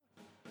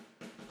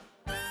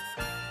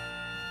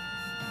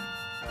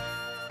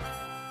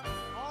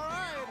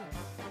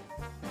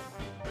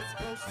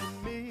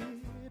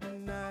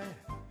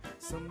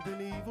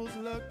Something evil's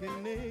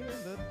lurking in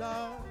the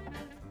dark.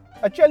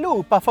 A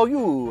chalupa for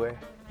you.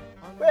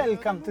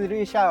 Welcome to the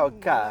Rish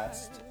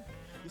Outcast.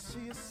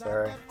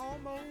 Sorry.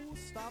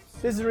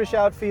 This is Rish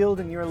Outfield,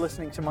 and you're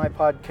listening to my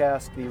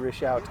podcast, The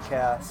Rish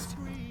Outcast.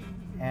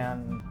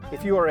 And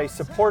if you are a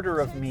supporter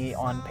of me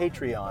on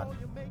Patreon,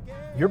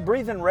 you're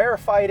breathing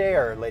rarefied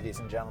air, ladies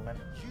and gentlemen.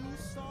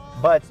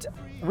 But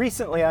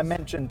recently I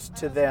mentioned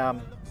to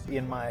them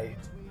in my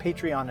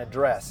Patreon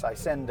address, I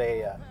send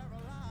a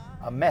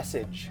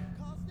message.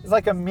 It's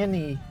like a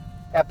mini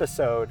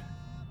episode,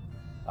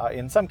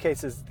 in some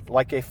cases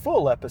like a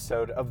full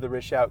episode of the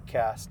Rish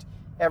Outcast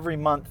every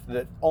month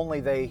that only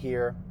they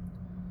hear.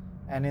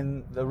 And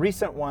in the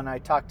recent one, I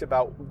talked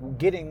about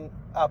getting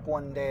up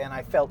one day and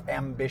I felt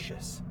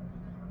ambitious.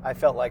 I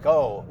felt like,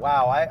 oh,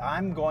 wow,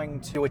 I'm going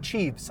to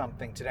achieve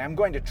something today. I'm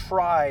going to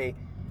try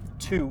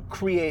to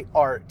create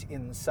art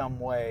in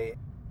some way.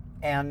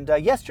 And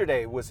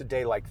yesterday was a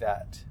day like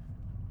that.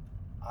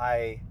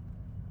 I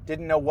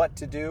didn't know what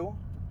to do.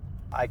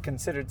 I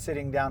considered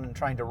sitting down and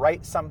trying to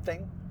write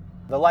something.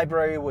 The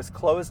library was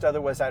closed,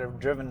 otherwise I'd have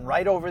driven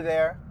right over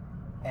there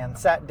and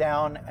sat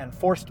down and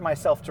forced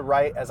myself to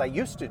write as I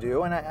used to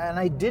do. And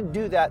I did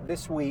do that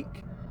this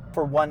week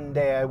for one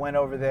day. I went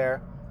over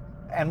there.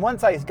 And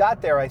once I got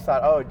there, I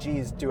thought, oh,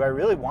 geez, do I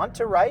really want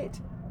to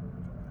write?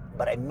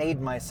 But I made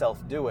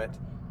myself do it.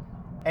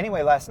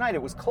 Anyway, last night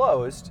it was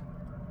closed.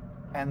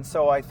 And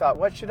so I thought,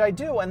 what should I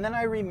do? And then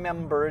I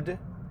remembered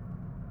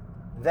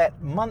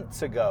that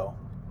months ago,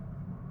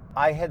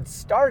 I had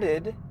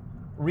started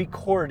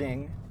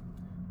recording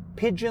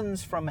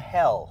Pigeons from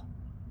Hell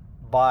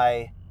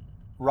by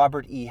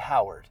Robert E.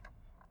 Howard.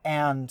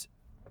 And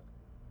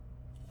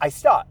I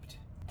stopped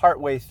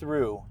partway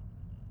through.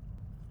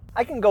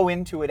 I can go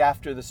into it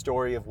after the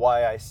story of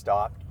why I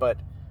stopped, but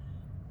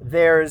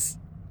there's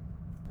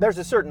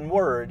a certain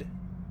word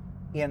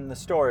in the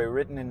story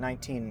written in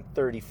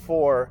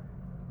 1934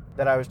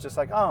 that I was just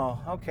like,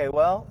 oh, okay,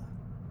 well,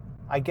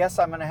 I guess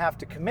I'm going to have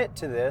to commit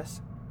to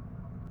this.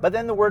 But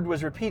then the word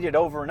was repeated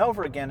over and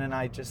over again, and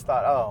I just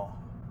thought, oh,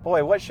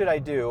 boy, what should I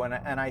do?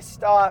 And I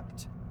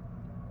stopped,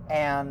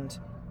 and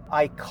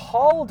I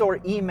called or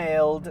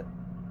emailed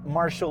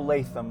Marshall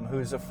Latham,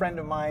 who's a friend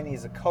of mine.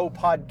 He's a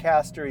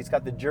co-podcaster. He's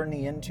got the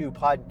Journey Into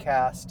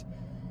podcast.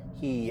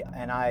 He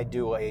and I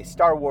do a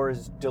Star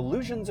Wars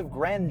Delusions of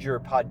Grandeur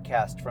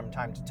podcast from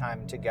time to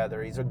time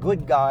together. He's a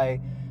good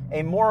guy,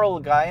 a moral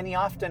guy, and he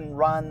often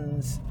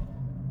runs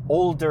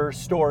older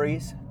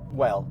stories.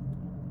 Well,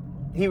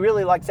 he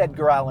really likes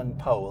Edgar Allan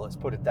Poe, let's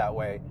put it that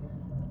way.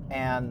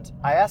 And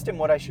I asked him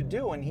what I should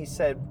do, and he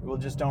said, well,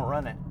 just don't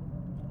run it.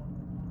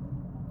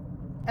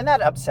 And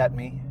that upset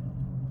me,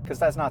 because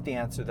that's not the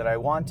answer that I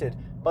wanted.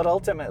 But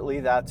ultimately,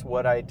 that's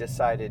what I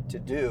decided to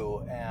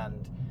do.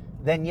 And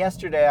then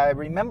yesterday, I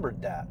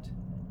remembered that.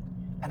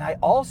 And I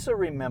also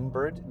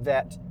remembered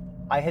that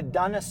I had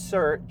done a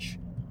search,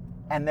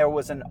 and there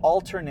was an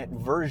alternate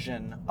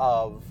version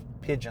of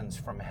Pigeons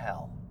from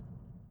Hell.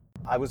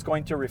 I was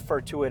going to refer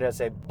to it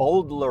as a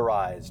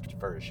Bowdlerized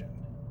version,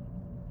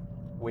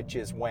 which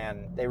is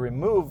when they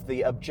remove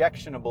the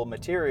objectionable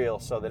material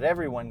so that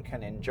everyone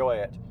can enjoy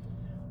it.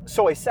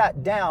 So I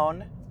sat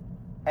down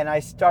and I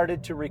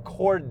started to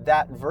record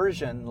that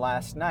version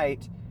last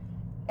night,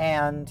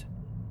 and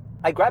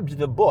I grabbed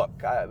the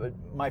book.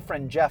 My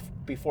friend Jeff,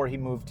 before he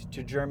moved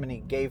to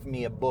Germany, gave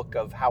me a book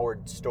of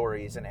Howard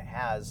stories, and it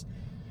has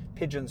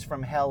Pigeons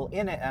from Hell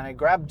in it. And I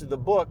grabbed the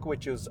book,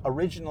 which was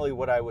originally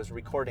what I was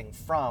recording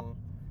from,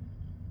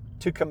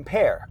 to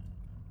compare,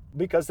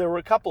 because there were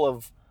a couple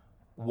of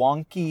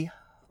wonky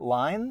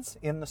lines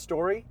in the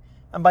story.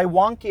 And by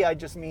wonky, I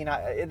just mean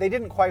they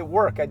didn't quite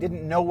work. I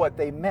didn't know what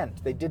they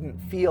meant. They didn't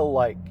feel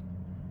like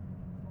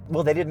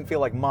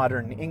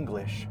modern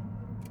English.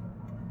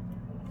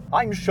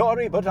 I'm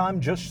sorry, but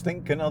I'm just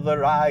thinking of the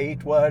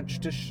right words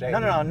to say.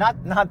 No,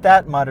 not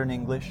that modern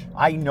English.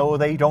 I know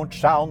they don't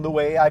sound the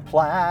way I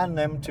plan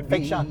them to be.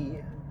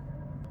 Fiction.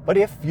 But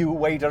if you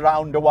wait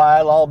around a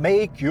while, I'll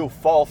make you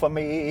fall for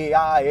me.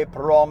 I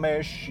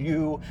promise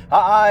you,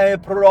 I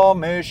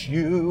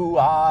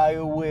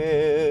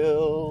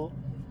will.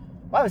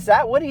 Wow, is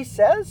that what he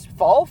says?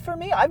 Fall for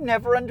me? I've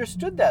never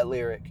understood that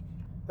lyric.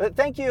 But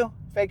thank you,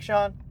 Fake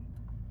Sean.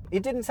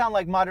 It didn't sound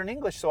like modern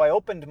English, so I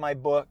opened my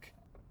book,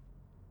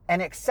 and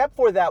except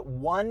for that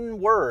one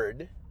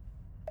word,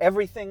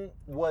 everything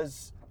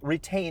was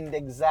retained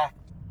exact.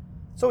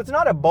 So it's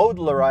not a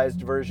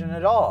Bowdlerized version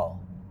at all.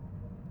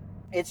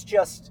 It's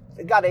just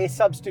got a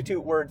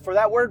substitute word for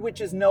that word, which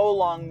is no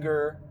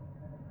longer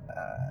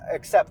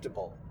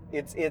acceptable.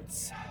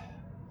 It's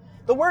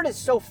the word is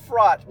so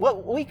fraught.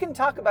 Well, we can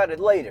talk about it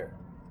later.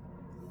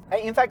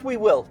 In fact, we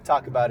will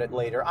talk about it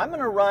later. I'm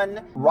going to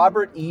run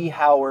Robert E.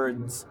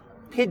 Howard's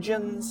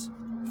Pigeons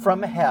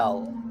from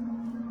Hell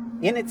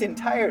in its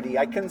entirety.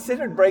 I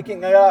considered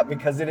breaking it up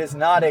because it is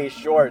not a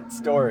short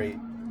story.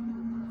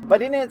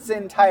 But in its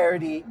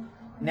entirety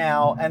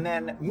now, and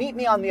then meet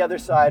me on the other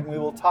side, and we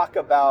will talk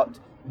about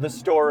the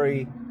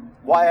story,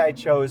 why I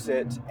chose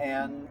it,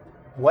 and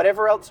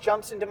whatever else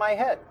jumps into my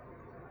head.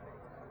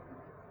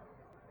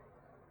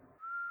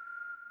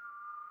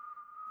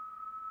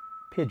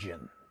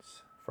 Pigeons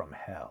from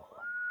Hell.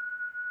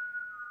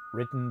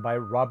 Written by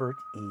Robert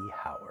E.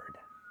 Howard.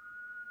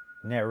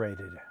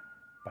 Narrated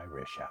by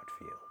Rish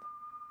Outfield.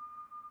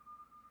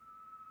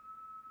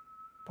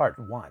 Part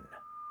 1.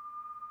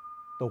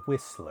 The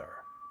Whistler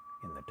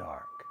in the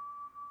Dark.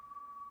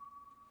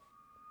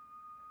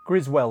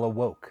 Griswold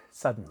awoke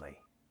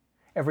suddenly,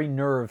 every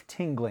nerve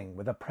tingling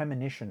with a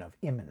premonition of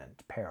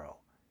imminent peril.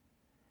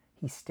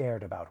 He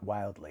stared about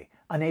wildly,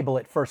 unable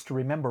at first to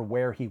remember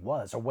where he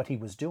was or what he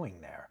was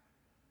doing there.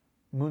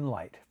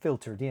 Moonlight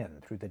filtered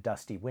in through the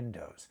dusty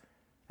windows,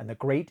 and the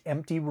great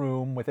empty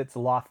room with its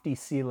lofty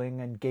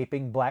ceiling and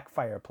gaping black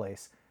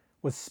fireplace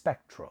was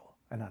spectral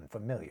and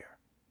unfamiliar.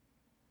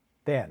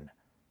 Then,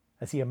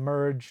 as he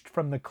emerged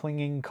from the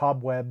clinging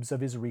cobwebs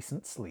of his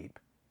recent sleep,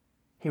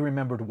 he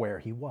remembered where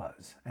he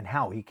was and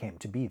how he came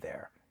to be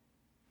there.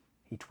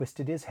 He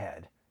twisted his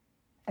head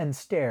and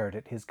stared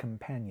at his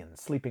companion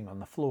sleeping on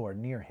the floor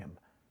near him.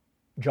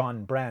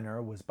 John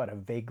Branner was but a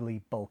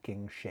vaguely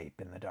bulking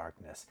shape in the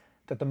darkness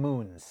that the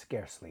moon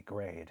scarcely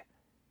grayed.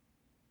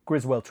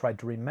 Griswold tried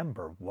to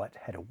remember what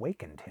had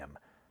awakened him.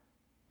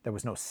 There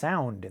was no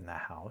sound in the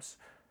house,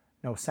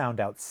 no sound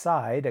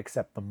outside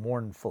except the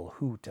mournful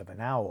hoot of an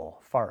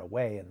owl far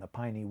away in the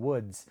piney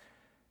woods.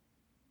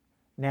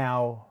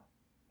 Now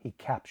he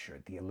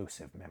captured the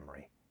elusive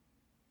memory.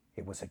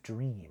 It was a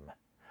dream,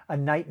 a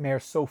nightmare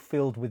so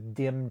filled with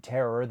dim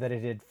terror that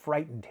it had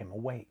frightened him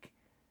awake.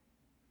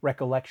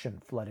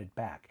 Recollection flooded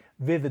back,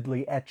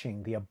 vividly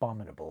etching the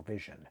abominable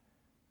vision.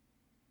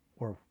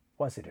 Or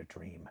was it a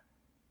dream?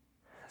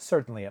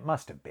 Certainly it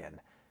must have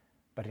been,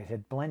 but it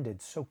had blended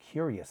so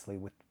curiously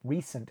with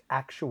recent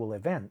actual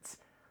events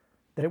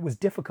that it was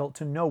difficult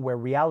to know where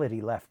reality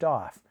left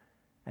off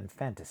and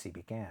fantasy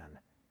began.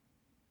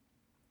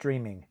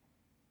 Dreaming,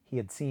 he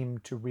had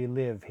seemed to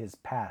relive his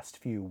past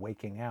few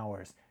waking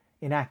hours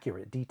in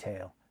accurate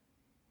detail.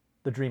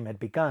 The dream had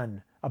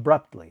begun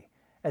abruptly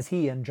as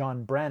he and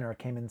John Branner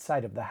came in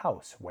sight of the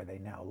house where they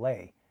now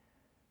lay.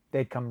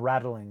 They'd come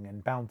rattling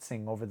and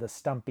bouncing over the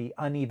stumpy,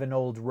 uneven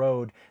old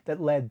road that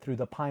led through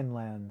the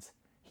pinelands,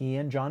 he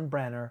and John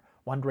Branner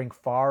wandering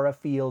far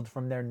afield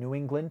from their New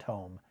England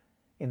home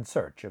in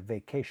search of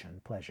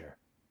vacation pleasure.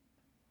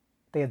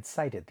 They had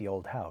sighted the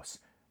old house,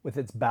 with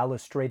its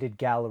balustraded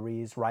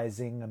galleries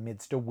rising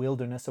amidst a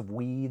wilderness of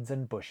weeds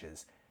and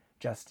bushes,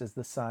 just as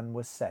the sun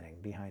was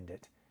setting behind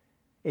it.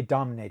 It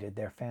dominated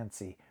their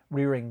fancy,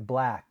 rearing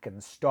black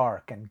and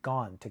stark and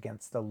gaunt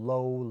against the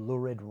low,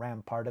 lurid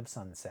rampart of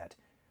sunset,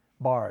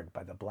 barred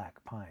by the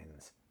black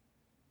pines.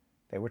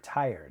 They were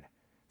tired,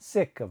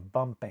 sick of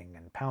bumping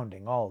and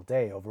pounding all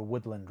day over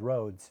woodland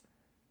roads.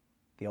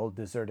 The old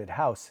deserted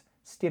house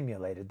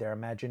stimulated their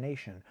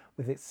imagination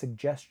with its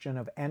suggestion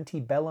of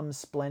antebellum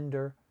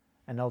splendor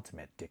and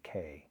ultimate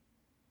decay.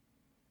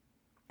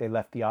 They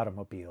left the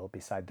automobile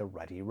beside the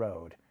rutty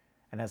road,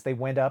 and as they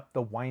went up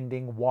the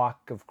winding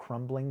walk of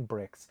crumbling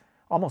bricks,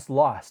 almost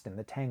lost in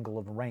the tangle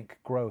of rank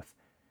growth,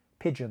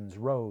 pigeons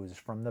rose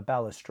from the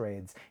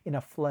balustrades in a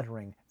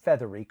fluttering,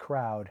 feathery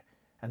crowd,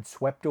 and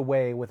swept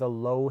away with a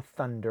low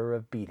thunder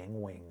of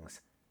beating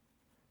wings.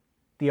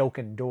 The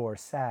oaken door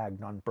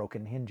sagged on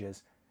broken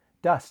hinges.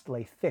 Dust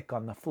lay thick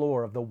on the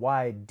floor of the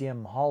wide,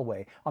 dim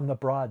hallway, on the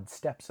broad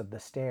steps of the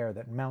stair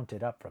that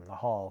mounted up from the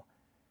hall.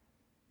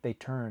 They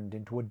turned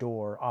into a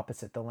door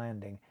opposite the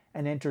landing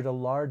and entered a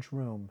large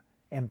room,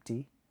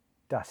 empty,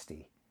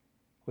 dusty,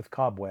 with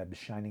cobwebs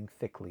shining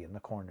thickly in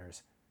the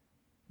corners.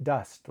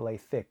 Dust lay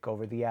thick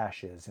over the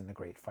ashes in the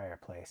great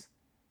fireplace.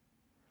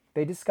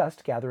 They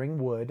discussed gathering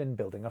wood and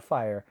building a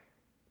fire,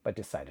 but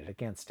decided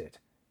against it.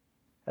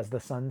 As the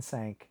sun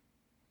sank,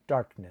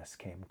 darkness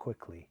came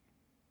quickly,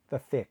 the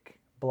thick,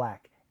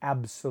 black,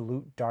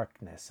 absolute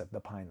darkness of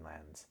the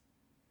pinelands.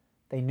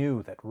 They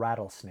knew that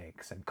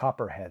rattlesnakes and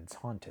copperheads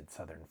haunted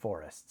southern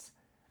forests,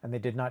 and they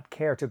did not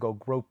care to go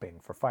groping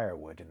for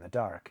firewood in the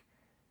dark.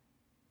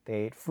 They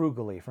ate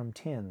frugally from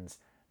tins,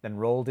 then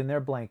rolled in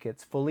their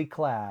blankets fully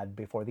clad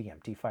before the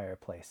empty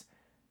fireplace,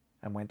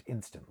 and went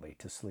instantly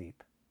to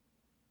sleep.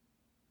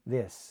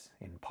 This,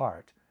 in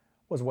part,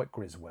 was what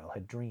Griswold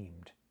had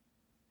dreamed.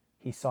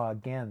 He saw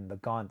again the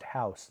gaunt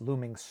house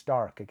looming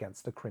stark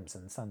against the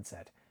crimson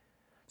sunset,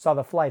 saw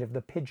the flight of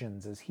the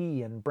pigeons as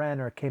he and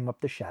Branner came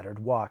up the shattered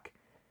walk.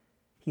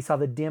 He saw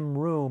the dim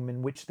room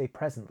in which they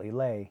presently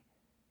lay,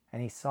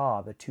 and he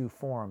saw the two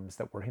forms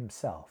that were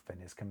himself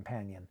and his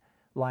companion,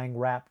 lying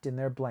wrapped in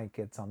their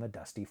blankets on the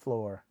dusty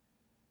floor.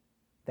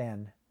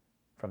 Then,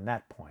 from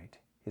that point,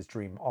 his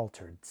dream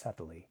altered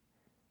subtly,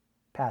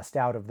 passed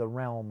out of the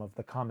realm of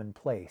the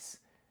commonplace,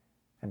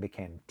 and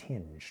became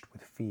tinged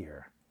with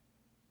fear.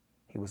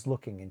 He was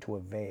looking into a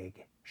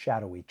vague,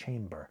 shadowy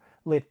chamber,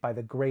 lit by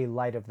the gray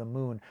light of the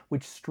moon,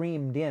 which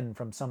streamed in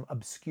from some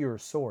obscure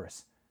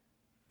source.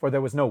 For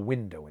there was no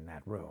window in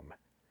that room.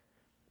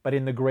 But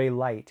in the gray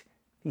light,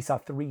 he saw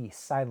three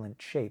silent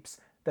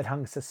shapes that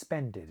hung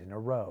suspended in a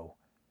row,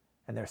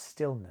 and their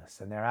stillness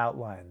and their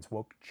outlines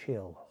woke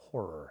chill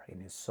horror in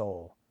his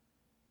soul.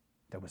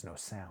 There was no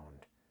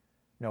sound,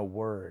 no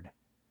word,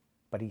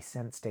 but he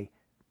sensed a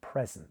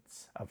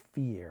presence of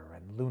fear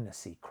and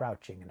lunacy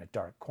crouching in a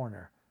dark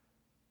corner.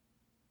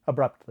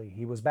 Abruptly,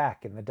 he was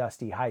back in the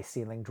dusty,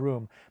 high-ceilinged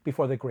room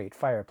before the great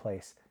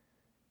fireplace.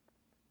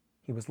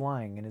 He was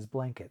lying in his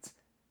blankets,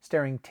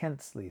 staring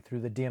tensely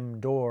through the dim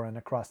door and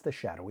across the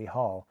shadowy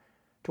hall,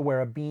 to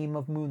where a beam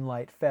of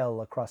moonlight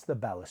fell across the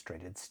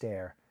balustraded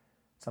stair,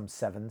 some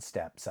 7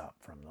 steps up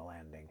from the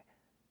landing.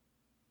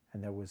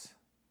 And there was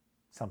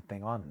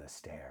something on the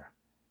stair,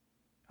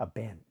 a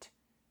bent,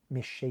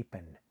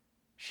 misshapen,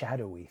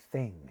 shadowy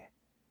thing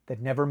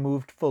that never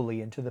moved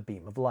fully into the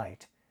beam of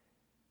light.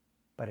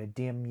 But a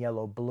dim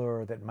yellow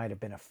blur that might have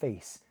been a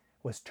face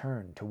was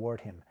turned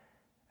toward him,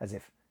 as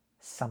if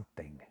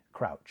something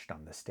crouched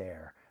on the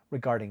stair,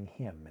 regarding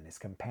him and his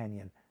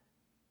companion.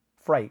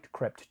 Fright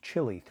crept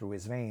chilly through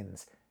his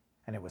veins,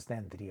 and it was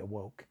then that he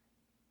awoke,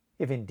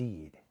 if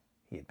indeed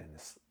he had been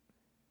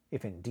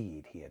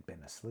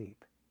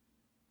asleep.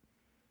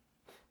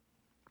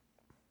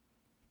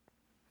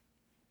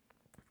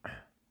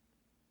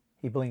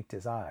 He blinked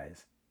his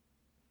eyes.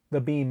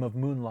 The beam of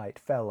moonlight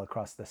fell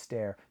across the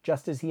stair,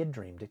 just as he had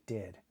dreamed it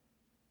did,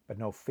 but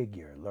no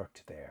figure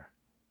lurked there.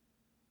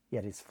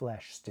 Yet his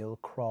flesh still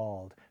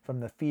crawled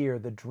from the fear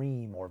the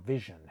dream or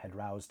vision had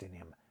roused in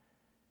him.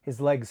 His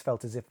legs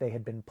felt as if they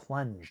had been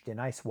plunged in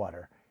ice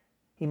water.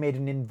 He made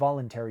an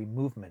involuntary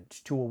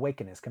movement to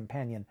awaken his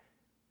companion,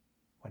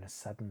 when a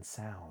sudden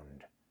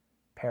sound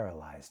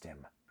paralyzed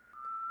him.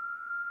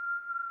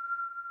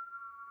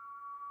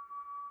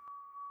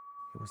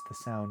 It was the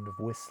sound of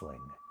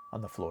whistling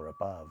on the floor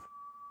above.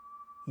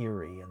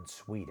 Eerie and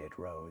sweet it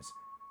rose,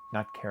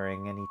 not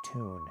carrying any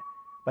tune,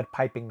 but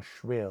piping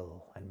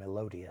shrill and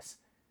melodious.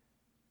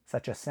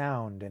 Such a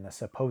sound in a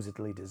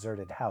supposedly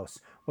deserted house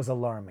was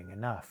alarming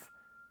enough,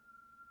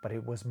 but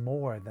it was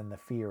more than the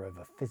fear of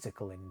a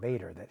physical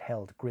invader that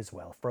held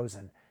Griswell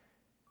frozen.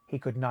 He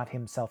could not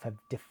himself have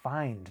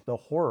defined the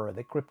horror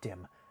that gripped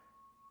him.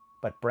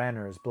 But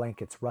Branner's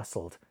blankets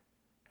rustled,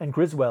 and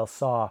Griswell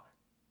saw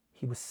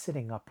he was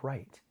sitting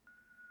upright.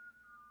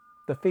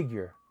 The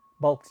figure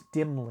bulked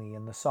dimly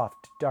in the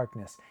soft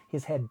darkness,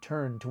 his head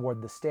turned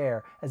toward the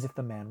stair as if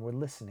the man were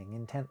listening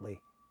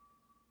intently.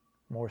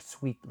 More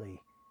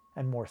sweetly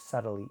and more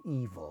subtly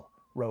evil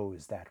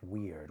rose that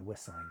weird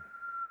whistling.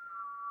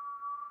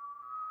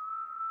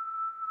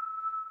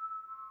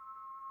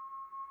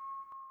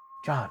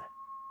 "John,"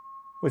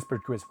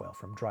 whispered Griswell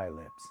from dry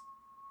lips.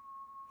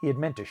 He had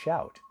meant to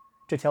shout,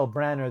 to tell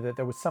Branner that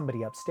there was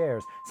somebody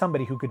upstairs,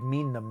 somebody who could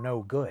mean them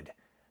no good,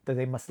 that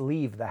they must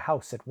leave the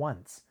house at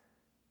once.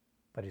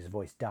 But his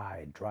voice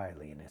died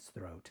dryly in his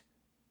throat.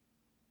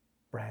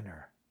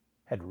 Branner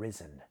had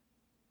risen.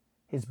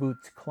 His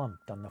boots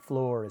clumped on the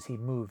floor as he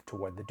moved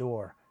toward the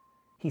door.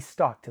 He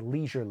stalked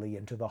leisurely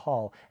into the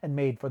hall and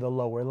made for the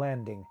lower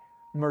landing,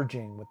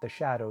 merging with the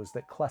shadows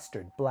that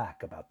clustered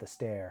black about the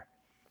stair.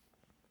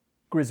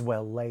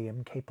 Griswell lay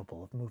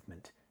incapable of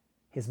movement,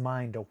 his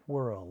mind a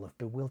whirl of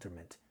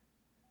bewilderment.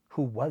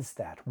 Who was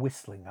that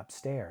whistling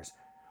upstairs?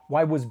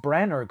 Why was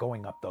Branner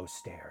going up those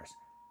stairs?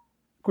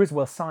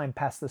 Griswell saw him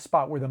pass the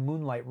spot where the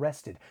moonlight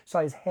rested,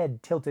 saw his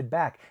head tilted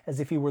back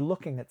as if he were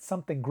looking at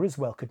something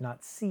Griswell could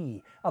not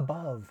see,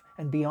 above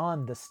and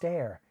beyond the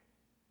stair.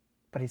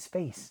 But his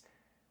face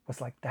was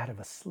like that of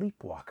a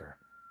sleepwalker.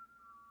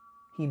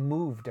 He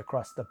moved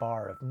across the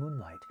bar of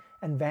moonlight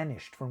and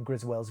vanished from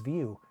Griswell's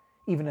view,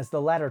 even as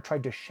the latter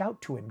tried to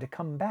shout to him to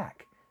come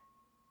back.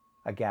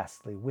 A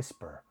ghastly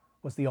whisper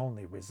was the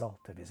only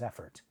result of his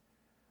effort.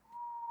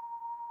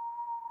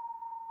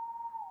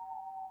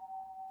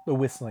 The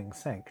whistling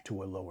sank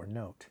to a lower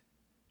note,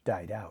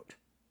 died out.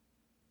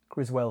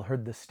 Griswell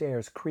heard the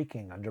stairs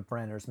creaking under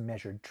Branner's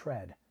measured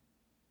tread.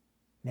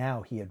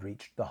 Now he had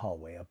reached the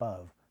hallway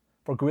above,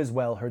 for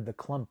Griswell heard the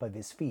clump of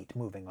his feet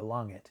moving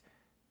along it.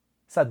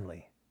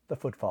 Suddenly, the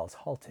footfalls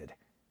halted,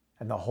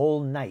 and the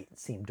whole night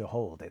seemed to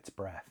hold its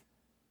breath.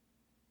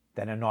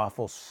 Then an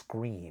awful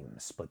scream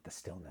split the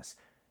stillness,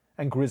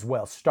 and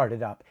Griswell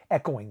started up,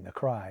 echoing the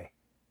cry.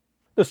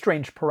 The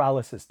strange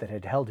paralysis that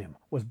had held him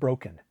was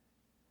broken.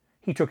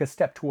 He took a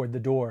step toward the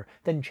door,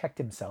 then checked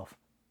himself.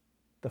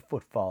 The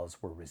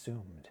footfalls were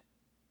resumed.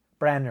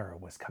 Branner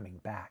was coming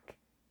back.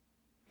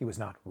 He was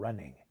not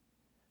running.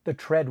 The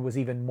tread was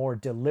even more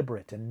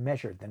deliberate and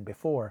measured than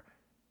before.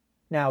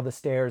 Now the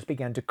stairs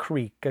began to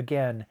creak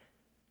again.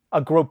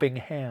 A groping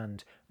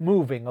hand,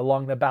 moving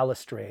along the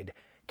balustrade,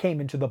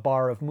 came into the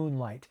bar of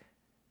moonlight.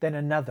 Then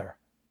another,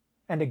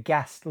 and a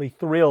ghastly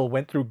thrill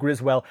went through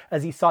Griswell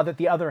as he saw that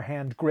the other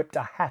hand gripped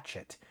a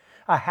hatchet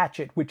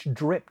which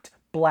dripped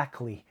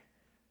blackly.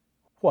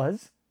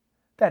 Was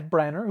that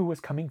Branner who was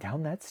coming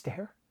down that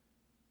stair?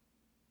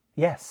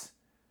 Yes,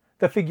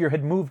 the figure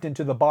had moved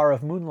into the bar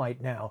of moonlight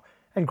now,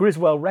 and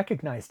Griswell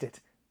recognized it.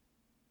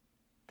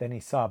 Then he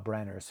saw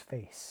Branner's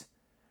face,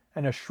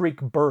 and a shriek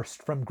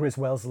burst from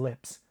Griswell's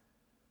lips.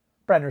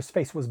 Branner's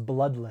face was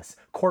bloodless,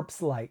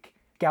 corpse-like.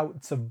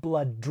 Gouts of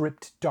blood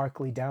dripped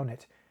darkly down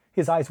it.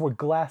 His eyes were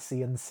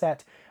glassy and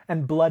set,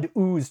 and blood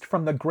oozed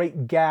from the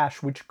great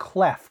gash which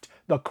cleft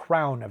the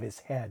crown of his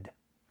head.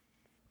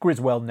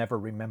 Griswell never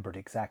remembered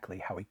exactly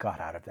how he got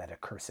out of that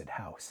accursed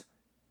house.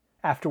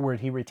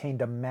 Afterward, he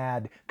retained a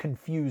mad,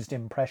 confused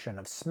impression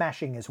of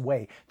smashing his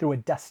way through a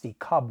dusty,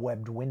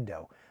 cobwebbed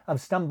window, of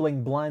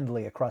stumbling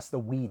blindly across the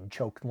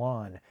weed-choked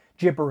lawn,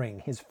 gibbering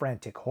his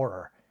frantic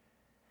horror.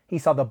 He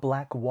saw the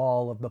black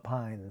wall of the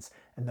pines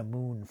and the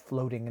moon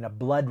floating in a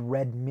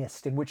blood-red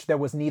mist in which there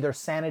was neither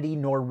sanity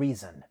nor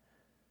reason.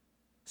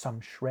 Some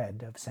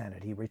shred of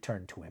sanity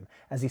returned to him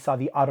as he saw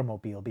the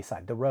automobile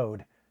beside the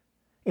road.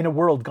 In a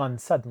world gone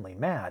suddenly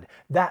mad,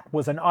 that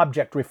was an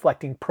object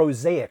reflecting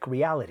prosaic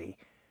reality.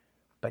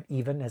 But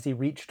even as he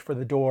reached for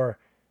the door,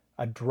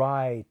 a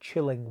dry,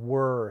 chilling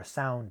whir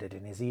sounded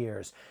in his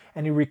ears,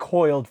 and he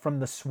recoiled from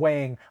the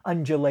swaying,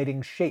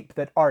 undulating shape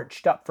that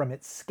arched up from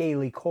its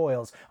scaly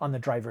coils on the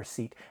driver's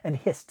seat and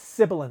hissed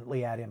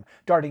sibilantly at him,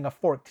 darting a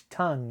forked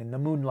tongue in the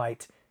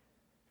moonlight.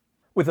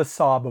 With a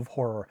sob of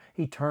horror,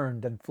 he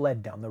turned and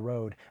fled down the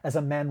road, as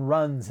a man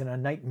runs in a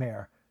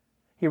nightmare.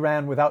 He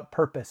ran without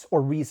purpose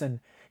or reason.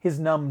 His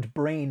numbed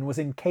brain was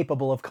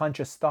incapable of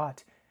conscious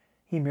thought.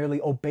 He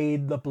merely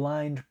obeyed the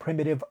blind,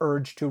 primitive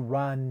urge to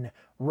run,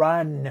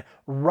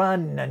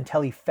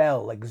 until he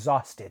fell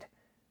exhausted.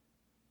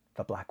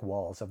 The black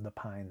walls of the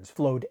pines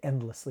flowed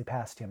endlessly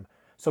past him,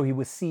 so he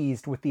was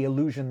seized with the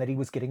illusion that he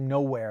was getting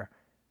nowhere.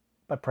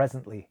 But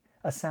presently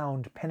a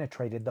sound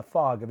penetrated the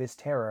fog of his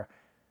terror,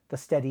 the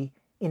steady,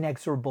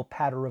 inexorable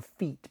patter of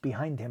feet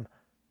behind him.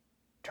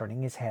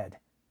 Turning his head,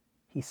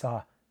 he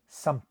saw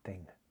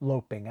something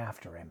loping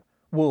after him,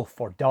 wolf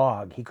or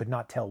dog, he could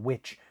not tell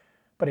which,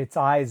 but its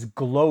eyes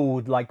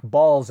glowed like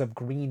balls of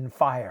green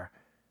fire.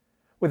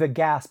 With a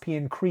gasp, he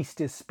increased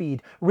his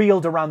speed,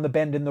 reeled around the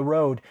bend in the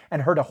road,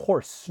 and heard a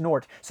horse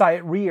snort, saw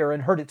it rear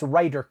and heard its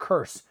rider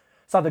curse,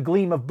 saw the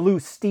gleam of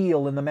blue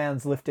steel in the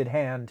man's lifted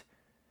hand.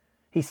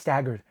 He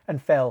staggered and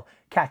fell,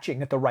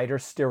 catching at the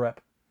rider's stirrup.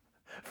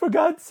 "For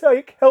God's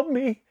sake, help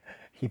me,"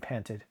 he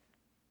panted.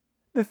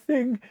 "The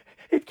thing,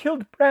 it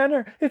killed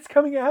Branner. It's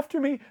coming after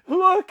me.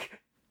 Look!"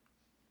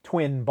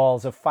 Twin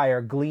balls of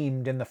fire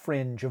gleamed in the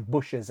fringe of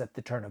bushes at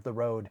the turn of the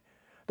road.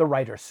 The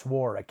rider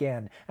swore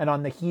again, and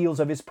on the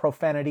heels of his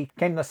profanity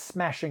came the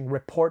smashing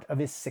report of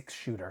his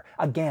six-shooter.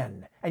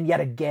 Again, and yet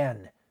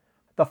again.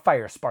 The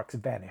fire sparks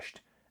vanished,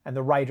 and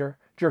the rider,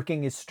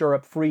 jerking his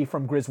stirrup free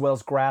from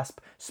Griswell's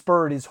grasp,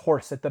 spurred his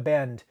horse at the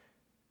bend.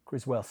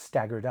 Griswell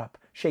staggered up,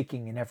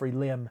 shaking in every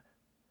limb.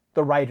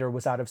 The rider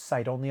was out of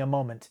sight only a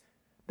moment.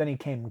 Then he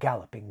came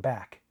galloping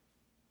back.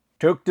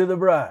 "Took to the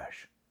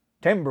brush.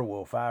 Timber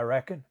wolf, I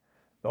reckon,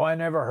 though I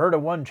never heard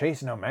of one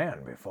chasing a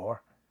man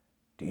before.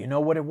 Do you know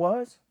what it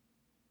was?"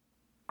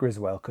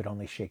 Griswell could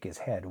only shake his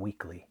head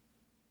weakly.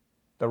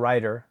 The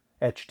rider,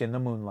 etched in the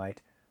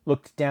moonlight,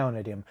 looked down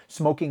at him,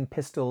 smoking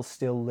pistol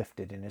still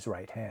lifted in his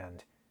right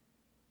hand.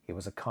 He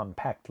was a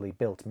compactly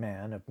built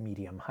man of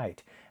medium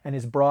height, and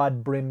his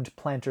broad-brimmed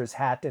planter's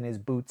hat and his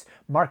boots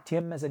marked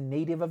him as a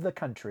native of the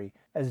country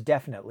as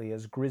definitely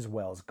as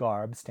Griswell's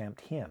garb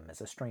stamped him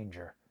as a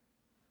stranger.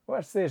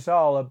 "What's this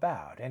all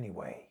about,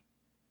 anyway?"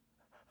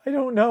 "I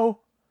don't know,"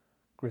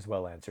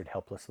 Griswell answered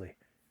helplessly.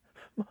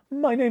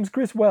 "My name's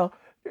Griswell.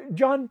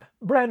 John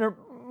Branner,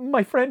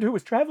 my friend who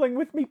was traveling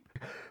with me,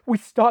 we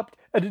stopped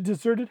at a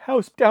deserted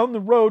house down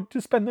the road to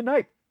spend the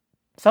night.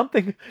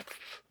 Something..."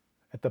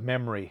 At the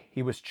memory,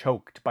 he was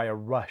choked by a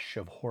rush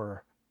of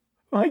horror.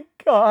 "My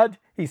God,"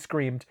 he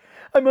screamed,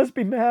 "I must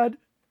be mad.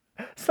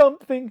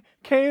 Something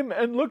came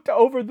and looked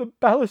over the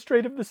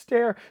balustrade of the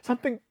stair.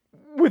 Something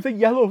with a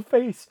yellow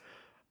face.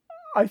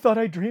 I thought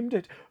I dreamed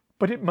it,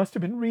 but it must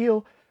have been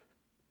real.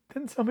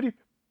 Then somebody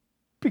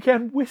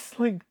began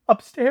whistling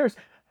upstairs,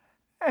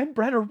 and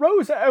Branner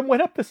rose and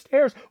went up the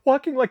stairs,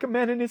 walking like a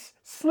man in his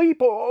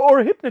sleep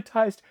or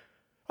hypnotized.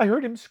 I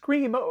heard him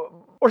scream,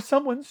 or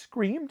someone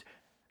screamed.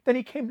 Then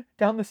he came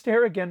down the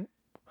stair again,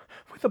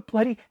 with a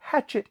bloody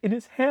hatchet in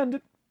his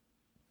hand.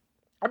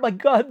 And my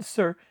God,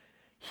 sir,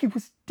 he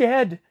was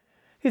dead.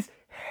 His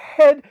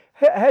head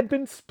had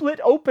been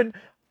split open.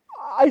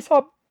 I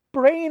saw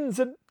brains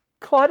and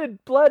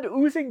clotted blood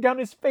oozing down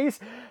his face,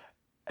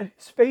 and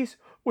his face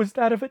was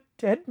that of a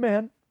dead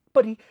man.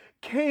 But he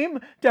came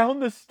down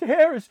the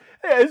stairs.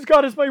 As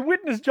God is my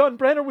witness, John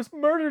Branner was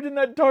murdered in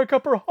that dark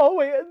upper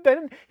hallway, and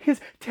then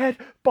his dead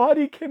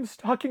body came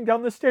stalking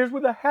down the stairs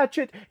with a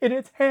hatchet in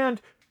its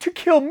hand to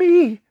kill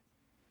me."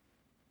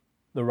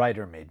 The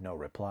rider made no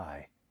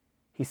reply.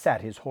 He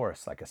sat his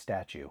horse like a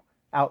statue,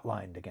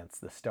 outlined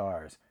against the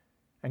stars,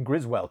 and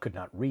Griswell could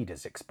not read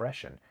his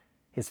expression,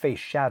 his face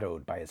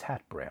shadowed by his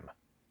hat brim.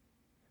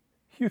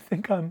 "You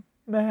think I'm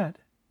mad,"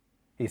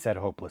 he said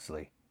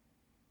hopelessly.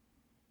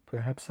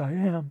 "Perhaps I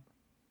am."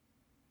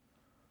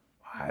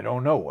 "I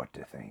don't know what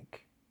to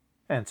think,"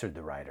 answered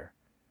the rider.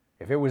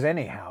 "If it was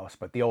any house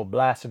but the old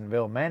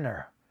Blassonville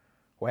Manor,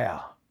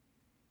 well,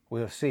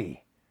 we'll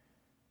see.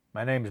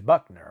 My name's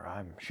Buckner.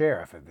 I'm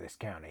sheriff of this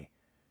county.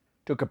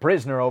 Took a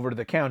prisoner over to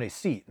the county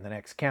seat in the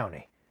next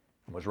county,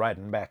 and was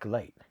riding back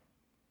late."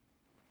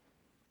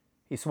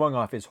 He swung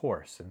off his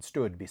horse and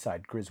stood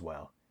beside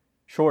Griswell,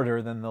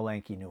 shorter than the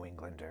lanky New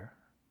Englander,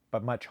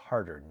 but much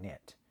harder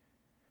knit.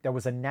 There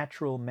was a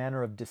natural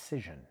manner of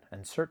decision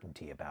and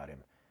certainty about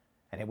him,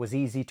 and it was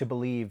easy to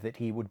believe that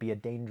he would be a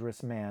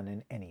dangerous man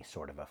in any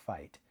sort of a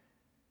fight.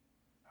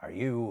 "Are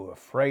you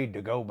afraid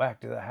to go back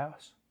to the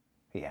house?"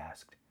 he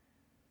asked,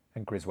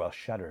 and Griswold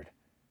shuddered,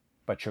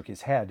 but shook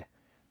his head,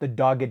 the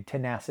dogged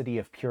tenacity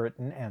of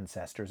Puritan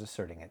ancestors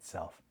asserting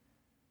itself.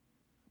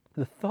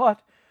 "The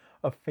thought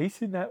of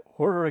facing that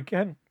horror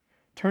again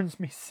turns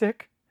me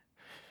sick.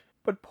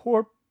 But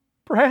poor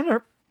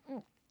Branner—"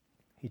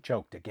 He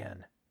choked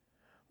again.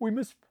 "We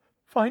must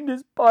find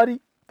his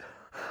body.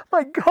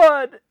 My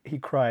God!" he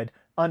cried,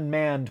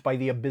 unmanned by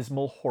the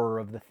abysmal horror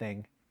of the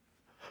thing.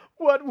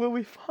 "What will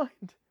we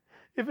find?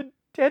 If a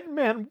dead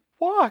man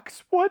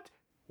walks, what—"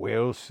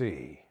 "We'll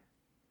see."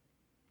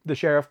 The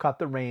sheriff caught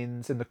the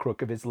reins in the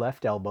crook of his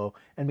left elbow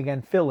and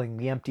began filling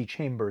the empty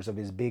chambers of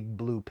his big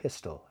blue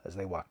pistol as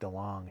they walked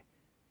along.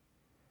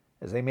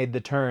 As they made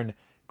the turn,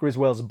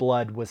 Griswold's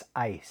blood was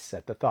ice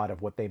at the thought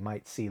of what they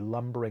might see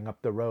lumbering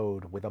up the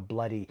road with a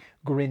bloody,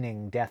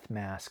 grinning death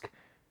mask.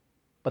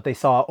 But they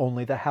saw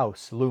only the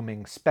house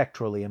looming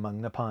spectrally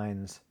among the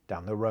pines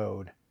down the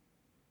road.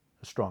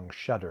 A strong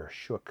shudder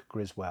shook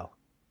Griswold.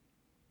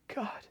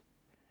 "God,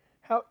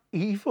 how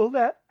evil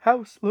that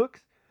house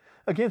looks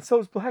against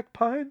those black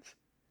pines.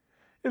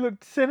 It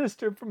looked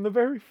sinister from the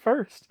very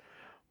first,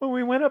 when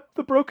we went up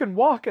the broken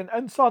walk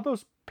and saw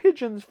those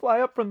pigeons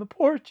fly up from the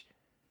porch."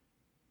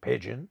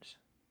 "Pigeons?"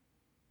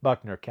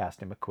 Buckner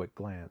cast him a quick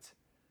glance.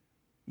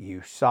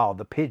 "You saw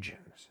the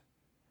pigeons?"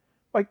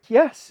 "Why,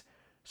 yes,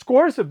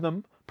 scores of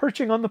them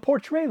perching on the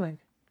porch railing."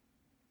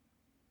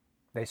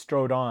 They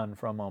strode on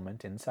for a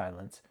moment in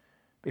silence,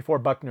 before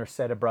Buckner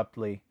said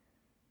abruptly,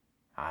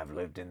 "I've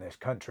lived in this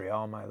country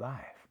all my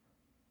life.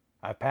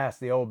 I've passed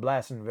the old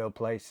Blassonville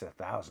place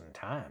 1,000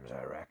 times,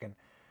 I reckon,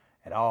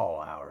 at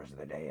all hours of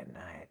the day and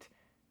night,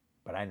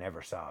 but I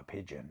never saw a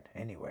pigeon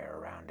anywhere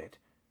around it,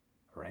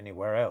 or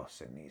anywhere else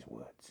in these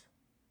woods."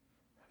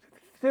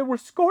 "There were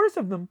scores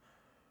of them,"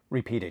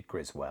 repeated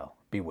Griswold,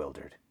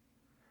 bewildered.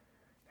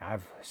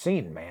 "I've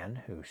seen men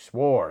who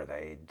swore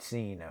they'd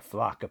seen a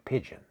flock of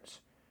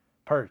pigeons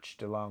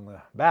perched along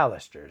the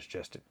balusters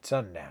just at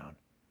sundown,"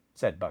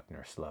 said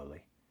Buckner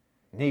slowly.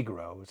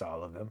 "Negroes,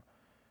 all of them,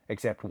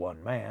 except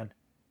one man,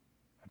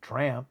 a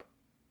tramp.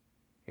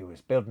 He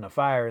was building a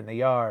fire in the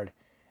yard,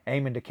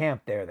 aiming to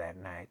camp there that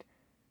night.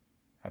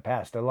 I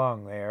passed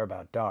along there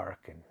about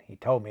dark, and he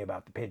told me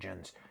about the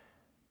pigeons.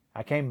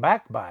 I came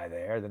back by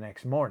there the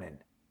next morning.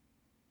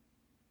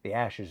 The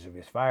ashes of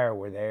his fire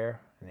were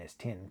there, and his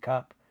tin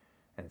cup,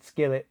 and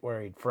skillet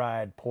where he'd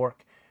fried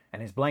pork,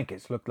 and his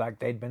blankets looked like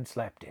they'd been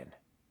slept in.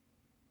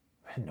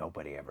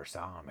 Nobody ever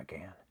saw him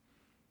again.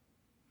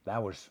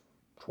 That was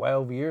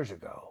 12 years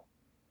ago.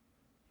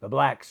 The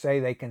blacks say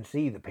they can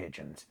see the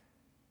pigeons,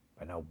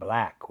 but no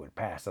black would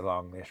pass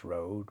along this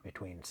road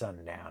between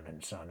sundown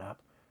and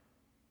sunup.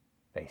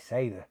 They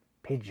say the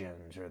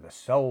pigeons are the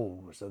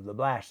souls of the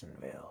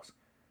Blassonvilles,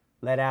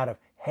 let out of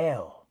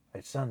hell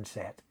at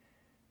sunset.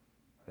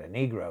 The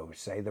Negroes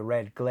say the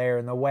red glare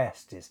in the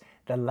west is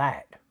the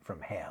light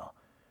from hell,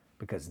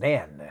 because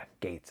then the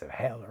gates of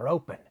hell are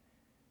open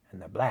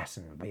and the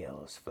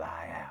Blassonvilles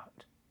fly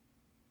out."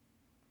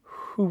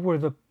 "Who were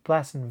the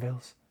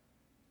Blassonvilles?"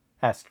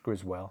 asked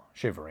Griswold,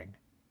 shivering.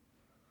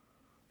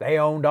 "They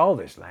owned all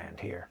this land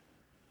here.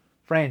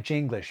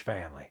 French-English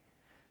family.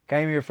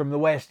 Came here from the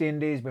West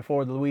Indies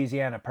before the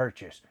Louisiana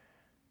Purchase.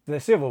 The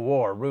Civil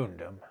War ruined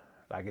them,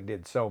 like it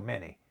did so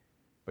many.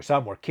 But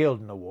some were killed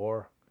in the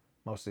war.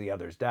 Most of the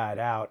others died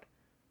out.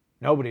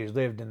 Nobody's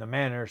lived in the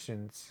manor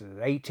since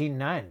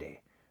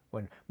 1890,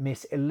 when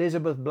Miss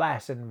Elizabeth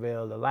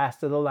Blassonville, the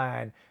last of the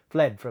line,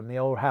 fled from the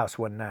old house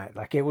one night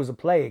like it was a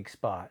plague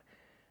spot,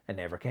 and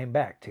never came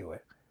back to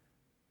it.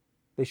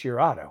 This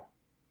your auto?"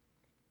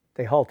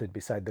 They halted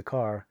beside the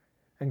car,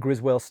 and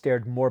Griswold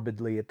stared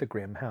morbidly at the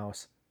grim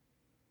house.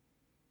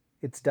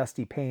 Its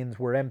dusty panes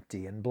were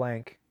empty and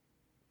blank,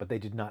 but they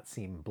did not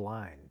seem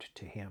blind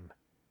to him.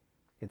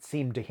 It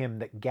seemed to him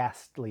that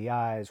ghastly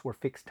eyes were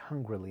fixed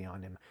hungrily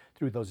on him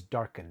through those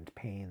darkened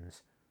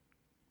panes.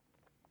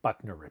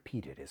 Buckner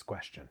repeated his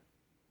question.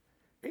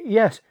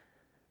 "Yes,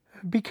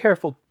 be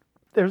careful.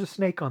 There's a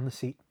snake on the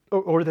seat,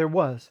 or there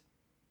was."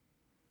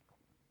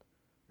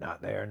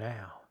 "Not there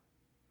now,"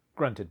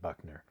 grunted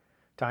Buckner,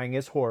 tying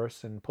his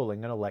horse and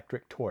pulling an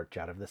electric torch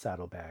out of the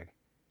saddlebag.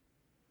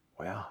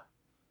 "Well,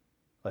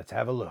 let's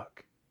have a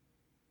look."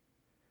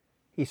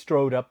 He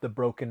strode up the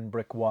broken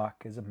brick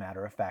walk as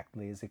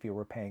matter-of-factly as if he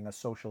were paying a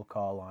social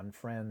call on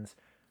friends.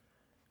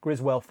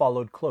 Griswold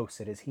followed close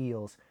at his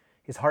heels,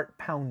 his heart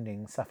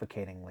pounding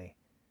suffocatingly.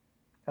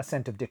 A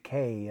scent of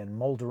decay and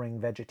moldering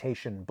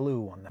vegetation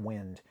blew on the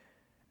wind,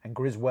 and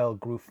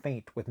Griswold grew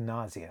faint with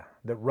nausea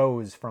that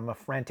rose from a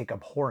frantic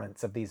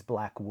abhorrence of these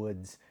black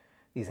woods,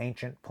 these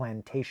ancient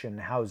plantation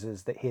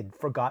houses that hid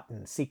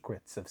forgotten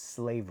secrets of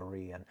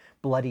slavery and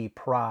bloody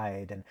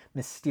pride and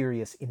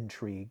mysterious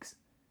intrigues.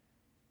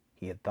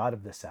 He had thought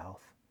of the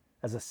South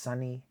as a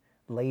sunny,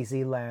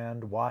 lazy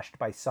land washed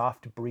by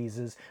soft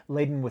breezes,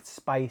 laden with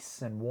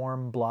spice and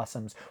warm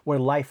blossoms, where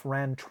life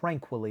ran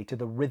tranquilly to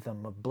the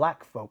rhythm of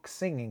black folk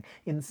singing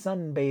in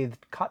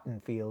sun-bathed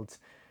cotton fields.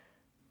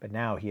 But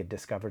now he had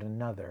discovered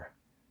another,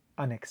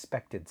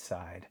 unexpected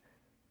side,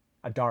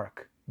 a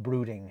dark,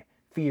 brooding,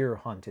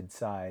 fear-haunted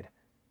side,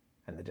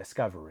 and the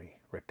discovery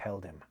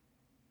repelled him.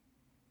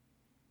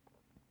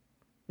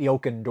 The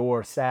oaken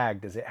door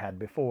sagged as it had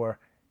before.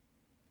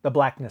 The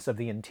blackness of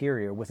the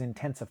interior was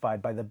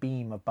intensified by the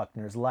beam of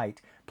Buckner's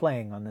light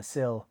playing on the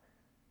sill.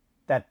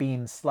 That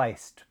beam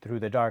sliced through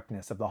the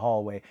darkness of the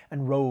hallway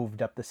and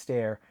roved up the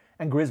stair,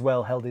 and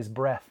Griswold held his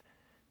breath,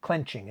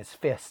 clenching his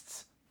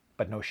fists,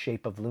 but no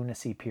shape of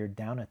lunacy peered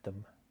down at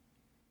them.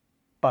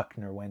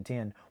 Buckner went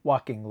in,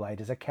 walking light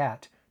as a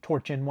cat,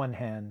 torch in one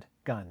hand,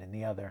 gun in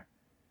the other.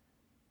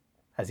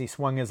 As he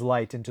swung his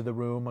light into the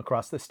room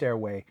across the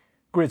stairway,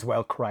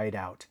 Griswold cried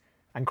out,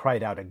 and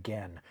cried out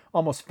again,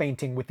 almost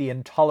fainting with the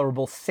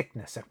intolerable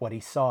sickness at what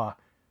he saw.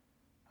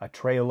 A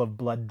trail of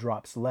blood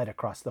drops led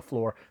across the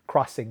floor,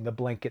 crossing the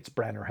blankets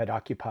Branner had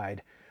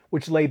occupied,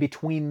 which lay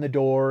between the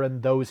door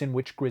and those in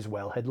which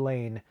Griswold had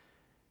lain.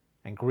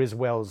 And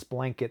Griswold's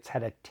blankets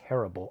had a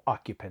terrible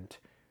occupant.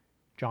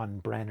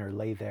 John Branner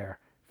lay there,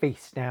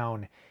 face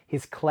down,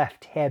 his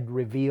cleft head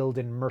revealed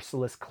in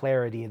merciless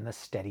clarity in the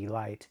steady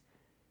light.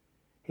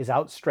 His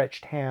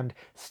outstretched hand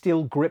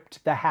still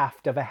gripped the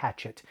haft of a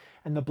hatchet,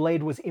 and the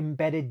blade was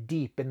embedded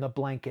deep in the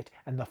blanket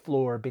and the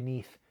floor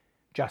beneath,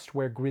 just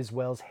where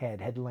Griswold's head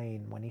had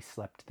lain when he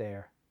slept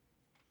there.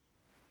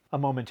 A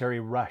momentary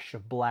rush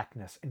of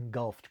blackness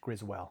engulfed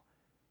Griswold.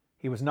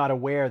 He was not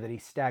aware that he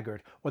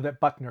staggered or that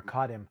Buckner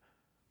caught him.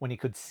 When he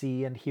could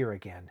see and hear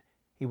again,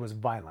 he was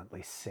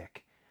violently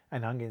sick,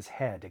 and hung his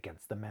head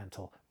against the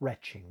mantel,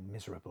 retching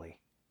miserably.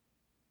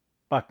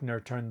 Buckner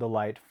turned the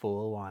light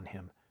full on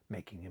him,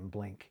 making him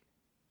blink.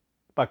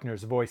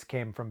 Buckner's voice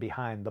came from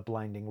behind the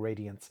blinding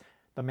radiance,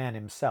 the man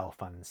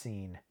himself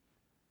unseen.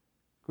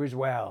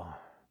 "Griswold,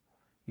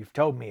 you've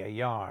told me a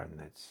yarn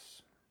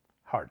that's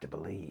hard to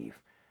believe.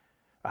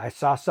 I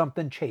saw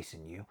something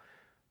chasing you,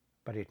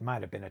 but it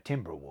might have been a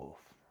timber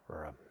wolf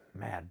or a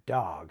mad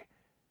dog.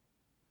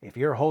 If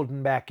you're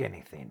holding back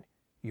anything,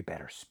 you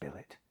better spill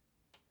it.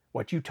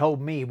 What you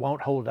told me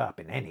won't hold up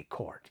in any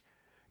court.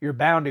 You're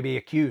bound to be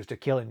accused of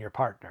killing your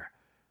partner.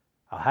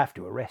 I'll have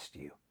to arrest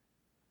you.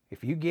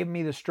 If you give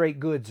me the straight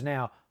goods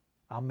now,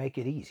 I'll make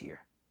it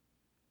easier.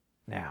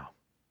 Now,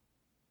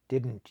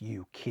 didn't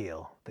you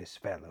kill this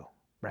fellow,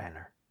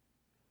 Branner?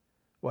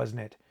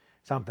 Wasn't it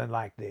something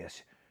like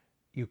this?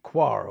 You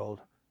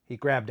quarreled, he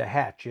grabbed a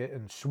hatchet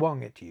and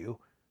swung at you,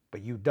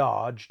 but you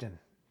dodged and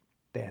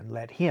then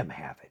let him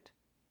have it."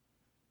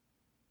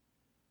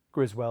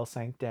 Griswold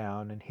sank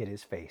down and hid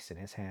his face in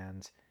his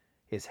hands,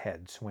 his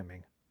head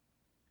swimming.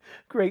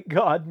 "Great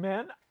God,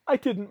 man, I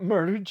didn't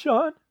murder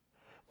John.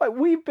 Why,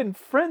 we've been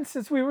friends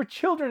since we were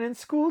children in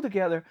school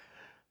together.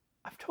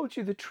 I've told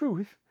you the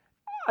truth.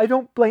 I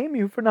don't blame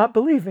you for not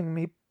believing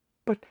me,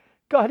 but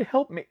God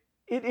help me,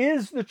 it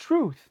is the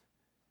truth."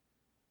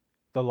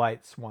 The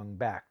light swung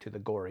back to the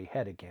gory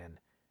head again,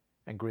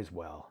 and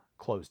Griswold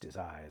closed his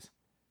eyes.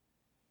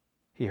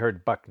 He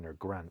heard Buckner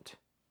grunt.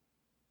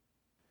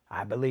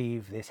 "I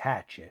believe this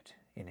hatchet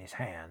in his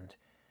hand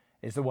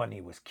is the one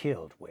he was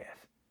killed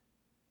with.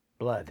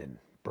 Blood and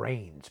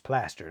brains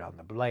plastered on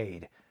the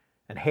blade,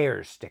 and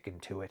hairs sticking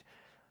to it.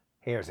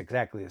 Hair's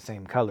exactly the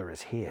same color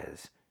as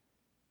his.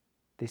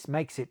 This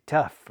makes it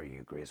tough for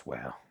you,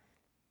 Griswold."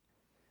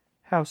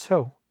 "How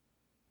so?"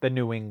 the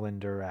New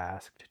Englander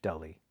asked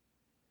dully.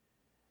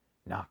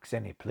 "Knocks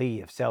any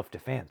plea of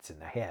self-defense in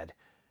the head.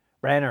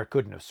 Branner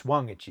couldn't have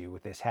swung at you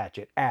with this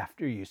hatchet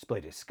after you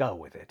split his skull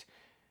with it.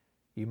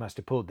 You must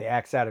have pulled the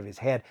axe out of his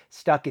head,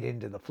 stuck it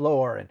into the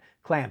floor, and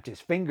clamped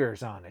his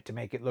fingers on it to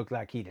make it look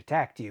like he'd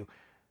attacked you.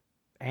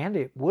 And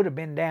it would have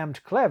been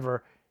damned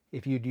clever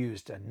if you'd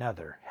used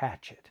another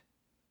hatchet."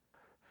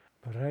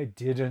 "But I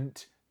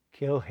didn't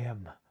kill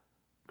him,"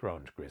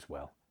 groaned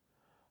Griswold.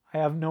 "I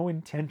have no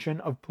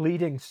intention of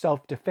pleading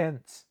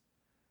self-defense."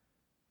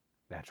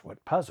 "That's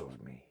what puzzles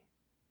me,"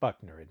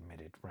 Buckner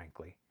admitted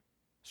frankly,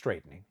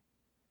 straightening.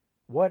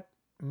 "What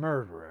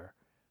murderer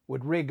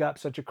would rig up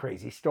such a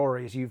crazy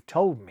story as you've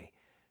told me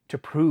to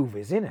prove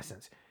his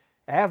innocence?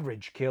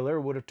 Average killer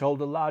would have told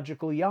a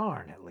logical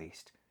yarn, at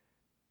least.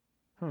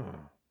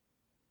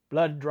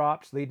 Blood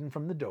drops leading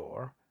from the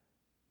door.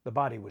 The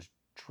body was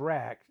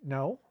dragged.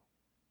 No,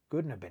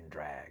 couldn't have been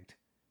dragged.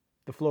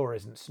 The floor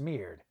isn't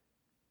smeared.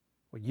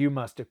 Well, you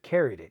must have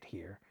carried it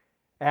here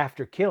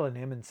after killing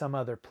him in some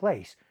other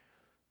place.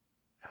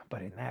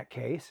 But in that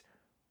case,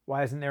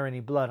 why isn't there any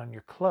blood on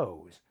your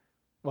clothes?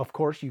 Well, of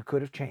course, you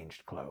could have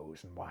changed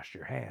clothes and washed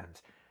your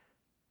hands,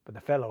 but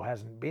the fellow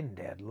hasn't been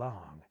dead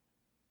long."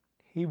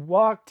 "He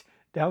walked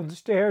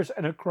downstairs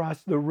and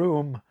across the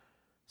room,"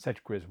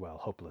 said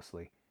Griswold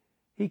hopelessly.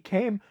 "He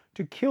came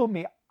to kill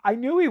me. I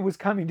knew he was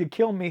coming to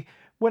kill me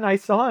when I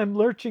saw him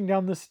lurching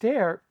down the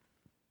stair.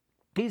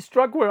 He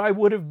struck where I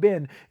would have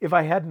been if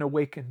I hadn't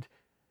awakened.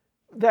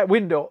 That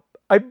window,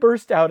 I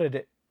burst out at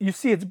it. You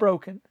see it's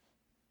broken."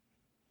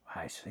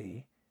 I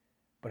see.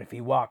 But if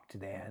he walked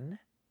then,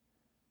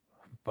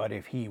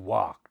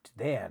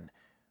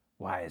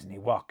 why isn't he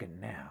walking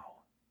now?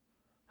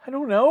 I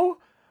don't know.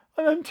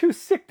 I'm too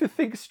sick to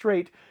think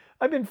straight.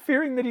 I've been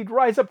fearing that he'd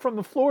rise up from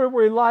the floor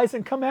where he lies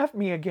and come after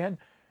me again.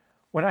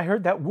 When I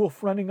heard that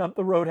wolf running up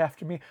the road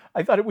after me,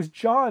 I thought it was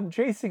John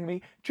chasing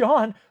me.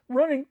 John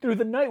running through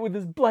the night with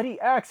his bloody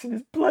axe and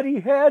his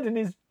bloody head and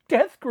his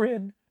death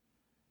grin.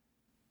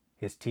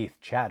 His teeth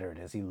chattered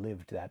as he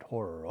lived that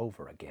horror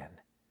over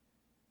again.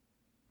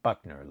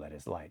 Buckner let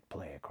his light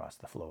play across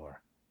the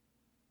floor.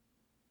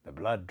 The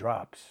blood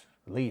drops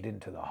lead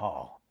into the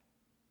hall.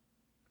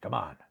 Come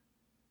on,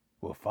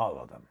 we'll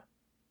follow them.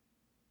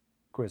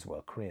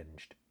 Griswold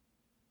cringed.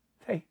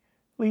 They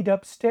lead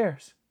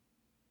upstairs.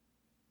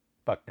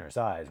 Buckner's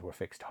eyes were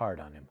fixed hard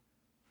on him.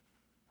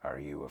 Are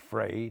you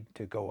afraid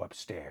to go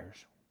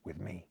upstairs with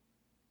me?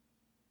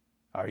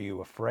 Are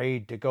you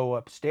afraid to go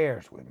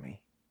upstairs with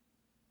me?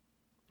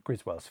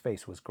 Griswold's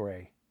face was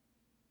gray.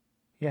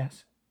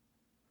 Yes,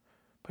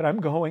 but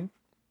I'm going.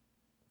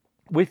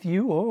 With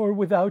you or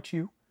without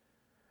you.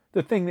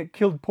 The thing that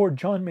killed poor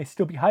John may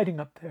still be hiding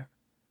up there.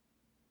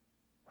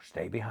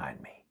 Stay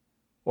behind me,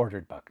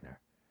 ordered Buckner.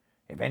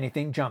 If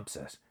anything jumps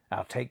us,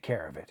 I'll take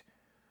care of it.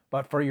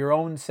 But for your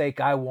own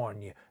sake, I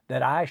warn you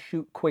that I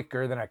shoot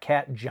quicker than a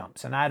cat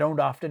jumps, and I don't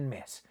often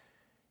miss.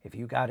 If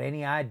you got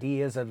any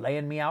ideas of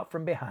laying me out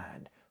from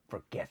behind,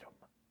 forget 'em.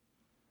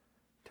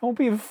 Don't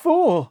be a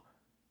fool.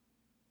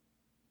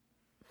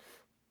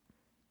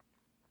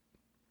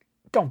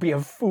 Don't be a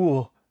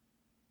fool.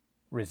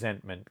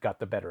 Resentment got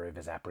the better of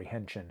his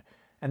apprehension,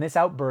 and this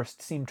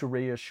outburst seemed to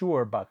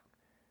reassure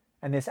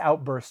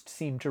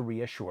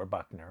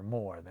Buckner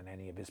more than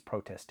any of his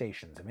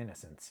protestations of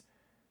innocence.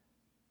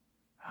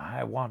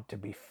 I want to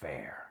be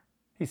fair,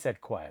 he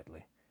said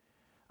quietly.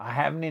 I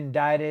haven't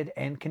indicted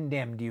and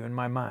condemned you in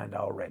my mind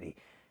already.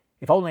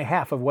 If only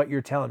half of what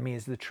you're telling me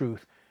is the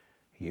truth,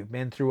 you've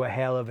been through a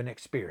hell of an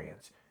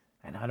experience,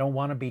 and I don't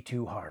want to be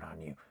too hard on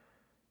you.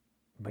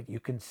 But you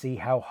can see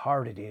how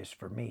hard it is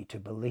for me to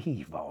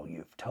believe all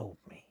you've told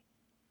me.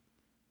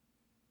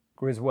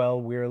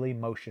 Griswold wearily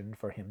motioned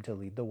for him to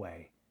lead the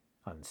way,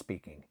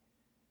 unspeaking.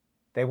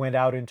 They went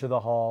out into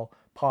the hall,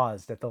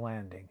 paused at the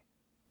landing.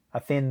 A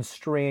thin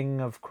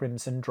string of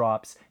crimson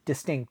drops,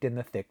 distinct in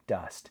the thick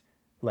dust,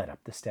 led up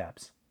the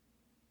steps.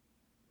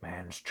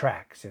 Man's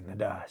tracks in the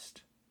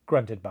dust,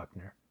 grunted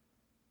Buckner.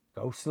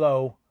 Go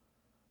slow.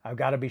 I've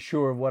got to be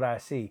sure of what I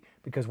see,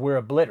 because we're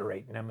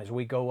obliterating them as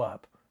we go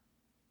up.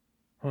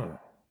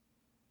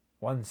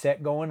 One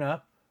set going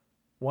up,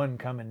 one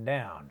coming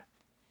down.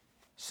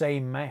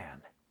 Same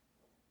man.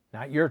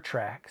 Not your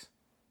tracks.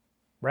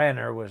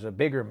 Branner was a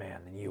bigger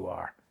man than you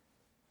are.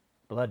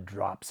 Blood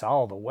drops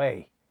all the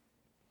way.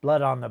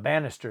 Blood on the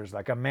banisters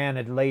like a man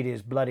had laid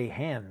his bloody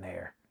hand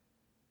there.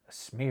 A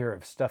smear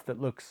of stuff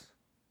that looks...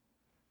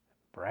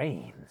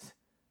 brains.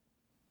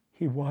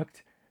 He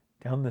walked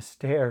down the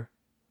stair.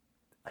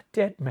 A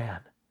dead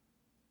man,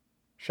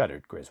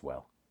 shuddered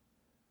Griswold,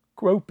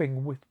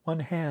 groping with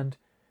one hand,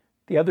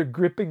 the other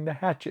gripping the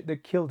hatchet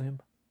that killed him.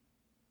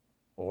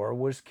 Or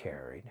was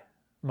carried,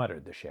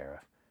 muttered the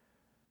sheriff.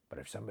 But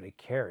if somebody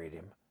carried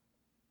him,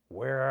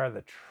 where are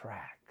the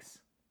tracks?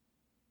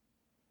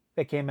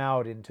 They came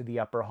out into the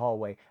upper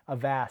hallway, a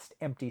vast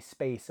empty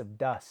space of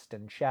dust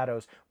and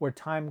shadows where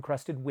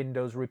time-crusted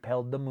windows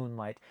repelled the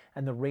moonlight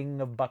and the ring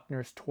of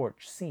Buckner's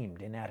torch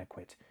seemed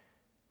inadequate.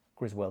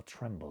 Griswold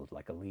trembled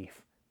like a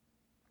leaf.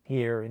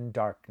 Here in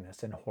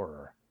darkness and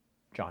horror,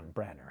 John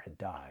Branner had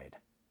died.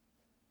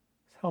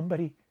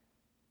 Somebody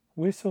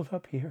whistled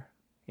up here,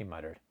 he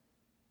muttered.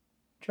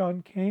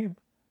 John came,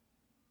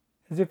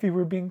 as if he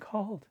were being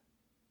called.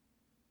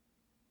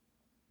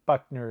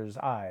 Buckner's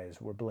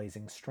eyes were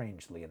blazing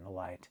strangely in the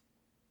light.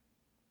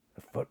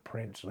 The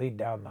footprints lead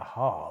down the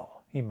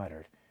hall, he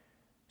muttered.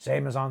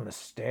 Same as on the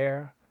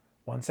stair.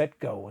 One set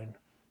going,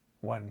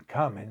 one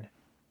coming.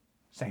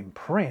 Same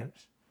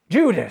prints.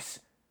 Judas!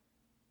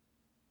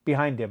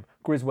 Behind him,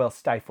 Griswold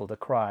stifled a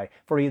cry,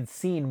 for he had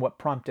seen what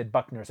prompted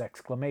Buckner's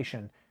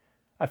exclamation.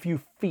 A few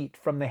feet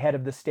from the head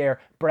of the stair,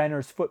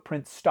 Branner's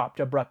footprints stopped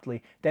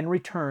abruptly, then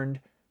returned,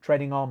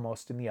 treading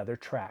almost in the other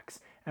tracks,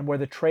 and where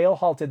the trail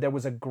halted there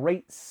was a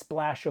great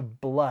splash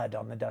of blood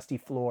on the dusty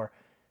floor,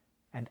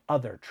 and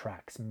other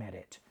tracks met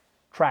it.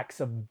 Tracks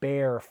of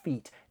bare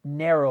feet,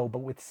 narrow but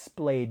with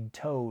splayed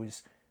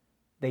toes.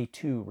 They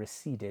too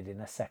receded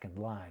in a second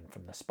line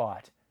from the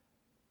spot.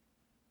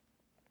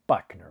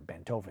 Buckner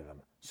bent over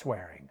them,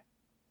 swearing.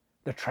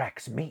 The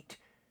tracks meet,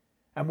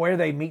 and where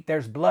they meet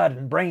there's blood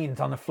and brains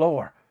on the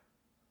floor.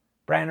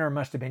 Branner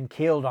must have been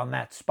killed on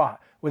that spot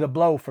with a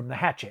blow from the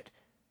hatchet.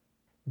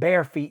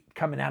 Bare feet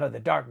coming out of the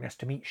darkness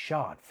to meet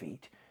shod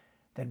feet.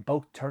 Then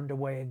both turned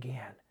away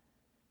again.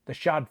 The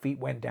shod feet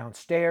went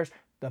downstairs,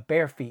 the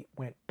bare feet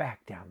went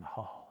back down the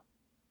hall.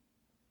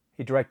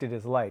 He directed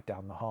his light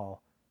down the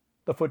hall.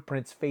 The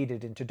footprints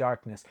faded into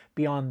darkness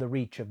beyond the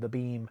reach of the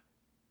beam.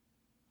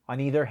 On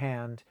either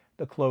hand,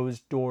 the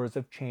closed doors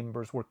of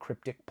chambers were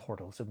cryptic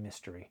portals of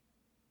mystery.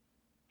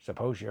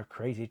 Suppose your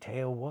crazy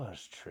tale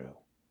was true,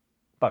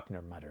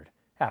 Buckner muttered,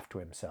 half to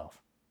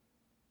himself.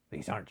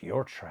 "These aren't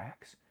your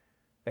tracks.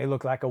 They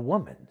look like a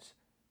woman's.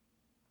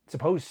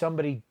 Suppose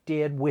somebody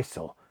did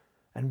whistle,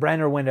 and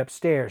Branner went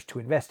upstairs to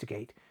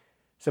investigate.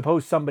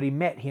 Suppose somebody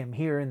met him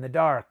here in the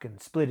dark and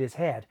split his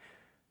head.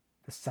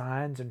 The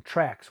signs and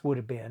tracks would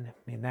have been,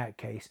 in that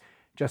case,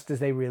 just as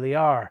they really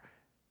are.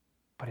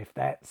 But if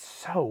that's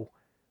so,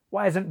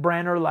 why isn't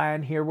Branner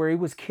lying here where he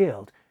was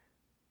killed?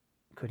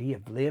 Could he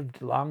have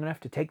lived long enough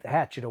to take the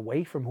hatchet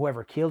away from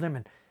whoever killed him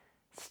and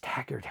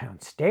stagger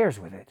downstairs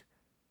with it?"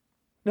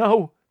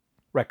 "No,"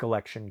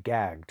 recollection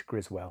gagged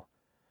Griswell.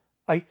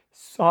 "I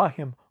saw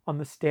him on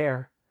the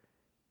stair.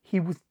 He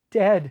was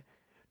dead.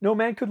 No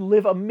man could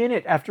live a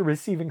minute after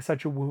receiving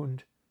such a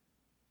wound."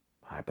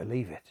 "I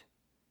believe it,"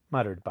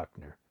 muttered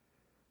Buckner.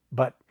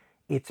 "But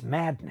it's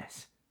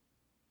madness.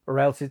 Or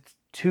else it's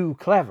too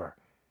clever.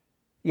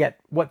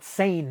 Yet what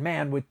sane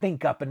man would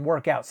think up and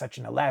work out such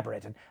an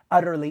elaborate and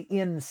utterly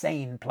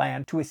insane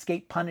plan to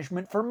escape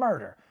punishment for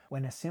murder,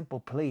 when a simple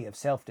plea of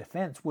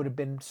self-defense would have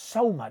been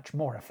so much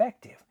more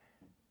effective?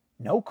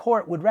 No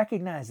court would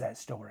recognize that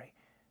story.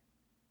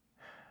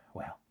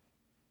 Well,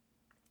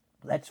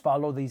 let's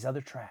follow these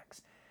other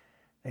tracks.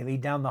 They lead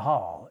down the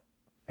hall.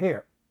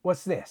 Here,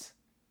 what's this?"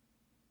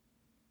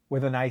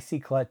 With an icy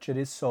clutch at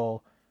his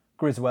soul,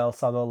 Griswell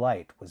saw the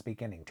light was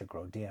beginning to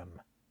grow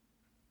dim.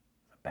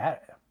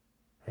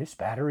 "This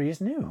battery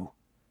is new,"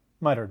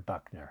 muttered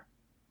Buckner,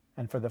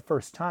 and for the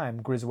first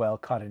time Griswell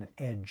caught an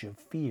edge of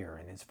fear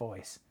in his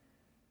voice.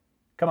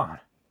 "Come on.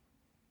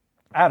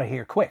 Out of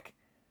here, quick."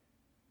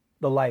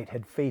 The light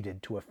had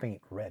faded to a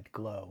faint red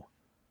glow.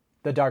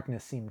 The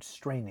darkness seemed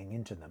straining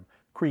into them,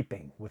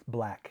 creeping with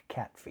black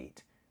cat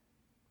feet.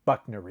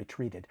 Buckner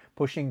retreated,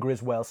 pushing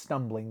Griswell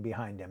stumbling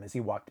behind him as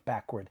he walked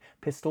backward,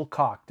 pistol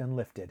cocked and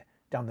lifted,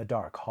 down the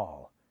dark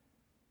hall.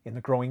 In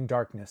the growing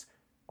darkness,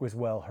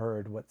 Griswell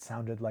heard what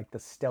sounded like the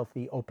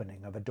stealthy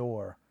opening of a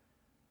door.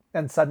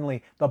 Then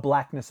suddenly the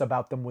blackness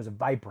about them was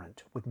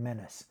vibrant with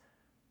menace.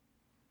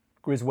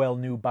 Griswell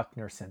knew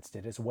Buckner sensed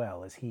it as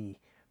well as he,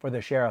 for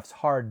the sheriff's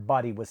hard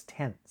body was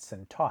tense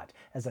and taut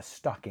as a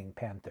stalking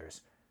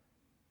panther's.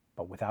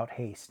 But without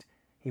haste,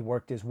 he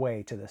worked his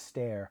way to the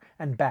stair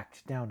and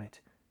backed down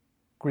it,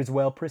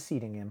 Griswell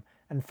preceding him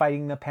and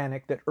fighting the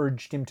panic that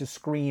urged him to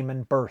scream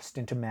and burst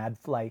into mad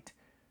flight.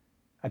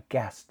 A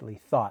ghastly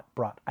thought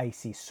brought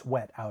icy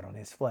sweat out on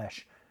his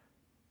flesh.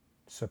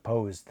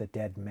 Suppose the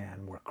dead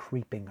man were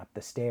creeping up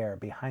the stair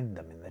behind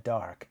them in the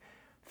dark,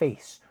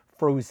 face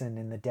frozen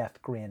in the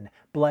death grin,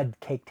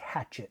 blood-caked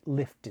hatchet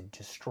lifted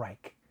to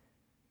strike.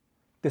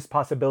 This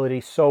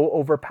possibility so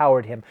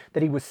overpowered him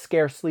that he was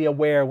scarcely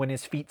aware when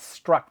his feet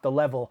struck the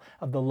level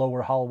of the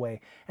lower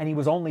hallway, and he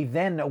was only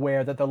then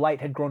aware that the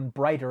light had grown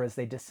brighter as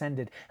they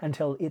descended,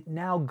 until it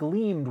now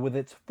gleamed with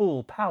its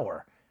full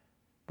power.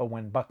 But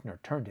when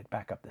Buckner turned it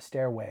back up the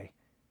stairway,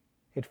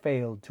 it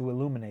failed to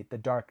illuminate the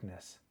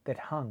darkness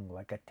that hung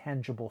like a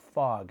tangible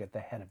fog at the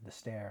head of the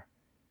stair.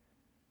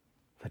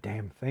 "The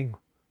damn thing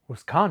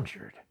was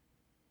conjured,"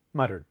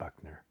 muttered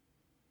Buckner.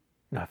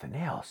 "Nothing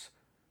else.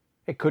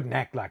 It couldn't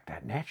act like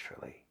that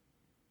naturally."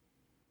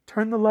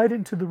 "Turn the light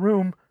into the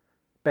room,"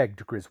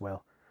 begged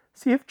Griswell.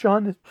 "See if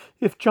John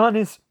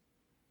is...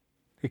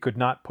 He could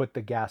not put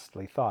the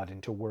ghastly thought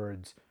into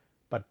words,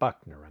 but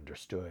Buckner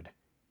understood.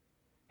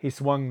 He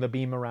swung the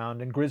beam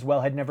around, and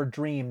Griswell had never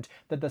dreamed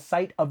that the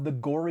sight of the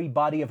gory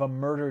body of a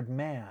murdered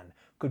man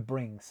could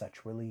bring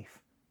such relief.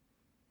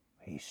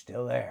 "He's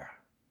still there,"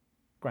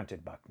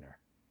 grunted Buckner.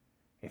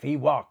 "If he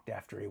walked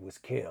after he was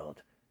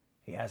killed,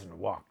 he hasn't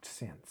walked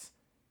since.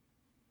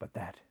 But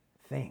that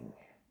thing..."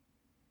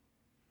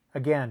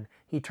 Again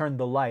he turned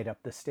the light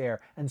up the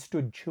stair and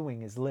stood chewing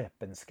his lip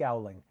and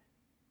scowling.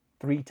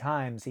 3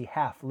 times he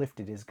half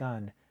lifted his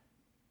gun.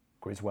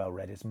 Griswell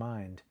read his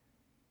mind.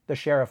 The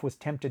sheriff was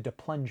tempted to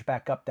plunge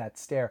back up that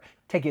stair,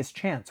 take his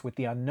chance with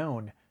the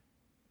unknown,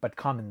 but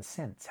common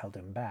sense held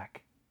him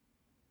back.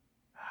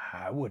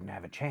 "I wouldn't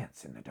have a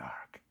chance in the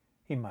dark,"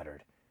 he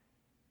muttered,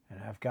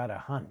 "and I've got a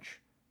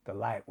hunch the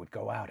light would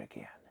go out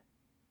again."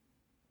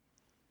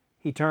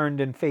 He turned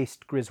and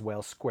faced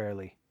Griswell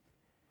squarely.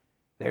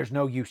 "There's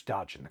no use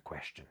dodging the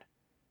question.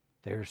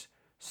 There's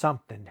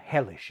something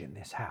hellish in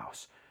this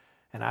house,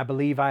 and I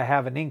believe I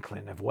have an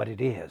inkling of what it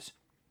is.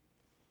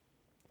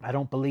 I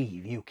don't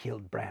believe you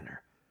killed Branner.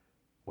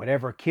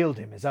 Whatever killed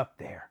him is up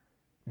there,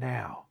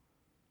 now.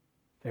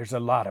 There's a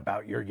lot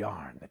about your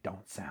yarn that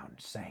don't sound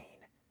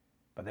sane,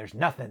 but there's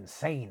nothing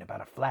sane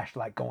about a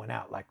flashlight going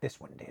out like this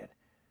one did.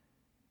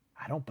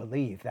 I don't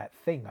believe that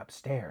thing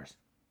upstairs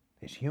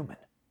is human.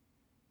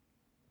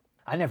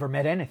 I never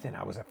met anything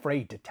I was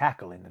afraid to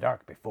tackle in the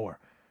dark before,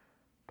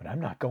 but I'm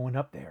not going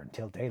up there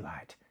until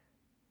daylight.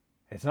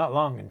 It's not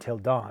long until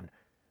dawn.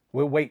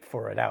 We'll wait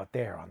for it out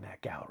there on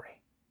that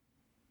gallery."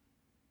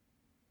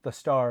 The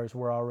stars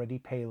were already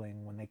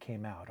paling when they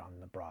came out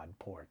on the broad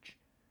porch.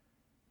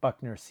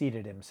 Buckner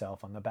seated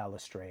himself on the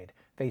balustrade,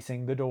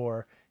 facing the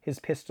door, his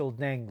pistol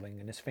dangling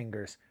in his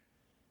fingers.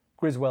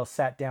 Griswell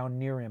sat down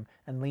near him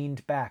and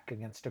leaned back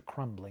against a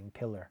crumbling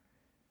pillar.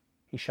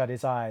 He shut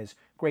his eyes,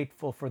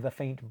 grateful for the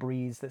faint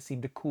breeze that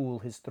seemed to cool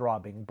his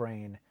throbbing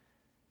brain.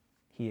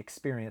 He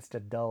experienced a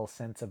dull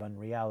sense of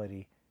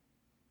unreality.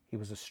 He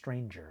was a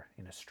stranger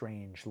in a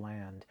strange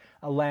land,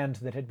 a land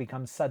that had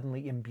become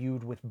suddenly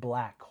imbued with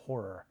black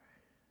horror.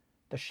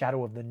 The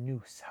shadow of the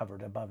noose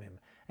hovered above him,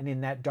 and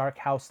in that dark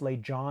house lay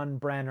John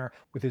Branner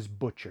with his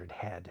butchered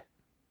head.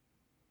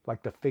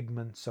 Like the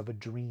figments of a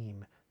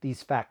dream,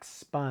 these facts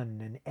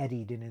spun and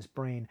eddied in his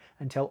brain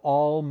until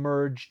all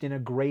merged in a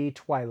gray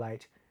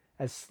twilight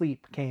as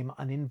sleep came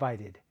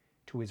uninvited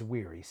to his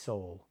weary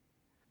soul.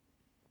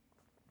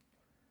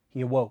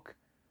 He awoke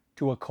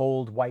to a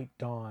cold white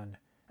dawn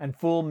and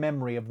full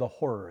memory of the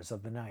horrors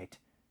of the night.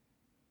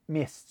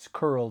 Mists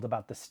curled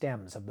about the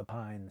stems of the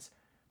pines,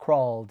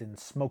 crawled in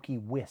smoky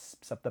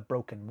wisps up the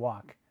broken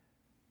walk.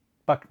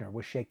 Buckner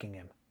was shaking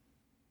him.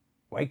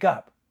 "Wake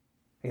up!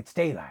 It's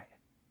daylight."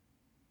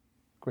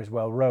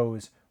 Griswold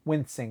rose,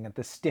 wincing at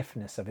the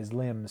stiffness of his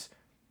limbs.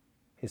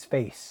 His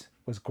face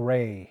was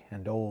gray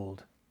and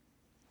old.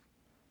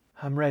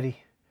 "I'm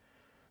ready.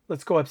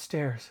 Let's go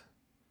upstairs."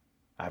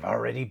 "I've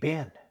already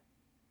been."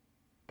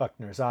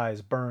 Buckner's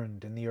eyes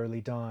burned in the early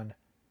dawn.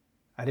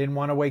 "I didn't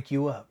want to wake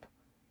you up.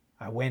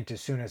 I went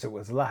as soon as it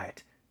was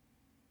light.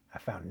 I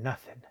found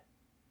nothing."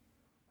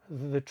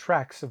 "The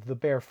tracks of the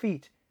bare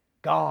feet."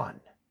 "Gone."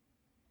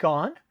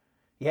 "Gone?"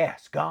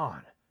 "Yes,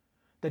 gone.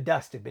 The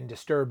dust had been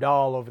disturbed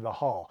all over the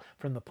hall,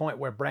 from the point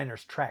where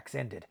Branner's tracks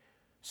ended,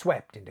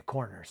 swept into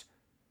corners.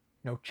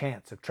 No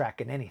chance of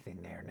tracking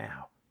anything there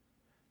now.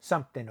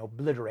 Something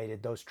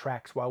obliterated those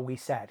tracks while we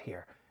sat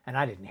here, and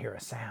I didn't hear a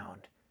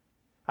sound.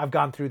 I've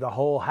gone through the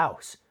whole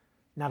house.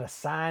 Not a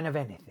sign of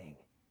anything."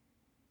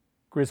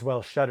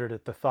 Griswold shuddered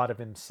at the thought of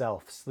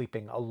himself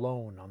sleeping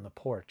alone on the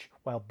porch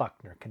while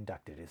Buckner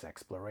conducted his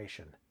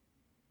exploration.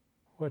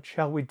 "What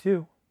shall we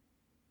do?"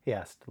 he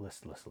asked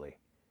listlessly.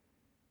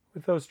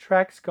 "With those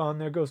tracks gone,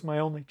 there goes my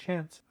only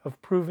chance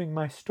of proving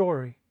my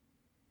story."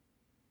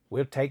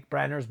 "We'll take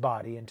Branner's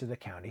body into the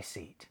county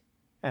seat,"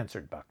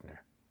 answered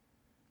Buckner.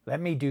 "Let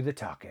me do the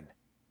talking.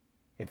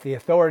 If the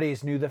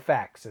authorities knew the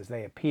facts as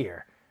they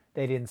appear,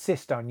 they'd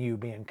insist on you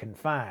being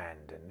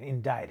confined and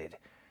indicted.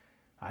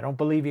 I don't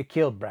believe you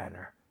killed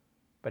Branner,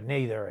 but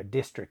neither a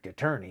district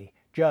attorney,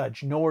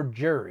 judge, nor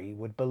jury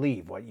would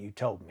believe what you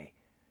told me,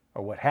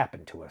 or what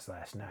happened to us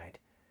last night.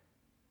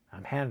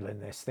 I'm handling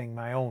this thing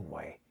my own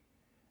way.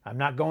 I'm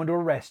not going to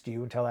arrest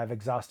you until I've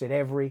exhausted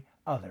every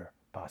other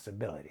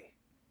possibility.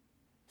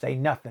 Say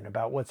nothing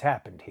about what's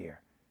happened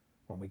here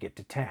when we get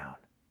to town.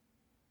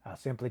 I'll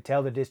simply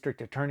tell the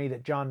district attorney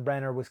that John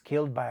Branner was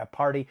killed by a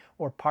party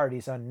or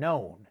parties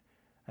unknown,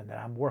 and that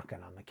I'm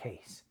working on the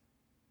case.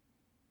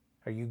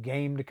 Are you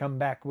game to come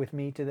back with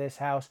me to this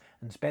house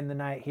and spend the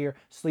night here,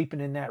 sleeping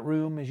in that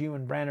room as you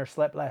and Branner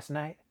slept last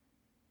night?"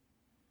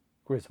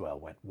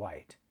 Griswold went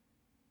white,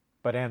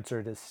 but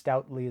answered as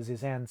stoutly as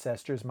his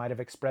ancestors might have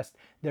expressed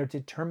their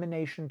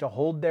determination to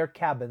hold their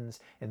cabins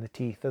in the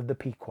teeth of the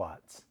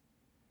Pequots.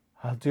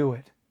 "I'll do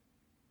it."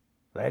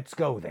 "Let's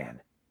go,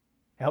 then.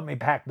 Help me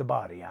pack the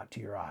body out to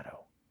your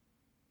auto."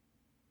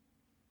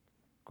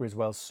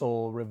 Griswold's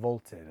soul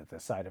revolted at the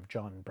sight of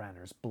John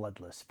Branner's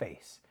bloodless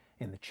face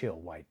in the chill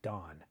white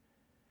dawn,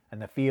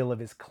 and the feel of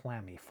his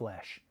clammy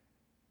flesh.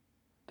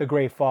 The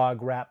gray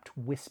fog wrapped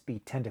wispy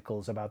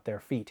tentacles about their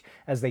feet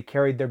as they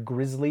carried their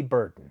grisly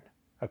burden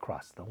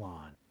across the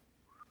lawn.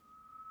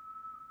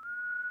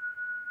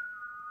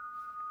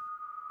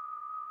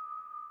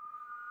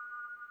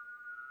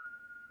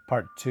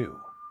 Part 2.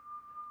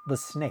 The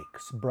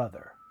Snake's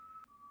Brother.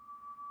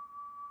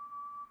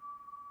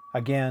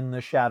 Again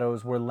the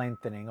shadows were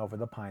lengthening over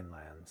the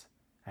pinelands,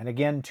 and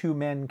again two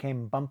men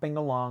came bumping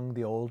along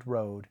the old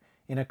road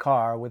in a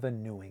car with a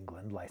New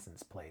England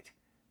license plate.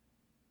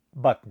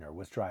 Buckner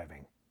was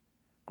driving.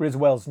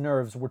 Griswold's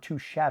nerves were too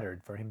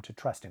shattered for him to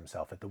trust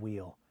himself at the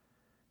wheel.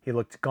 He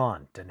looked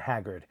gaunt and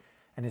haggard,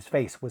 and his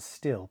face was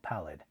still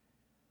pallid.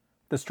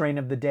 The strain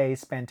of the day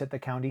spent at the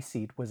county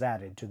seat was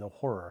added to the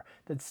horror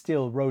that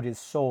still rode his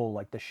soul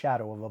like the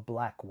shadow of a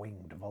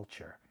black-winged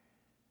vulture.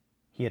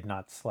 He had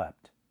not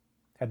slept,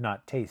 had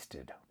not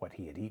tasted what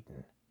he had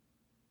eaten.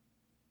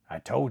 "I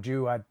told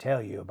you I'd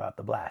tell you about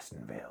the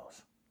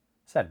Blastonvilles,"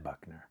 said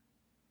Buckner.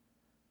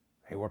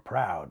 "They were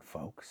proud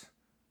folks,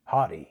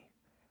 haughty,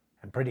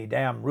 and pretty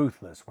damn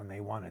ruthless when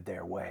they wanted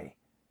their way.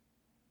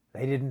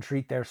 They didn't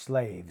treat their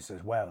slaves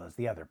as well as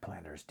the other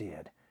planters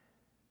did.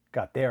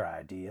 Got their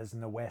ideas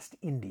in the West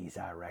Indies,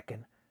 I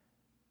reckon.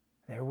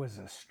 There was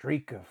a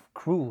streak of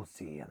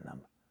cruelty in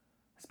them,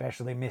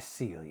 especially Miss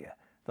Celia,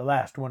 the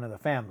last one of the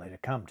family to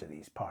come to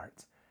these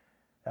parts.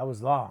 That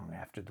was long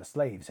after the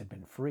slaves had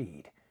been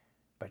freed,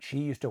 but she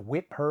used to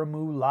whip her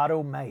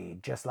mulatto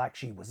maid just like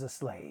she was a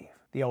slave,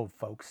 the old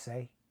folks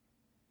say.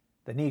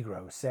 The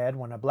Negroes said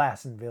when a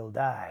Blastonville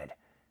died,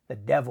 the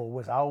devil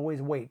was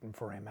always waiting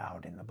for him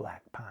out in the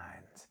Black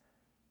Pines.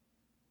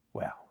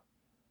 Well,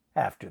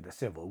 after the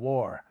Civil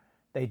War,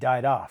 they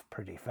died off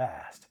pretty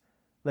fast,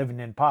 living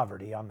in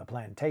poverty on the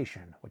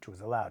plantation, which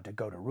was allowed to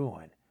go to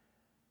ruin.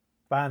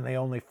 Finally,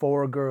 only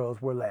 4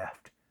 girls were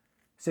left,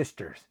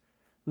 sisters,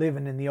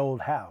 living in the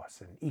old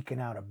house and eking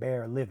out a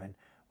bare living,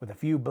 with a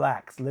few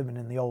blacks living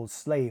in the old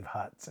slave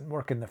huts and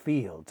working the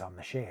fields on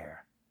the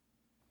share.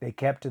 They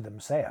kept to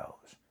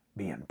themselves,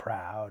 being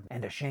proud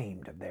and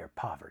ashamed of their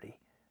poverty.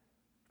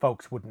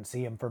 Folks wouldn't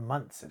see 'em for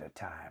months at a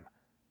time.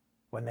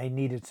 When they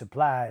needed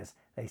supplies,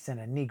 they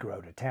sent a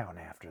Negro to town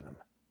after them.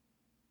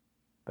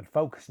 But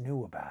folks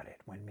knew about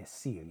it when Miss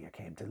Celia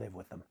came to live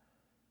with them.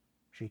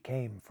 She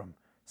came from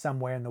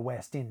somewhere in the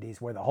West Indies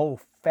where the whole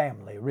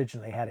family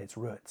originally had its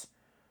roots.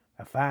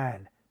 A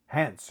fine,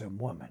 handsome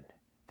woman,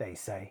 they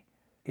say,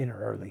 in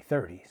her early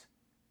 30s.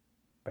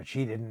 But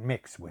she didn't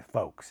mix with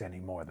folks any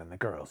more than the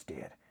girls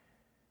did.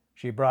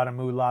 She brought a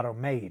mulatto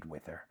maid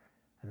with her,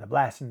 and the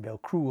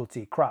Blassenville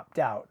cruelty cropped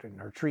out in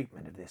her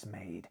treatment of this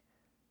maid.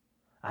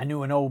 I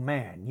knew an old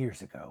man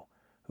years ago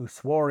who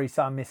swore he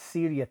saw Miss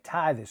Celia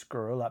tie this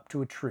girl up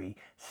to a tree,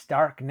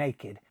 stark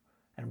naked,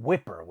 and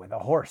whip her with a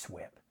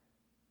horsewhip.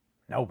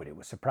 Nobody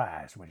was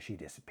surprised when she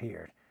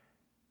disappeared.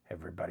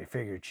 Everybody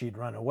figured she'd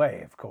run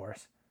away, of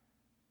course.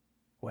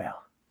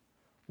 Well,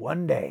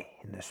 one day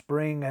in the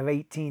spring of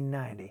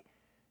 1890,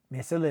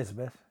 Miss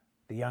Elizabeth,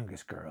 the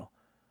youngest girl,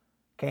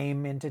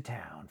 came into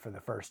town for the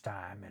first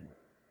time in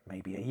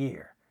maybe a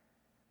year.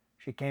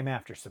 She came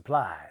after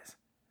supplies.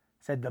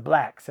 Said the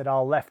blacks had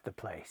all left the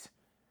place.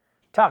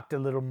 Talked a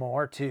little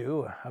more,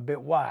 too, a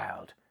bit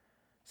wild.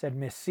 Said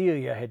Miss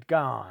Celia had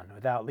gone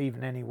without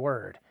leaving any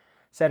word.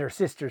 Said her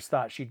sisters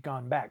thought she'd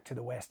gone back to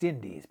the West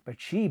Indies,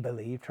 but she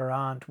believed her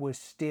aunt was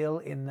still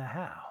in the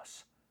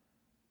house.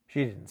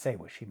 She didn't say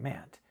what she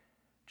meant.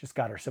 Just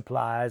got her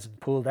supplies and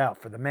pulled out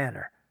for the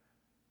manor.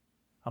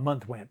 A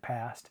month went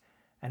past,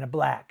 and a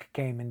black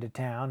came into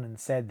town and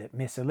said that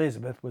Miss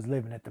Elizabeth was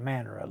living at the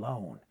manor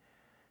alone.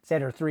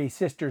 Said her 3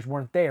 sisters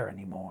weren't there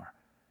anymore,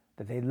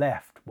 that they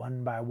left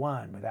one by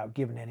one without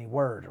giving any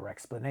word or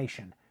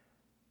explanation.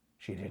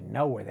 She didn't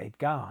know where they'd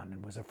gone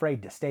and was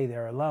afraid to stay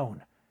there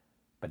alone,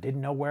 but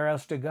didn't know where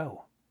else to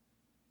go.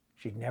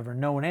 She'd never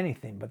known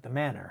anything but the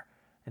manor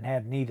and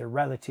had neither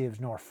relatives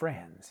nor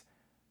friends,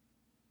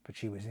 but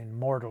she was in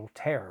mortal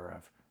terror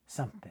of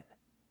something.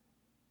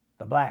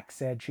 The black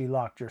said she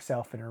locked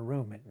herself in her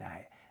room at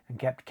night and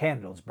kept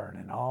candles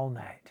burning all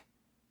night.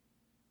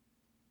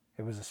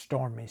 It was a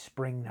stormy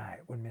spring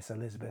night when Miss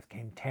Elizabeth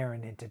came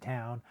tearing into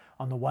town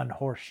on the one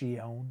horse she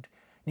owned,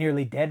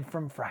 nearly dead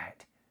from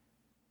fright.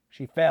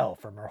 She fell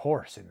from her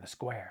horse in the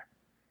square.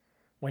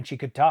 When she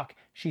could talk,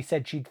 she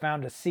said she'd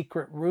found a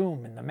secret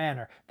room in the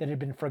manor that had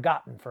been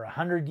forgotten for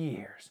 100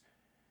 years.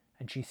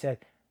 And she said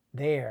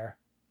there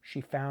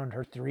she found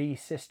her 3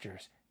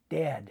 sisters,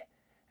 dead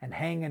and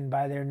hanging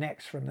by their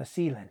necks from the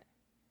ceiling.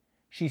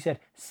 She said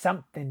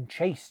something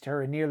chased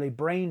her and nearly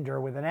brained her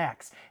with an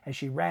axe as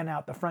she ran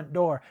out the front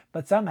door,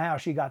 but somehow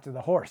she got to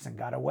the horse and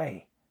got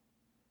away.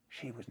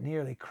 She was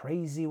nearly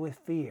crazy with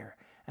fear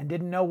and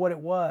didn't know what it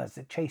was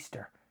that chased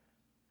her.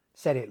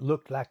 Said it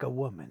looked like a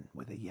woman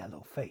with a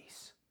yellow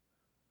face.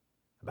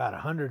 About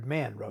 100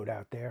 men rode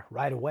out there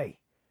right away.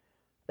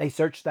 They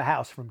searched the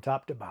house from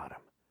top to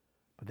bottom,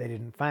 but they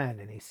didn't find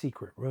any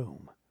secret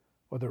room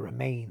or the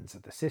remains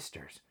of the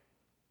sisters.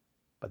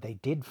 But they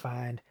did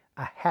find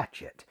a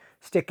hatchet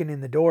sticking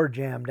in the door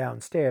jamb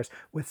downstairs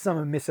with some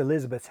of Miss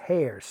Elizabeth's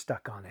hair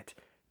stuck on it,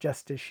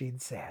 just as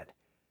she'd said.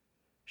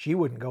 She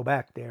wouldn't go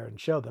back there and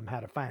show them how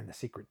to find the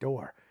secret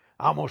door.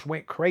 Almost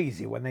went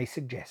crazy when they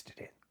suggested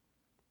it.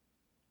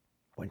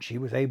 When she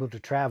was able to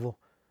travel,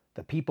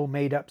 the people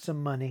made up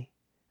some money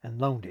and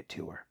loaned it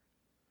to her.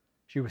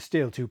 She was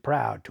still too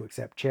proud to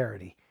accept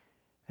charity,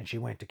 and she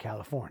went to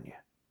California.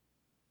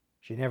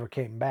 She never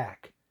came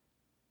back,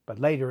 but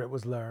later it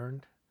was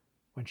learned,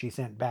 when she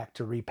sent back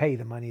to repay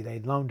the money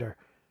they'd loaned her,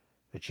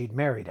 that she'd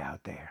married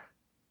out there.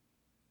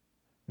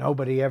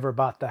 Nobody ever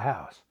bought the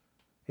house.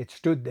 It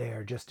stood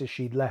there just as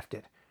she'd left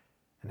it,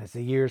 and as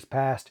the years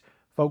passed,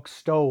 folks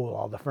stole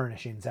all the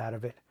furnishings out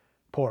of it.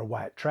 Poor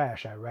white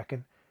trash, I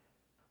reckon.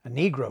 A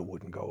Negro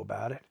wouldn't go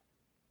about it.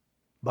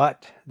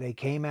 But they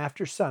came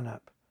after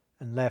sunup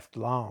and left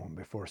long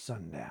before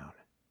sundown.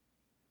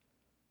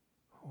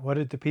 What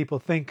did the people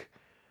think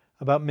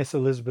about Miss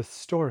Elizabeth's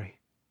story?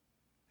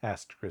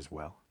 Asked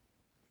Griswold.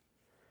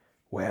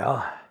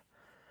 Well,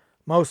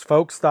 most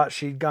folks thought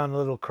she'd gone a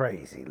little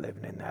crazy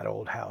living in that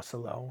old house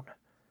alone.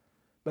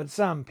 But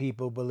some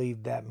people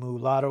believed that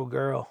mulatto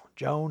girl,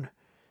 Joan,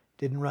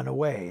 didn't run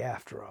away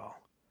after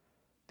all.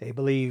 They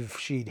believed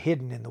she'd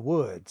hidden in the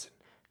woods and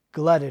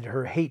glutted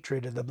her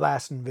hatred of the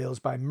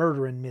Blassenvilles by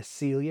murdering Miss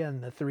Celia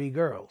and the 3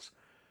 girls.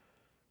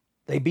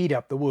 They beat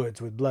up the woods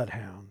with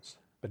bloodhounds,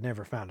 but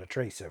never found a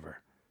trace of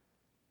her.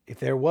 If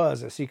there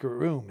was a secret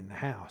room in the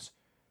house,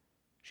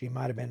 she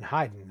might have been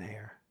hiding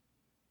there,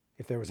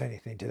 if there was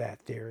anything to that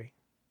theory.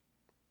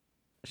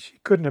 She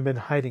couldn't have been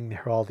hiding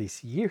there all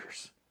these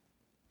years,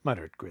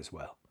 muttered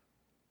Griswold.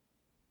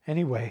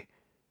 Anyway,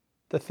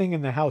 the thing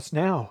in the house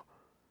now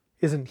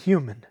isn't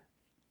human.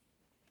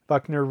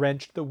 Buckner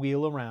wrenched the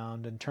wheel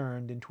around and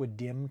turned into a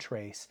dim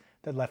trace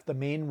that left the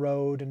main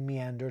road and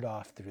meandered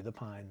off through the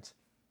pines.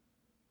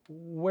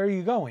 Where are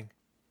you going?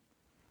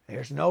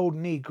 There's an old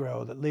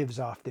Negro that lives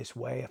off this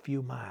way a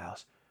few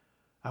miles.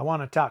 I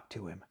want to talk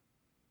to him.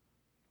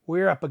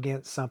 We're up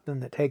against something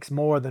that takes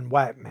more than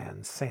white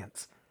man's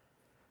sense.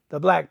 The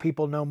black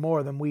people know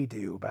more than we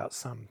do about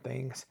some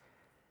things.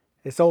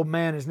 This old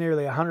man is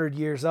nearly 100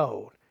 years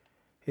old.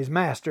 His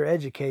master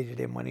educated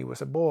him when he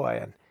was a boy,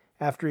 and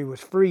after he was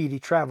freed, he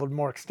traveled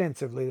more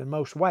extensively than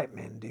most white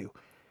men do.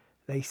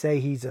 They say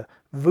he's a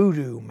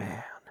voodoo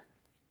man.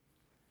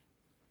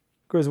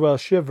 Griswold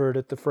shivered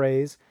at the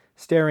phrase,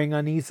 staring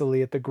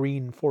uneasily at the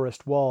green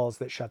forest walls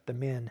that shut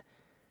them in.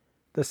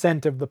 The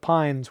scent of the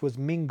pines was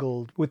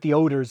mingled with the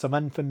odors of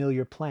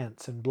unfamiliar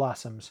plants and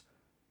blossoms,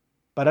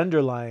 but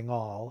underlying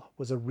all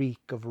was a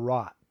reek of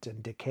rot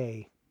and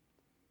decay.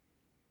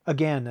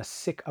 Again, a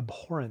sick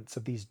abhorrence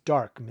of these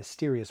dark,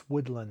 mysterious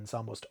woodlands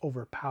almost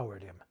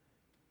overpowered him.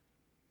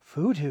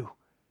 "Voodoo,"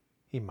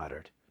 he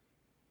muttered.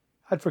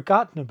 "I'd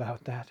forgotten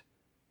about that.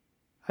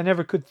 I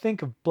never could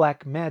think of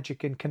black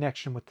magic in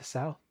connection with the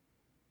South.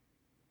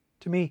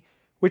 To me,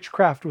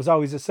 witchcraft was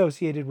always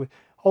associated with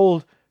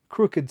old,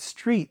 crooked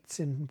streets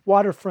in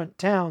waterfront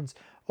towns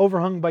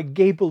overhung by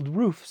gabled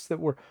roofs that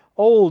were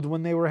old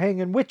when they were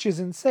hanging witches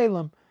in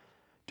Salem.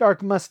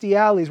 Dark, musty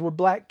alleys where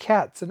black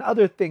cats and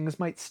other things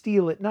might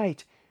steal at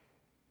night.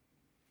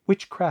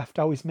 Witchcraft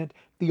always meant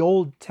the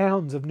old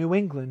towns of New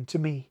England to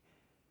me.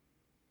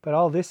 But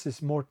all this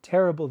is more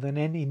terrible than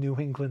any New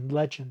England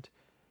legend.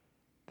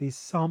 These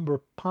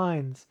somber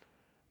pines,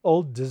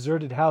 old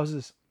deserted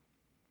houses,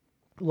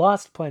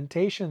 lost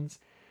plantations,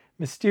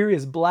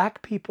 mysterious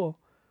black people,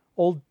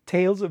 old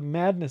tales of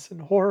madness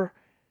and horror.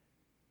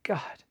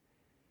 God,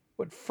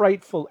 what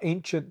frightful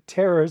ancient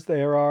terrors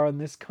there are on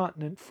this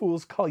continent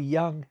fools call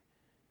young."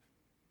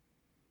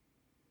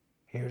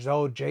 "Here's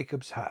old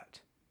Jacob's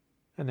hut,"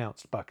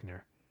 announced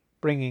Buckner,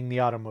 bringing the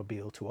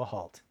automobile to a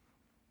halt.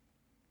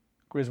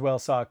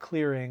 Griswold saw a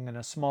clearing and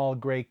a small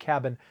gray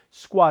cabin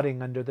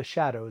squatting under the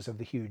shadows of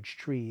the huge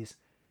trees.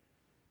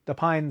 The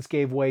pines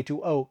gave way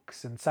to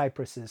oaks and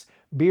cypresses,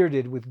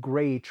 bearded with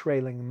gray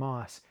trailing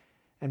moss,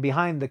 and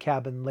behind the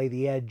cabin lay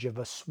the edge of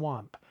a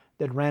swamp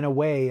that ran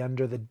away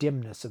under the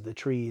dimness of the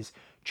trees,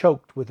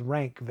 choked with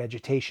rank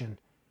vegetation.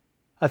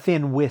 A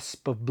thin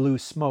wisp of blue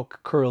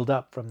smoke curled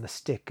up from the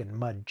stick and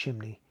mud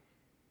chimney.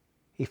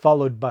 He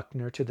followed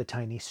Buckner to the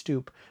tiny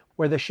stoop,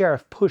 where the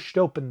sheriff pushed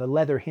open the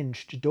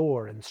leather-hinged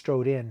door and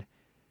strode in.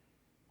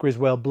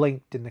 Griswold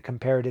blinked in the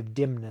comparative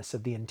dimness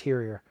of the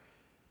interior.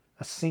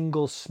 A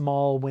single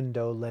small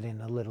window let in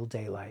a little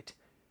daylight.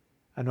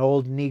 An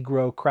old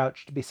negro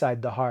crouched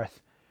beside the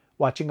hearth,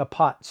 watching a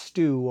pot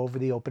stew over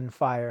the open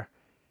fire.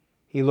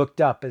 He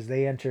looked up as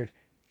they entered,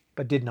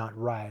 but did not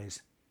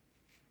rise.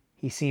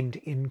 He seemed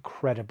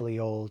incredibly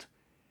old.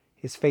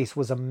 His face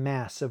was a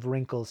mass of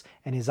wrinkles,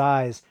 and his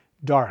eyes,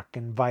 dark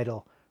and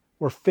vital,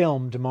 were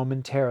filmed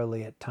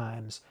momentarily at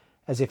times,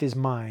 as if his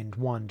mind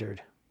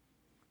wandered.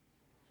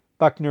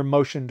 Buckner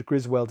motioned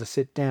Griswold to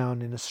sit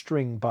down in a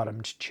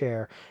string-bottomed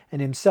chair,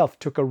 and himself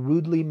took a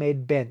rudely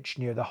made bench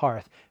near the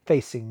hearth,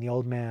 facing the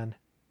old man.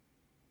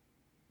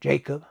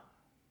 "Jacob,"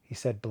 he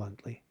said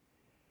bluntly,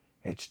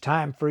 "it's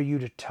time for you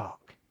to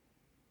talk.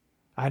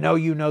 I know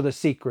you know the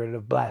secret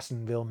of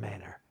Blassonville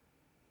Manor.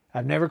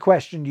 I've never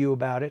questioned you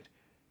about it,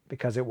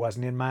 because it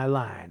wasn't in my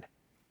line.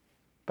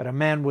 But a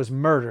man was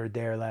murdered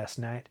there last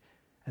night,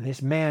 and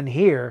this man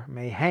here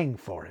may hang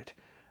for it,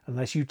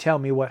 unless you tell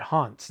me what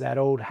haunts that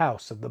old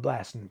house of the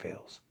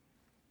Blassonvilles."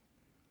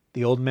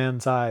 The old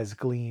man's eyes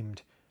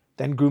gleamed,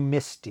 then grew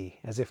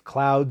misty, as if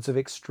clouds of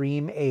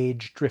extreme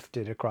age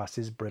drifted across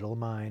his brittle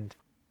mind.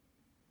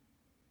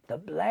 "The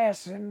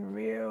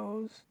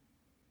Blassonvilles,"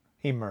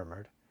 he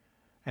murmured,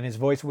 and his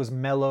voice was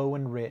mellow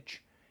and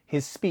rich,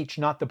 his speech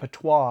not the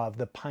patois of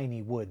the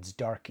piney woods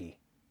darky.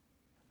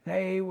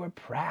 "They were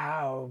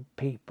proud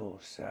people,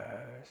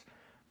 sirs,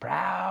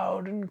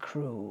 proud and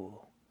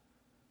cruel.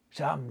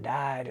 Some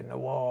died in the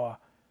war,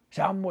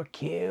 some were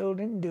killed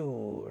in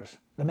duels,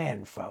 the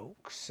men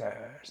folks,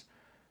 sirs.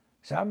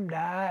 Some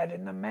died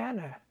in the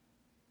manor,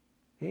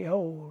 the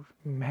old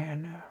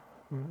manor,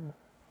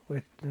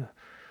 with the..."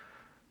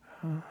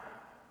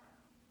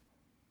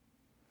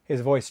 His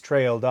voice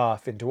trailed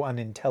off into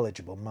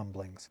unintelligible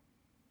mumblings.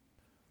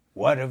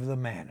 "What of the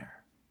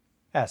manor?"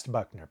 asked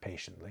Buckner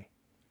patiently.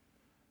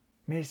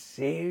 "Miss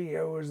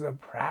Celia was the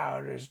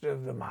proudest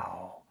of them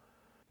all,"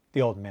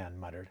 the old man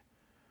muttered.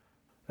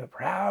 "The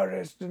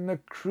proudest and the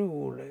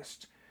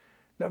cruelest.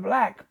 The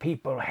black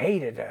people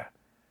hated her.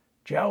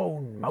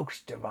 Joan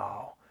most of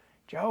all.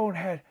 Joan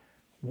had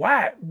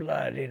white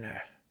blood in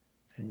her,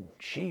 and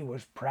she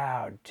was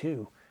proud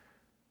too.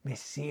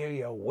 Miss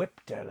Celia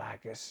whipped her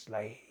like a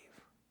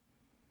slave."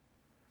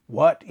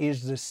 "What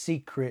is the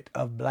secret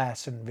of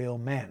Blassonville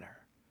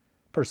Manor?"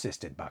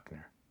 persisted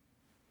Buckner.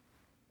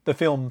 The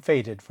film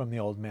faded from the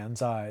old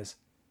man's eyes.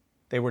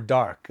 They were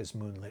dark as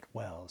moonlit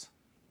wells.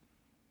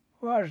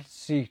 "What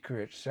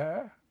secret,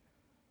 sir?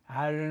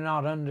 I do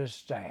not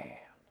understand."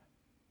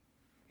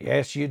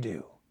 "Yes, you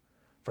do.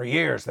 For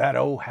years that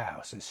old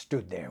house has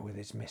stood there with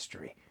its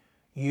mystery.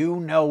 You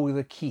know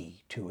the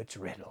key to its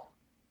riddle."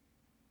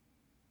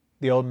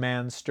 The old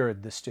man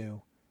stirred the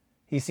stew.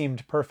 He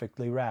seemed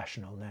perfectly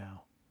rational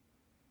now.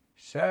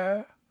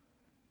 Sir,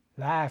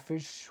 life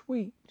is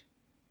sweet,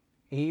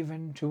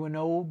 even to an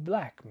old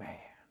black man.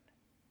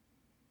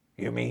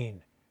 You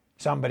mean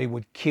somebody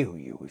would kill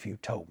you if you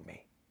told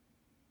me?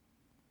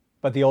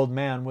 But the old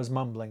man was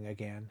mumbling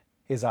again,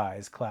 his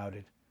eyes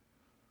clouded.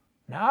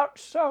 Not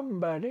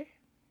somebody.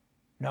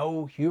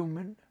 No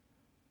human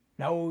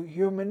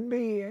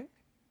being.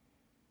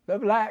 The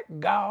black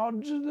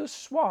gods of the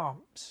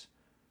swamps.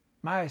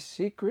 My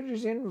secret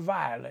is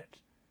inviolate,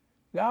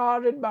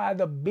 guarded by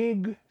the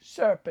big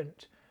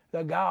serpent,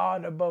 the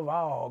god above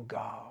all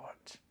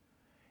gods.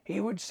 He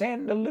would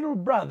send a little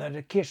brother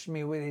to kiss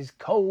me with his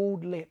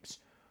cold lips,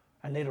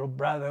 a little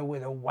brother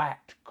with a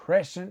white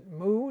crescent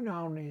moon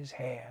on his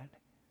head.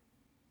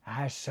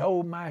 I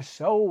sold my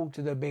soul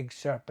to the big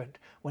serpent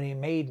when he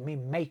made me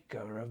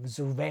maker of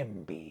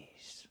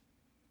Zuvembis.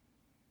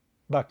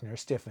 Buckner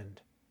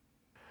stiffened.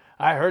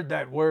 I heard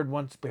that word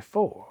once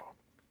before,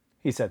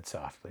 he said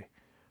softly,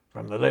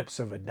 from the lips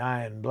of a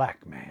dying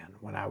black man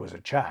when I was a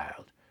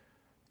child.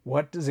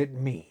 What does it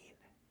mean?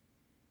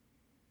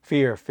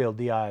 Fear filled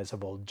the eyes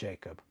of old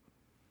Jacob.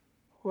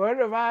 What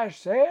have I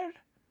said?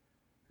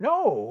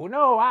 No,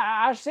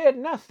 I said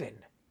nothing.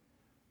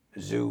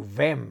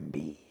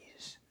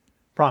 Zuvembis,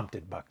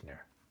 prompted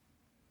Buckner.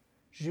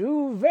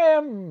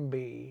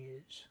 Zuvembis,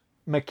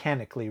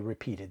 mechanically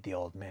repeated the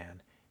old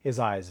man, his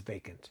eyes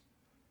vacant.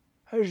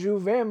 A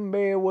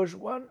Zuvembi was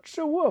once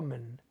a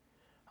woman.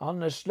 On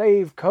the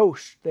slave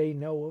coast they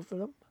know of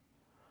them.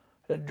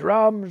 The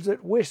drums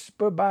that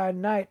whisper by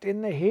night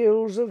in the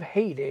hills of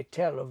Haiti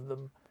tell of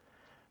them.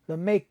 The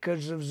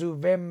makers of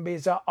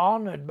Zuvembis are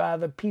honored by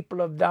the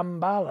people of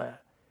Dambala.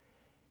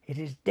 It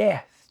is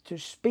death to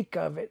speak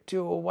of it to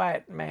a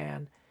white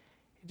man.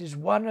 It is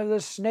one of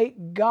the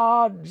snake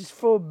god's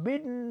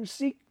forbidden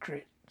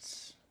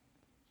secrets.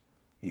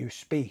 You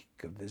speak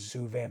of the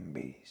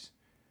Zuvembis,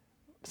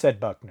 said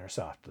Buckner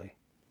softly.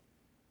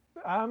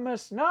 I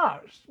must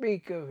not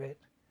speak of it,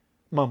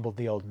 mumbled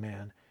the old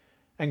man,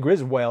 and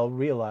Griswold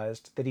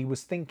realized that he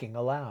was thinking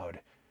aloud,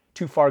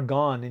 too far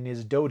gone in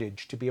his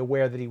dotage to be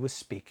aware that he was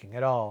speaking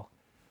at all.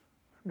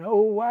 No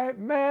white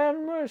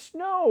man must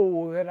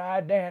know that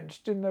I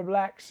danced in the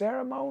black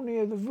ceremony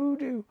of the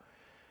voodoo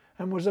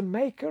and was a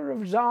maker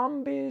of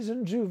zombies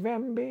and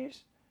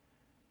Zuvembis.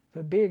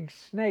 The big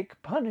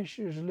snake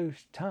punishes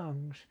loose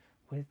tongues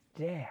with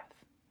death.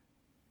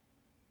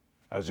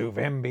 A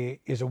Zuvembi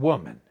is a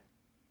woman,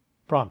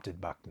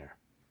 prompted Buckner.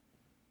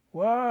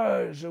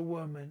 Was a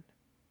woman,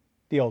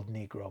 the old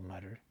Negro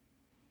muttered.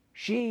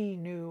 She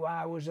knew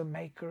I was a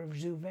maker of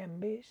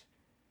Zuvembis.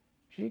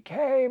 She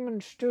came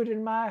and stood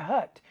in my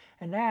hut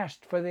and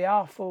asked for the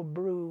awful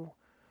brew,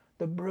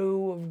 the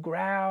brew of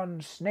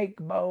ground snake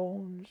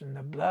bones and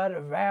the blood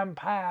of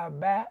vampire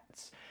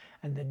bats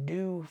and the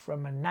dew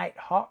from a night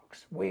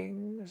hawk's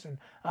wings and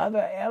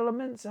other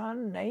elements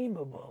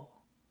unnameable.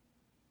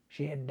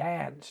 She had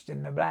danced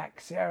in the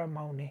black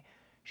ceremony.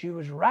 She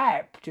was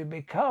ripe to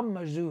become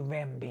a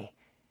Zuvembi.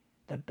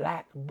 The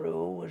black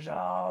brew was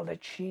all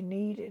that she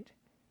needed.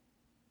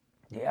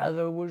 The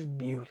other was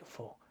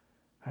beautiful.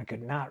 I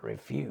could not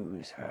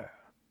refuse her.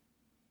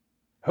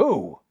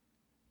 Who?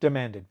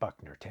 Demanded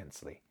Buckner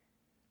tensely.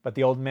 But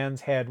the old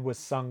man's head was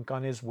sunk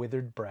on his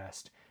withered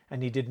breast,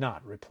 and he did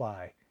not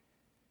reply.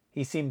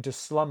 He seemed to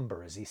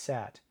slumber as he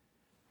sat.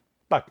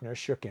 Buckner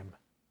shook him.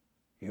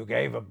 You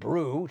gave a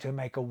brew to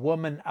make a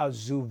woman a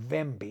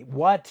Zuvembi.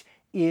 What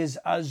is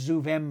a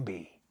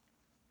Zuvembi?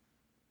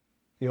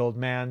 The old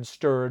man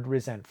stirred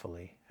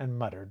resentfully and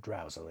muttered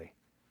drowsily.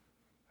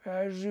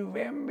 A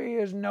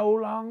Zuvembi is no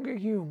longer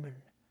human.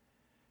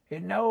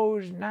 It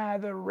knows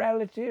neither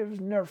relatives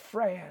nor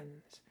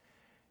friends.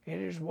 It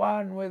is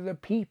one with the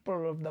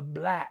people of the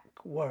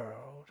black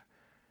world.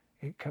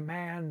 It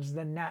commands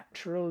the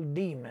natural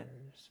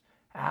demons,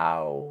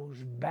 owls,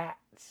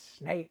 bats,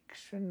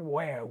 snakes, and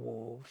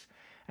werewolves,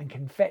 and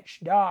can fetch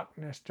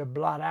darkness to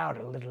blot out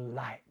a little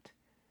light.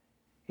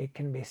 It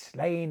can be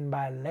slain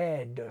by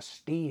lead or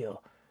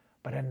steel,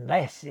 but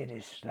unless it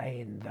is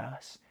slain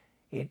thus,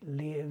 it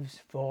lives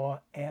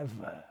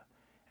forever,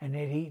 and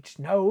it eats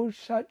no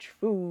such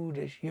food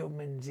as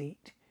humans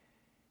eat.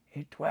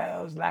 It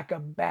dwells like a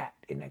bat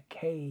in a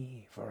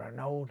cave or an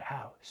old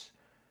house.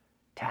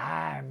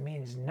 Time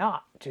means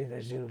naught to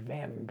the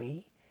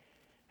Zuvembi.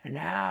 An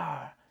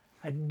hour,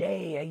 a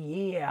day, a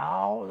year,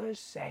 all the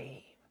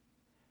same.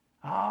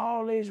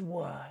 All is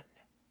one.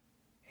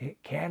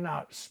 It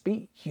cannot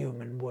speak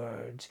human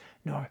words,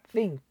 nor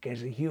think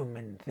as a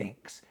human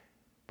thinks,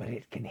 but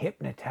it can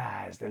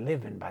hypnotize the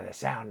living by the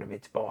sound of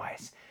its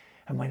voice.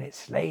 And when it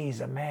slays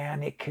a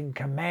man, it can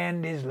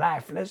command his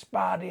lifeless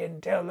body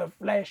until the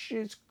flesh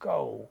is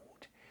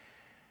cold.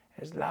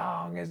 As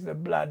long as the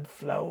blood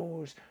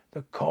flows,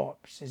 the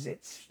corpse is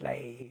its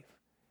slave.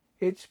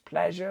 Its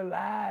pleasure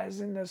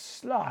lies in the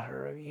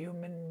slaughter of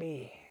human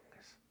beings.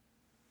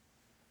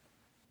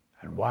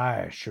 And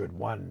why should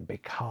one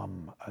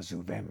become a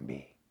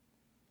Zuvembi?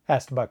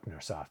 Asked Buckner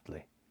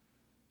softly.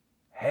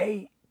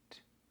 Hate,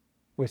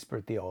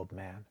 whispered the old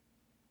man.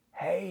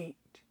 Hate,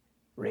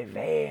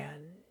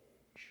 revenge.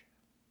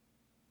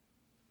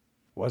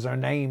 Was her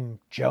name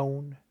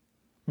Joan?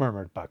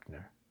 Murmured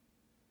Buckner.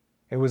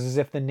 It was as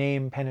if the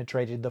name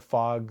penetrated the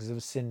fogs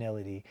of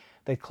senility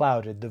that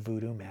clouded the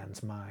voodoo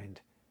man's mind.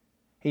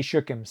 He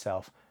shook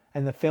himself,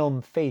 and the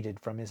film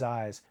faded from his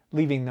eyes,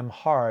 leaving them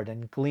hard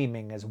and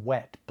gleaming as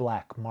wet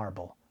black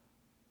marble.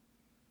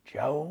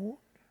 Joan?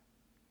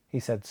 He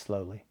said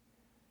slowly.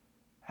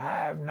 I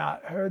have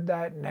not heard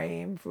that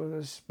name for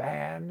the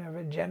span of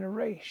a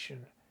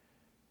generation.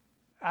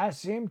 I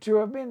seem to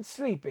have been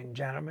sleeping,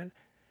 gentlemen.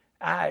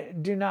 I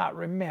do not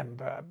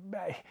remember.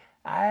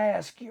 I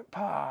ask your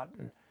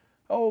pardon.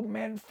 Old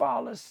men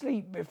fall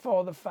asleep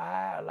before the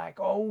fire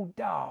like old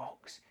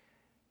dogs.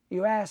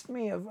 You asked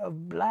me of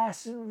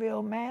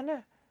Blassonville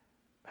Manor?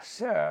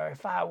 Sir,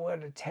 if I were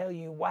to tell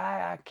you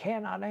why I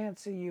cannot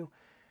answer you,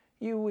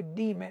 you would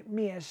deem it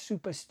mere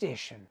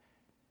superstition.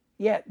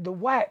 Yet the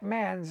white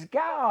man's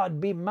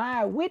God be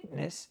my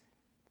witness.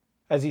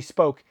 As he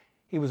spoke,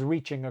 he was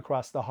reaching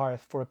across the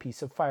hearth for a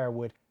piece of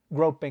firewood,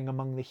 groping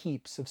among the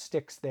heaps of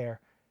sticks there,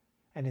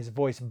 and his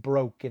voice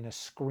broke in a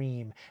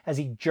scream as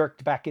he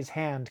jerked back his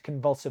hand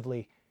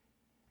convulsively,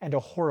 and a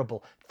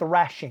horrible,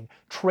 thrashing,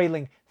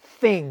 trailing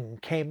thing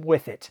came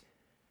with it.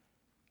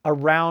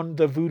 Around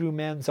the voodoo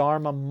man's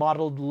arm a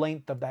mottled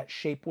length of that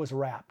shape was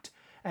wrapped,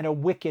 and a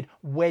wicked,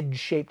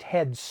 wedge-shaped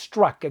head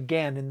struck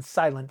again in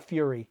silent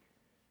fury.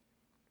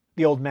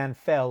 The old man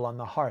fell on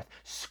the hearth,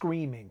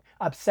 screaming,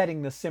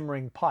 upsetting the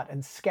simmering pot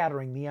and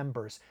scattering the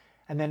embers,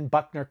 and then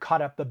Buckner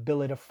caught up the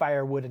billet of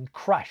firewood and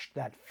crushed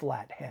that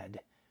flat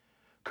head.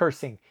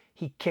 Cursing,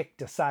 he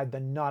kicked aside the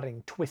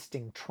knotting,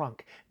 twisting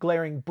trunk,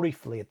 glaring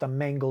briefly at the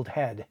mangled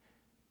head.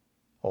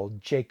 Old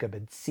Jacob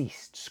had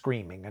ceased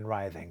screaming and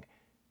writhing.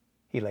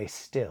 He lay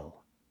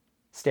still,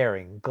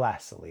 staring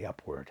glassily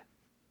upward.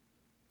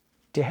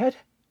 Dead?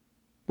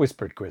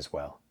 Whispered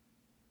Griswold.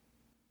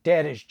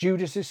 Dead as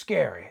Judas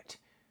Iscariot,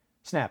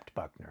 snapped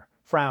Buckner,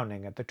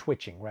 frowning at the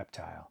twitching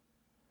reptile.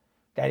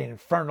 That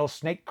infernal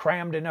snake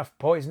crammed enough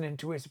poison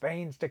into his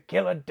veins to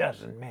kill a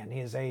dozen men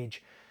his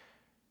age.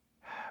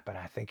 But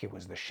I think it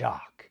was the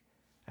shock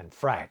and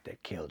fright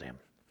that killed him.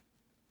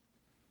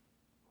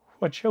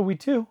 What shall we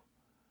do?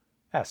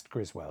 Asked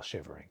Griswold,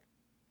 shivering.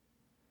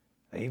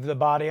 Leave the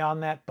body on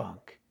that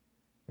bunk.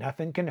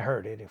 Nothing can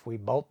hurt it if we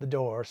bolt the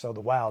door so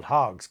the wild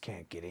hogs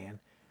can't get in,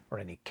 or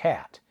any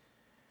cat.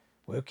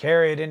 We'll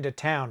carry it into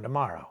town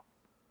tomorrow.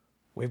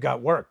 We've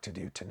got work to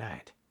do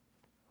tonight.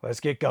 Let's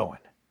get going.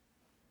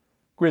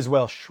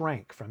 Griswold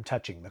shrank from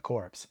touching the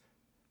corpse,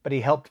 but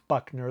he helped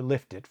Buckner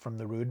lift it from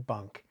the rude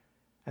bunk,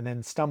 and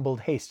then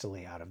stumbled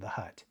hastily out of the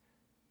hut.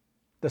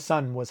 The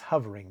sun was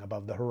hovering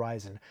above the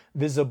horizon,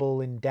 visible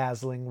in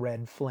dazzling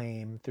red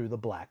flame through the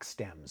black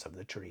stems of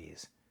the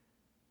trees.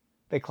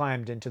 They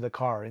climbed into the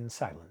car in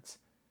silence,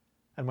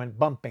 and went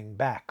bumping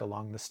back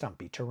along the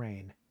stumpy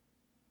terrain.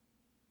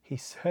 He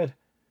said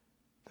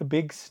the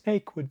big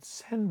snake would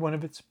send one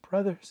of its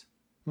brothers,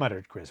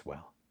 muttered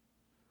Griswold.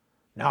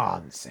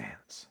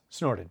 Nonsense,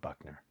 snorted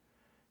Buckner.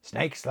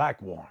 Snakes like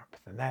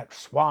warmth, and that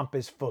swamp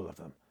is full of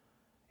them.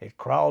 It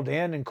crawled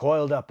in and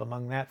coiled up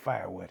among that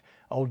firewood.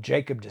 Old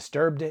Jacob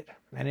disturbed it,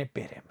 and it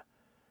bit him.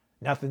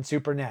 Nothing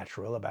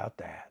supernatural about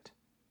that.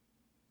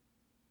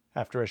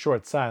 After a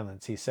short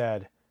silence, he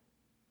said,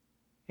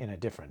 in a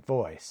different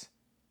voice,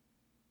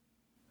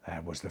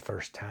 That was the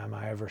first time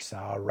I ever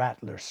saw a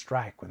rattler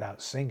strike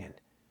without singing.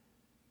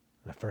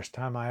 The first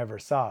time I ever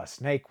saw a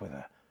snake with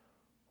a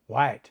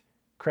white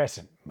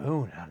crescent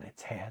moon on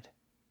its head.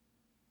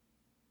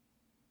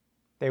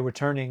 They were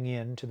turning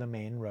in to the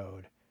main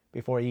road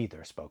before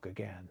either spoke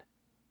again.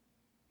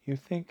 You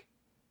think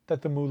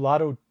that the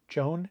mulatto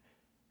Joan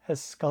has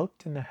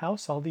skulked in the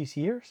house all these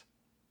years?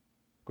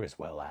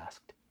 Griswold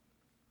asked.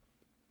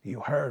 You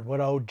heard what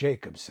old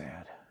Jacob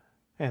said,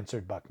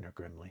 answered Buckner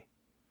grimly.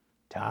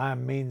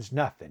 Time means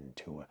nothing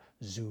to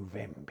a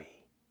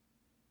Zuvembi.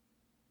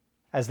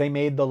 As they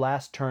made the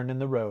last turn in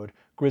the road,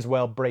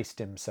 Griswold braced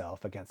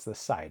himself against the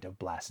sight of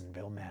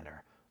Blassonville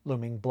Manor,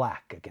 looming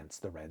black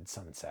against the red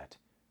sunset.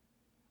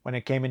 When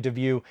it came into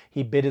view,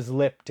 he bit his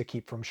lip to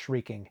keep from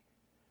shrieking.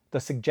 The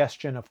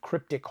suggestion of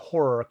cryptic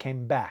horror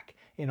came back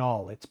in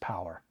all its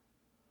power.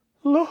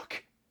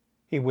 Look,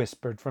 he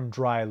whispered from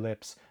dry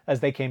lips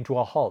as they came to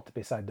a halt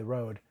beside the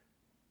road.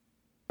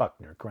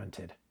 Buckner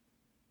grunted.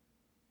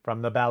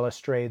 From the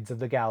balustrades of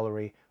the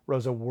gallery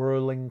rose a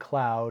whirling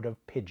cloud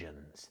of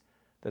pigeons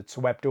that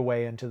swept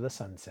away into the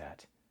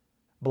sunset,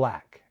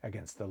 black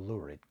against the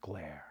lurid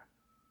glare.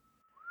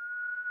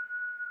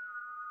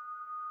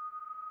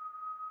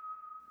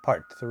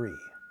 Part 3.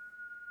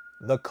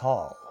 The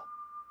Call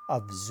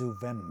of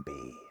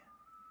Zuvembi.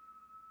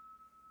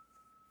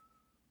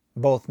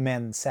 Both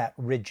men sat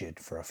rigid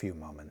for a few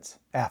moments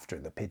after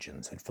the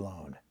pigeons had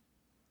flown.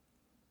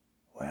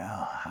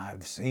 Well,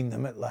 I've seen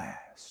them at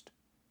last,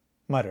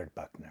 muttered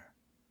Buckner.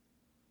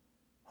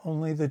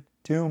 Only the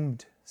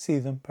doomed see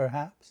them,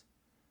 perhaps,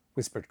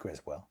 whispered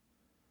Griswold.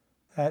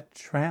 That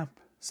tramp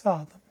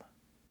saw them.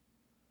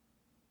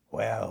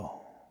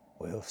 Well,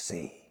 we'll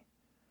see,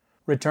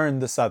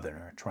 returned the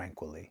Southerner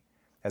tranquilly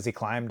as he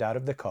climbed out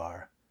of the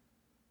car,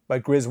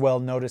 but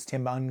Griswold noticed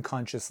him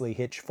unconsciously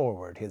hitch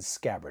forward his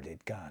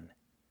scabbarded gun.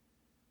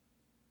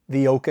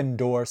 The oaken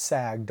door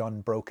sagged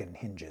on broken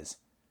hinges.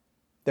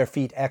 Their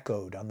feet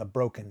echoed on the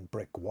broken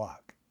brick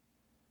walk.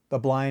 The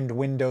blind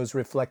windows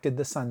reflected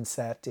the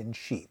sunset in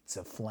sheets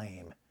of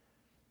flame.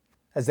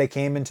 As they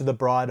came into the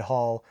broad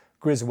hall,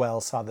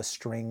 Griswold saw the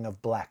string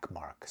of black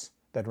marks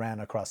that ran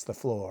across the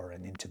floor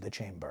and into the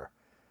chamber,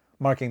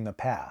 marking the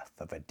path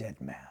of a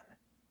dead man.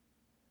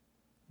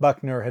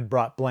 Buckner had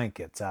brought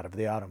blankets out of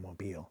the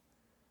automobile.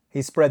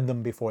 He spread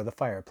them before the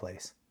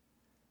fireplace.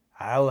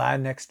 "I'll lie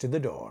next to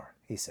the door,"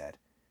 he said.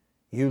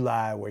 "You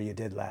lie where you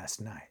did last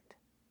night."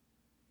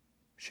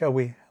 "Shall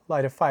we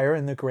light a fire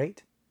in the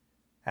grate?"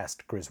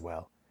 asked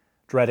Griswold,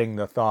 dreading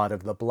the thought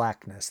of the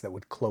blackness that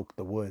would cloak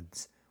the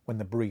woods when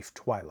the brief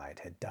twilight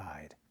had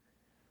died.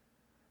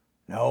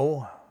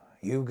 "No,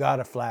 you've got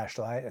a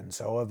flashlight, and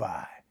so have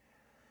I.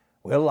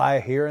 We'll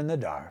lie here in the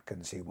dark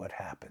and see what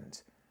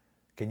happens.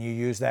 Can you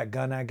use that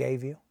gun I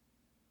gave you?"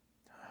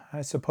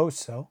 "I suppose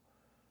so.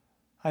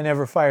 I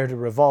never fired a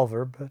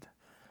revolver, but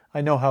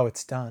I know how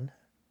it's done."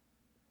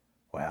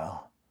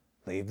 "Well,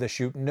 leave the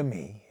shooting to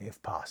me,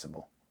 if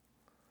possible."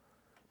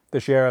 The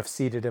sheriff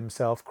seated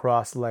himself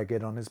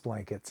cross-legged on his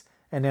blankets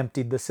and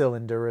emptied the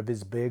cylinder of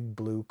his big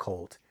blue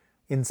Colt,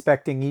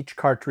 inspecting each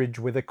cartridge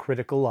with a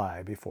critical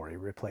eye before he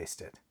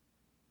replaced it.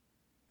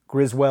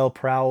 Griswold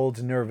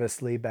prowled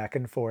nervously back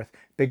and forth,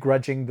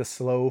 begrudging the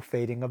slow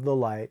fading of the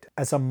light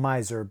as a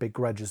miser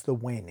begrudges the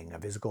waning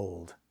of his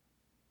gold.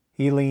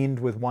 He leaned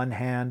with one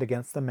hand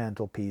against the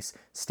mantelpiece,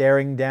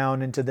 staring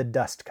down into the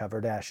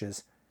dust-covered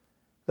ashes.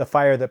 The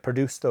fire that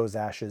produced those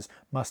ashes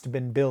must have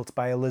been built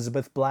by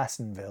Elizabeth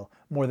Blassenville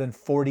more than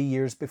 40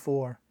 years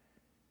before.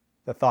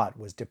 The thought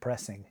was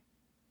depressing.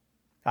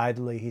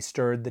 Idly he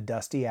stirred the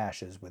dusty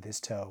ashes with his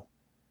toe.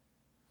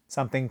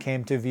 Something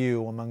came to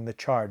view among the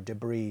charred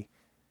debris,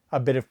 a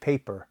bit of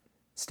paper,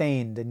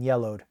 stained and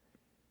yellowed.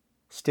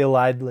 Still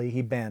idly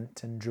he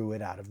bent and drew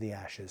it out of the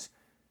ashes.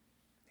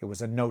 It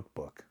was a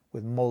notebook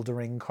with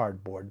moldering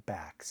cardboard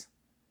backs.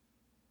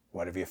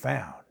 "What have you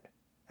found?"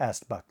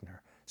 asked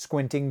Buckner,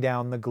 squinting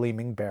down the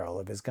gleaming barrel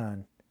of his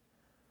gun.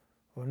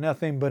 "Well,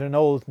 nothing but an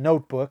old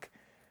notebook.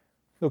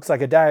 Looks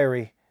like a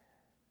diary.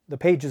 The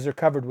pages are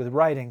covered with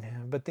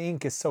writing, but the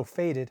ink is so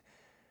faded,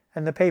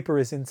 and the paper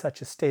is in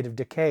such a state of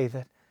decay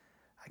that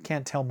I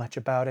can't tell much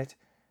about it.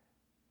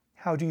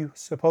 How do you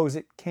suppose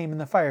it came in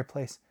the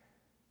fireplace,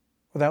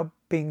 without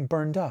being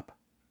burned up?"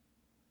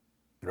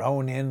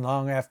 "Thrown in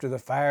long after the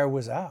fire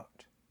was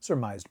out,"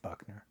 surmised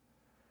Buckner.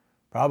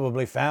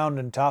 "Probably found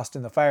and tossed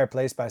in the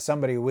fireplace by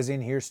somebody who was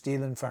in here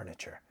stealing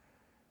furniture.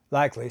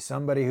 Likely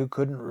somebody who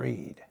couldn't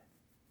read."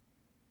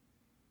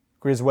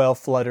 Griswold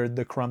fluttered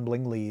the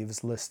crumbling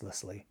leaves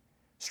listlessly,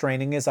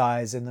 straining his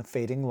eyes in the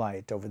fading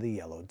light over the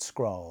yellowed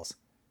scrawls.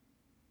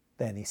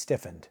 Then he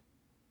stiffened.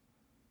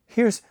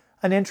 "Here's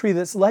an entry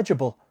that's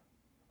legible.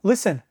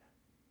 Listen."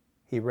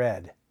 He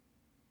read,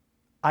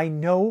 "I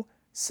know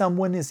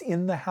someone is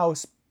in the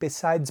house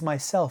besides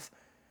myself.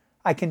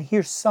 I can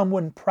hear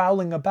someone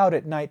prowling about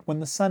at night when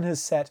the sun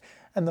has set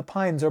and the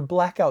pines are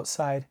black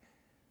outside.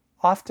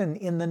 Often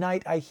in the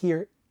night I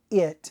hear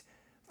it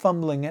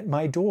fumbling at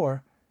my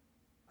door.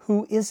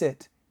 Who is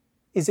it?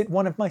 Is it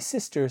one of my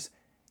sisters?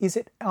 Is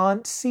it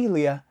Aunt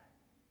Celia?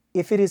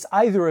 If it is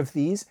either of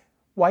these,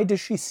 why does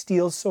she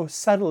steal so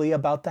subtly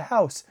about the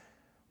house?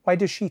 Why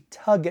does she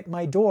tug at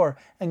my door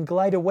and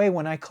glide away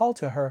when I call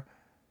to her?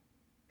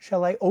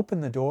 Shall I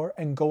open the door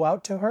and go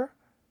out to her?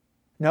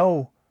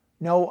 No,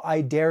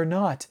 I dare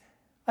not.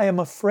 I am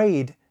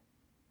afraid.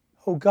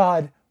 Oh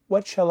God,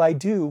 what shall I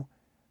do?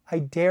 I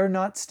dare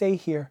not stay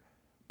here,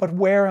 but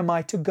where am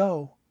I to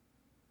go?"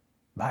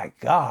 "By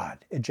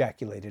God!"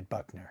 ejaculated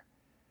Buckner.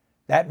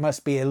 "That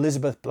must be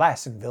Elizabeth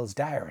Blassenville's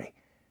diary.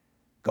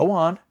 Go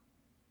on."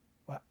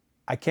 "Well,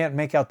 I can't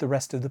make out the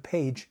rest of the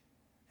page,"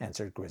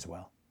 answered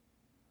Griswold.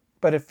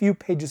 "But a few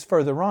pages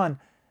further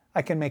on,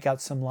 I can make out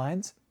some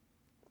lines."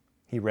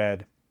 He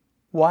read,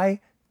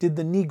 "Why did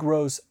the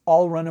Negroes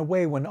all run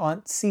away when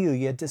Aunt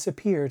Celia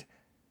disappeared?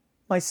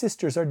 My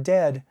sisters are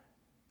dead.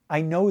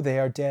 I know they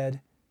are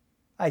dead.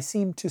 I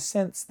seem to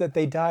sense that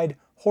they died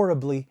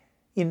horribly,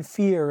 in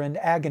fear and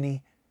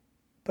agony.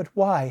 But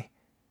why?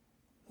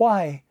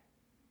 Why?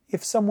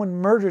 If someone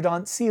murdered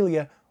Aunt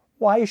Celia,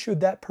 why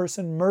should that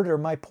person murder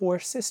my poor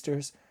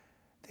sisters?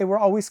 They were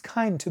always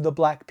kind to the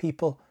black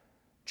people.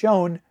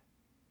 Joan—"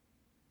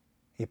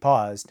 He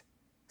paused,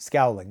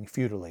 scowling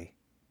futilely.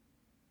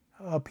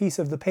 "A piece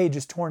of the page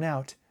is torn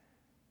out.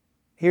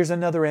 Here's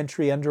another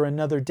entry under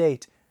another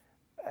date.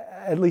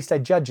 At least I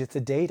judge it's a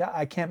date.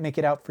 I can't make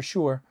it out for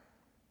sure.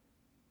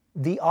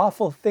 The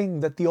awful thing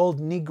that the old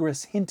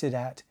negress hinted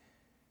at.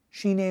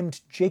 She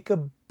named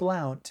Jacob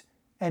Blount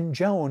and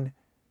Joan,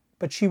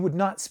 but she would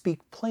not speak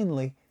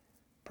plainly.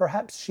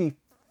 Perhaps she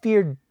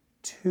feared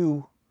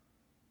to...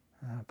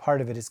 Part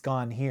of it is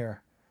gone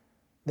here.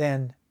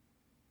 Then,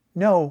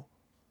 no,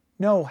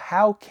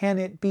 how can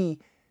it be?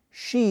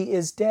 She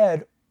is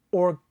dead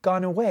or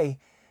gone away,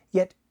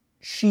 yet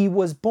she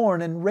was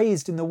born and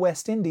raised in the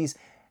West Indies,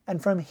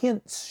 and from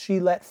hints she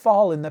let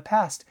fall in the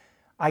past,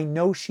 I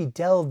know she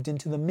delved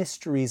into the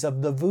mysteries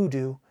of the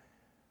voodoo.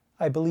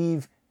 I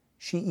believe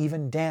she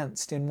even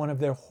danced in one of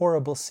their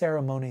horrible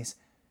ceremonies.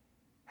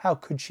 How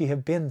could she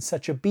have been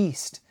such a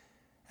beast?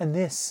 And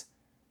this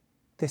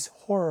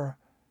horror.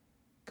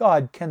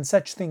 God, can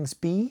such things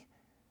be?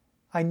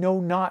 I know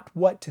not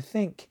what to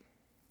think.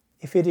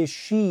 If it is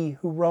she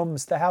who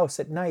roams the house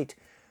at night,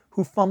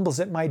 who fumbles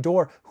at my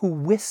door, who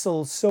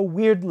whistles so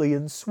weirdly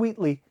and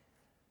sweetly.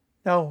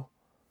 No,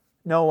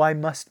 I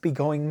must be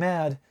going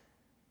mad.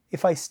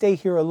 If I stay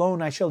here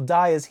alone, I shall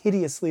die as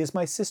hideously as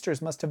my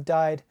sisters must have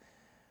died.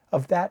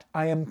 Of that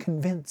I am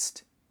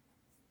convinced.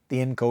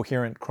 The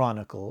incoherent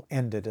chronicle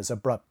ended as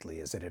abruptly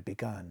as it had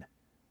begun.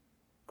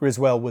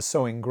 Griswold was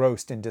so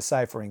engrossed in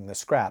deciphering the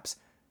scraps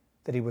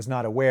that he was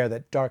not aware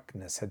that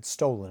darkness had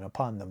stolen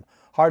upon them,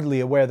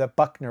 hardly aware that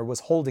Buckner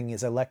was holding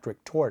his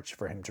electric torch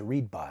for him to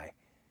read by.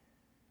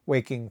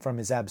 Waking from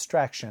his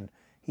abstraction,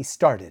 he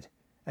started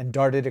and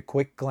darted a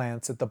quick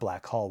glance at the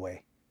black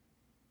hallway.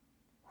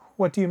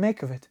 "What do you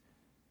make of it?"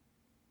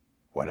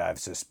 "What I've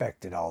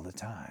suspected all the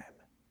time,"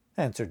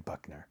 answered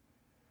Buckner.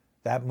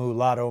 "That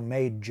mulatto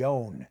maid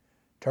Joan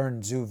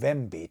turned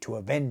Zuvembi to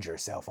avenge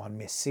herself on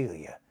Miss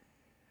Celia.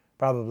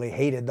 Probably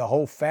hated the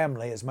whole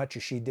family as much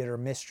as she did her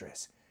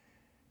mistress.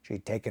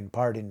 She'd taken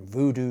part in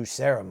voodoo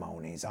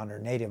ceremonies on her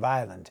native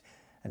island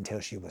until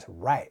she was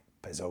ripe,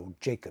 as old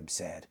Jacob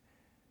said.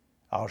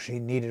 All she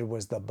needed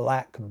was the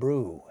black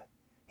brew.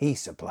 He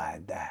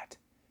supplied that.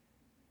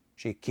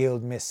 She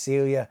killed Miss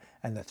Celia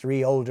and the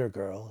 3 older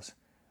girls,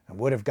 and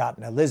would have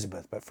gotten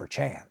Elizabeth but for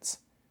chance.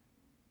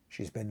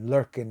 She's been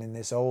lurking in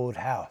this old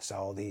house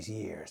all these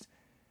years,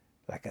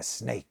 like a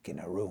snake in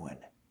a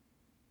ruin."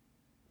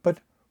 "But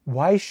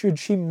why should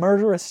she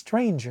murder a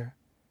stranger?"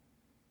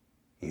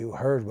 "You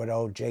heard what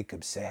old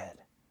Jacob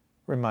said,"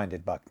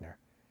 reminded Buckner.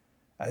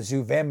 "A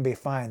Zuvembi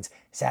finds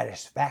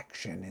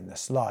satisfaction in the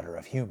slaughter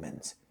of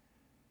humans.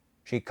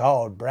 She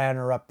called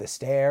Branner up the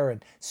stair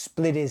and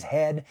split his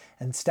head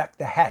and stuck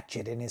the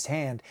hatchet in his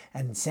hand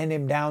and sent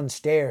him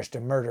downstairs to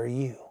murder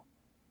you.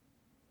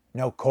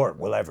 No court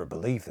will ever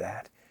believe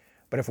that,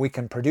 but if we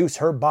can produce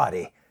her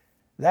body,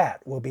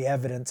 that will be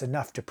evidence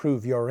enough to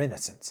prove your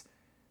innocence.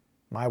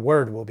 My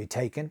word will be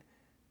taken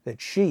that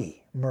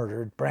she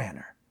murdered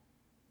Branner.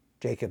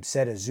 Jacob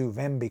said a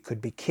Zuvembi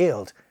could be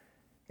killed.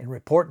 In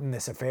reporting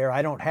this affair,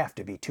 I don't have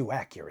to be too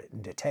accurate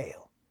in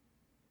detail."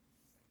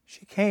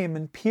 "She came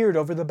and peered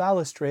over the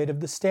balustrade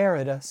of the stair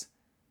at us,"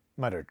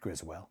 muttered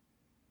Griswold.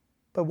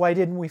 "But why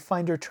didn't we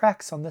find her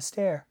tracks on the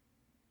stair?"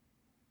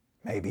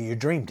 "Maybe you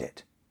dreamed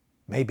it.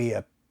 Maybe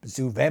a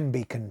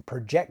Zuvembi can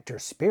project her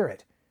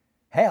spirit.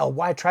 Hell,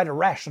 why try to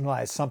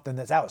rationalize something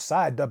that's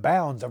outside the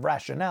bounds of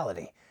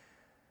rationality?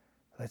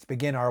 Let's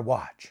begin our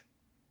watch."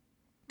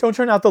 "Don't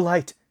turn out the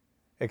light,"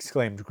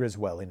 exclaimed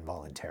Griswold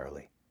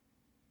involuntarily.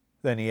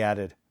 Then he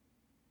added,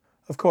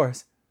 "Of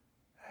course,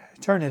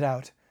 turn it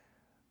out.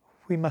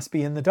 We must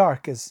be in the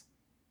dark as—"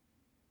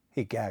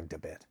 he gagged a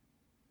bit,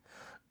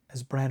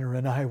 "as Branner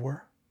and I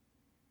were."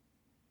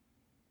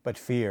 But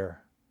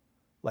fear,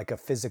 like a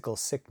physical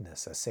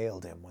sickness,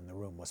 assailed him when the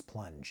room was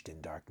plunged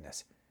in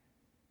darkness.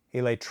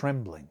 He lay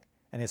trembling,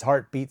 and his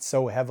heart beat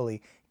so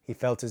heavily he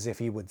felt as if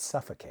he would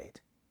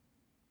suffocate.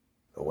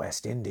 "The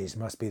West Indies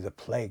must be the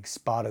plague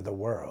spot of the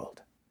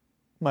world,"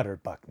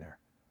 muttered Buckner,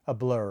 a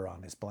blur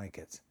on his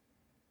blankets.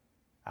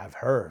 "I've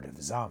heard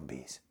of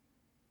zombies.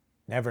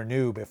 Never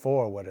knew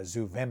before what a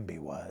Zuvembi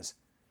was.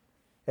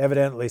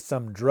 Evidently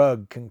some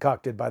drug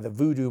concocted by the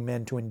voodoo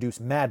men to induce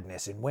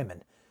madness in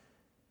women.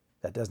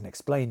 That doesn't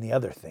explain the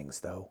other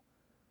things, though.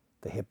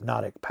 The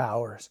hypnotic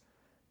powers,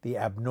 the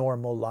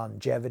abnormal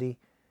longevity,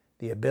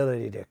 the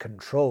ability to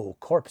control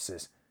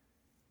corpses.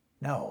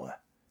 No,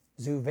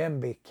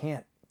 Zuvembi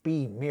can't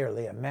be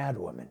merely a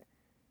madwoman.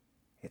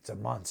 It's a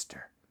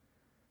monster.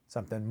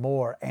 Something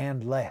more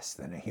and less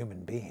than a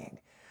human being,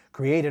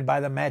 created by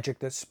the magic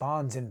that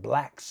spawns in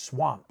black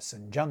swamps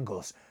and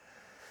jungles.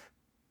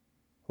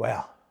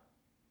 Well,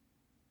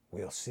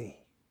 we'll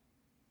see."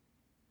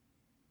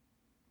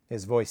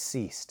 His voice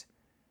ceased,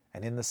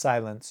 and in the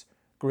silence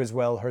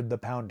Griswold heard the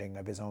pounding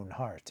of his own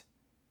heart.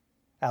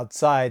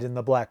 Outside in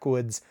the black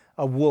woods,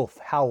 a wolf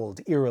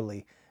howled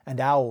eerily, and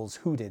owls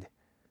hooted.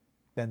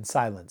 Then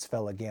silence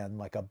fell again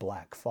like a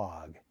black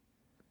fog.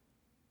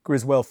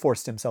 Griswold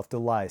forced himself to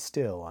lie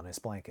still on his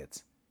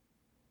blankets.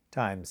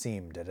 Time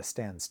seemed at a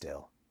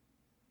standstill.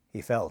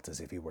 He felt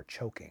as if he were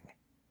choking.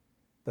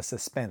 The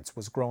suspense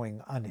was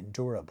growing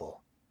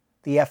unendurable.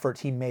 The effort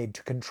he made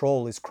to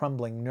control his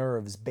crumbling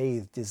nerves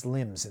bathed his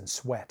limbs in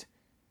sweat.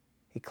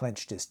 He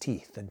clenched his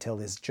teeth until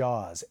his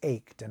jaws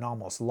ached and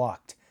almost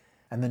locked,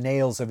 and the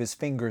nails of his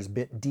fingers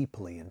bit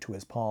deeply into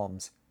his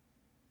palms.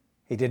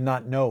 He did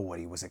not know what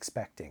he was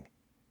expecting.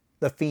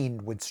 The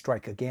fiend would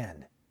strike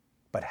again.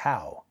 But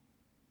how?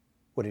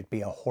 Would it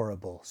be a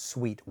horrible,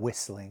 sweet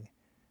whistling,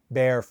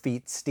 bare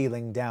feet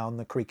stealing down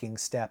the creaking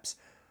steps,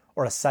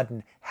 or a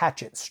sudden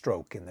hatchet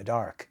stroke in the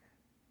dark?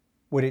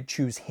 Would it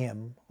choose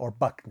him or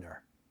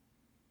Buckner?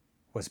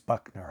 Was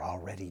Buckner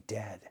already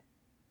dead?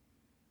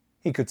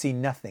 He could see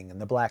nothing in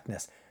the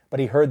blackness, but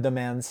he heard the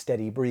man's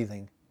steady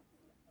breathing.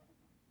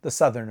 The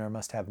Southerner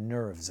must have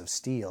nerves of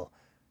steel.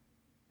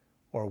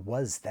 Or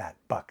was that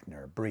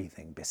Buckner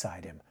breathing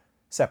beside him,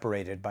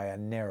 separated by a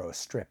narrow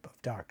strip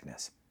of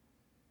darkness?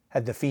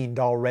 Had the fiend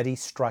already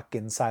struck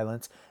in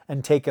silence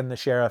and taken the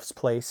sheriff's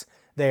place,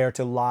 there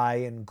to lie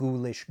in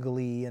ghoulish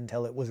glee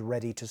until it was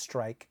ready to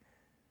strike?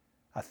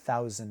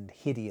 1,000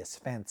 hideous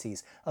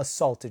fancies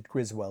assaulted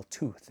Griswold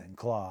tooth and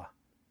claw.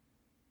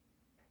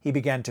 He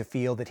began to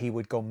feel that he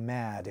would go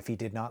mad if he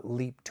did not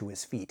leap to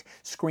his feet,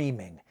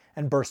 screaming,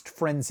 and burst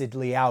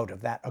frenziedly out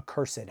of that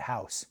accursed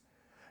house.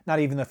 Not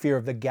even the fear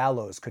of the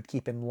gallows could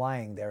keep him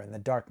lying there in the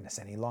darkness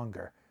any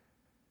longer.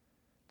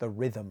 The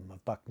rhythm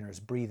of Buckner's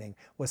breathing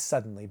was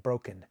suddenly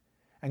broken,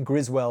 and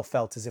Griswold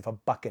felt as if a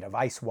bucket of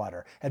ice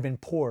water had been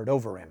poured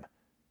over him.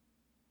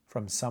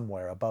 From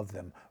somewhere above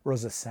them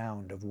rose a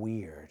sound of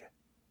weird,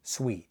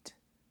 sweet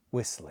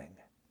whistling.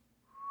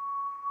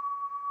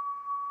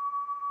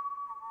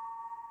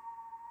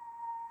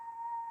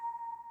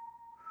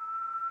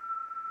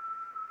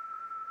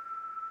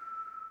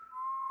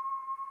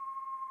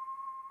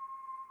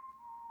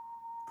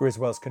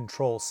 Griswold's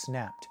control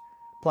snapped,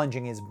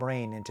 plunging his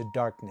brain into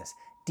darkness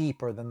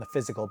deeper than the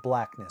physical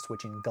blackness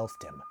which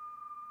engulfed him.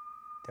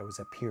 There was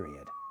a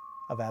period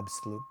of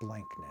absolute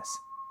blankness,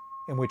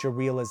 in which a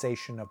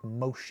realization of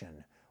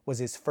motion was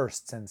his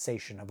first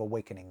sensation of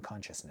awakening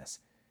consciousness.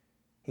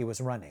 He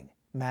was running,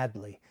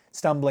 madly,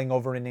 stumbling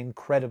over an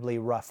incredibly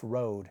rough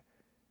road.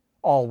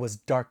 All was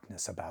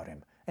darkness about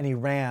him, and he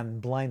ran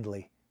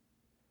blindly.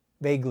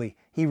 Vaguely,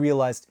 he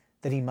realized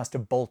that he must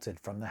have bolted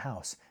from the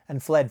house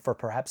and fled for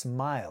perhaps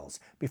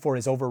miles before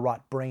his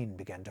overwrought brain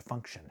began to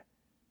function.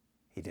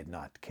 He did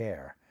not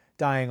care.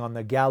 Dying on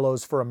the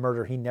gallows for a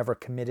murder he never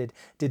committed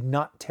did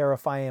not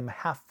terrify him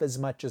half as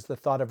much as the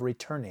thought of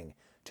returning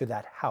to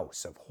that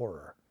house of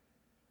horror.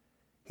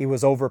 He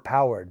was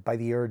overpowered by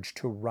the urge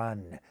to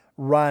run,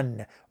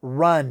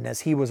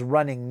 as he was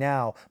running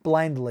now,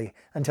 blindly,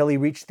 until he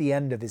reached the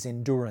end of his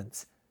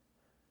endurance.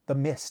 The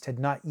mist had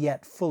not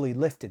yet fully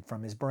lifted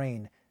from his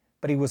brain,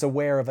 but he was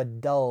aware of a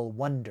dull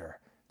wonder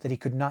that he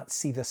could not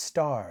see the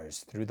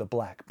stars through the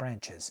black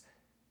branches.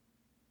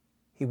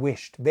 He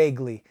wished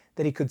vaguely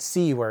that he could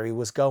see where he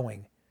was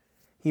going.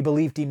 He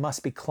believed he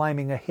must be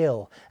climbing a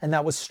hill, and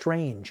that was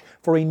strange,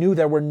 for he knew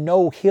there were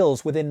no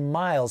hills within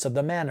miles of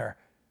the manor.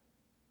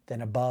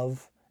 Then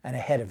above and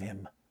ahead of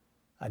him,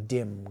 a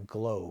dim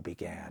glow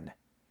began.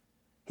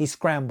 He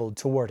scrambled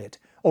toward it,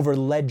 over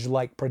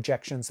ledge-like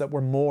projections that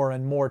were more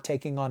and more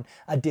taking on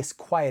a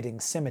disquieting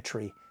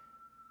symmetry.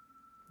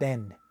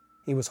 Then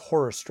he was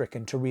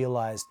horror-stricken to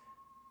realize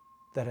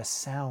that a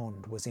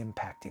sound was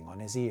impacting on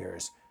his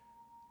ears.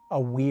 A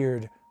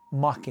weird,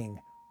 mocking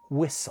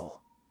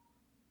whistle.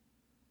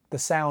 The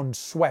sound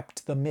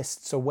swept the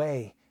mists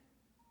away.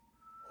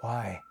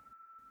 Why,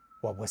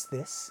 what was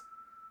this?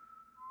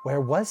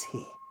 Where was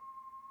he?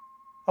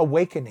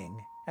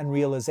 Awakening and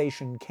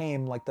realization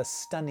came like the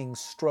stunning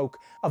stroke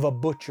of a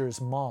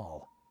butcher's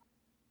maul.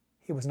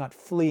 He was not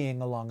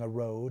fleeing along a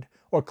road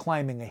or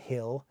climbing a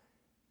hill.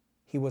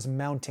 He was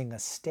mounting a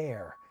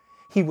stair.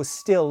 He was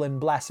still in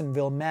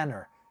Blassonville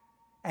Manor,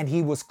 and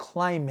he was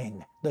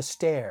climbing the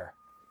stair.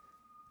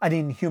 An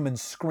inhuman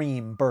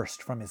scream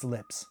burst from his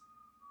lips.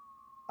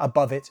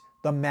 Above it,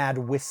 the mad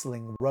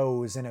whistling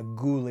rose in a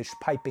ghoulish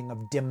piping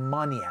of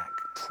demoniac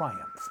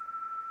triumph.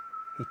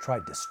 He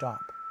tried to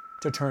stop,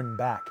 to turn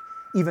back,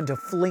 even to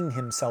fling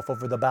himself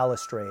over the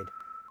balustrade.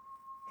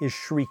 His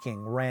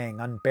shrieking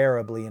rang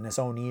unbearably in his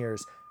own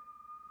ears,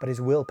 but his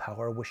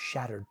willpower was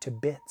shattered to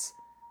bits.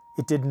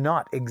 It did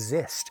not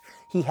exist.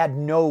 He had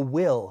no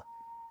will.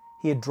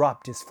 He had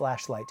dropped his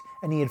flashlight,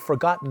 and he had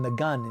forgotten the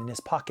gun in his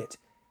pocket.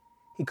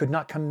 He could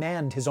not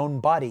command his own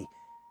body.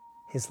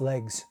 His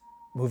legs,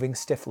 moving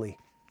stiffly,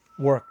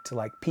 worked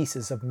like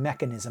pieces of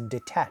mechanism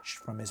detached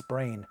from his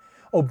brain,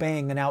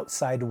 obeying an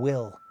outside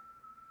will.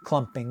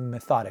 Clumping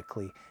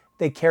methodically,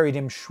 they carried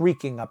him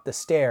shrieking up the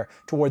stair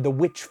toward the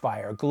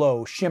witch-fire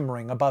glow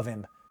shimmering above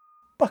him.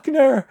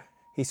 "Buckner!"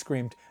 he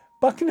screamed.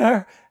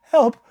 "Buckner!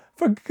 Help!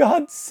 For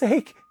God's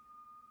sake!"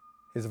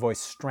 His voice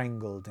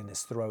strangled in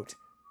his throat.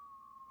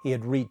 He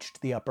had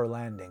reached the upper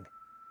landing.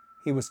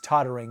 He was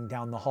tottering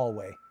down the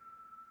hallway.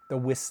 The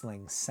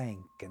whistling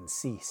sank and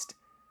ceased,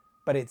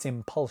 but its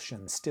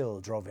impulsion still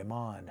drove him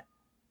on.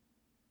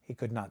 He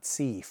could not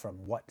see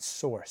from what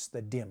source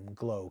the dim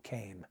glow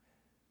came.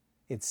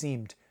 It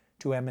seemed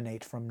to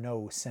emanate from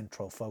no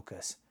central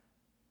focus.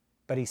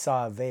 But he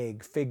saw a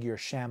vague figure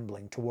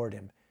shambling toward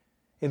him.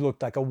 It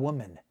looked like a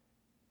woman,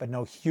 but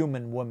no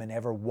human woman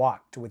ever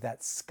walked with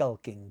that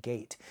skulking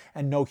gait,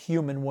 and no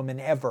human woman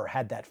ever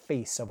had that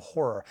face of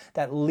horror,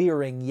 that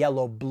leering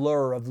yellow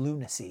blur of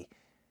lunacy.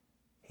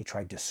 He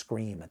tried to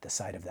scream at the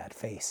sight of that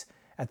face,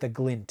 at the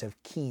glint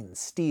of keen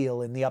steel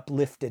in the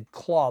uplifted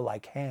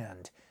claw-like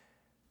hand,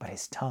 but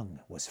his tongue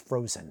was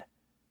frozen.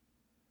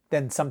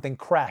 Then something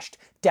crashed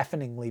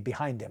deafeningly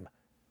behind him,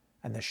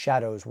 and the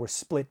shadows were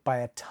split by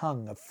a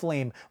tongue of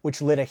flame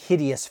which lit a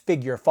hideous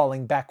figure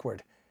falling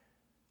backward.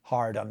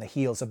 Hard on the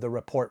heels of the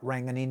report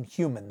rang an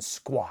inhuman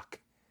squawk.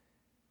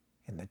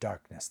 In the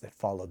darkness that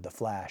followed the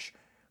flash,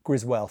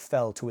 Griswold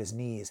fell to his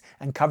knees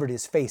and covered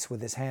his face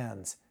with his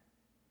hands.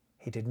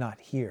 He did not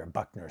hear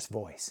Buckner's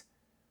voice.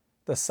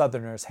 The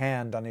Southerner's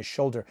hand on his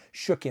shoulder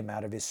shook him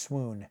out of his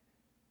swoon.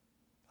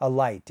 A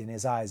light in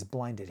his eyes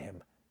blinded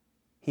him.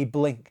 He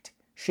blinked,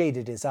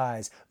 shaded his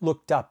eyes,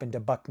 looked up into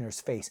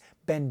Buckner's face,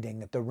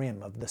 bending at the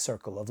rim of the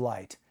circle of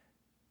light.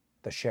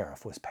 The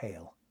sheriff was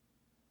pale.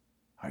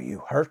 "Are you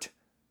hurt?"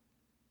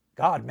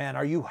 "God, man,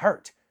 are you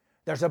hurt?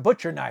 There's a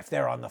butcher knife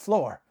there on the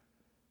floor."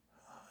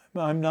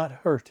 "I'm not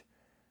hurt,"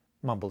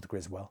 mumbled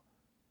Griswold.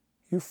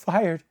 "You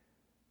fired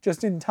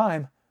just in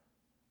time.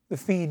 The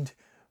fiend,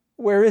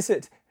 where is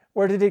it?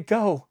 Where did it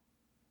go?"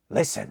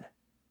 "Listen."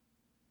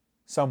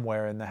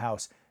 Somewhere in the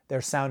house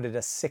there sounded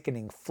a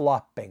sickening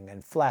flopping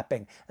and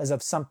flapping as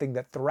of something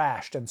that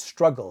thrashed and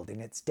struggled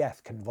in its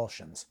death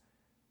convulsions.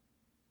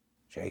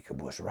 "Jacob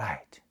was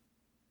right,"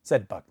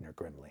 said Buckner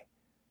grimly.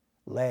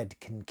 "Lead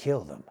can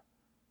kill them.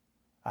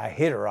 I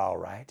hit her all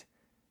right.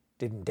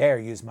 Didn't dare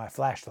use my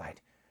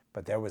flashlight,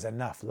 but there was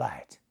enough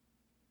light.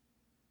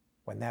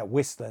 When that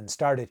whistling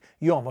started,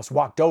 you almost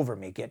walked over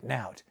me getting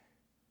out.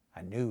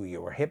 I knew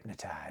you were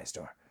hypnotized,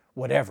 or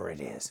whatever it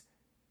is.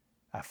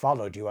 I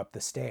followed you up the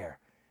stair.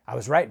 I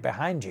was right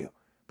behind you,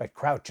 but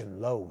crouching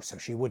low so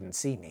she wouldn't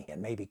see me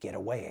and maybe get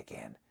away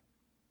again.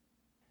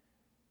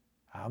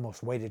 I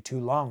almost waited too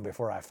long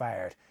before I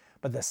fired,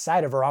 but the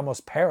sight of her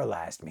almost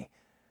paralyzed me.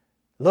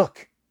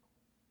 Look!"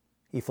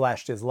 He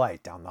flashed his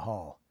light down the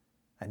hall,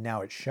 and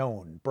now it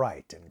shone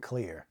bright and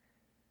clear.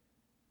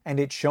 And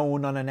it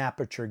shone on an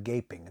aperture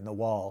gaping in the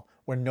wall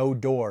where no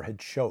door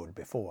had showed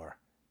before.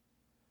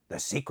 "The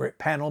secret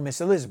panel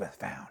Miss Elizabeth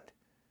found,"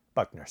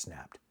 Buckner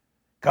snapped.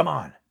 "Come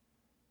on."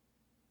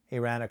 He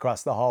ran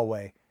across the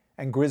hallway,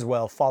 and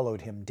Griswold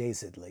followed him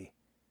dazedly.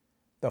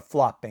 The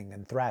flopping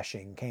and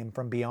thrashing came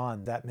from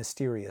beyond that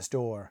mysterious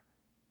door,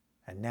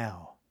 and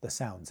now the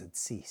sounds had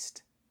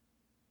ceased.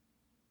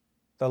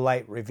 The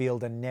light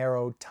revealed a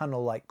narrow,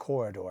 tunnel-like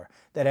corridor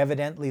that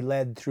evidently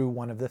led through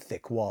one of the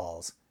thick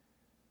walls.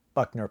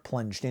 Buckner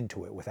plunged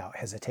into it without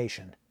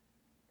hesitation.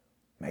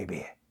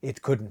 "Maybe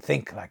it couldn't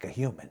think like a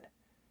human,"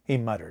 he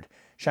muttered,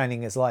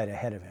 shining his light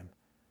ahead of him.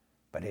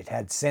 "But it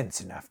had sense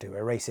enough to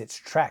erase its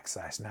tracks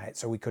last night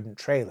so we couldn't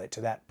trail it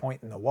to that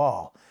point in the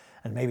wall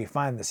and maybe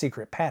find the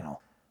secret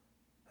panel.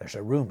 There's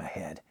a room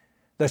ahead,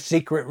 the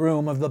secret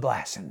room of the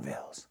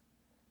Blassonvilles."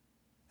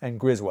 And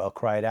Griswold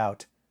cried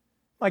out,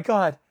 "My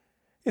God,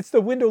 it's the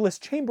windowless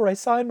chamber I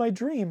saw in my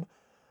dream,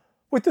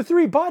 with the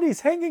 3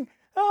 bodies hanging.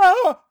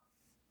 Ah!"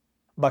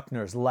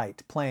 Buckner's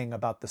light playing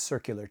about the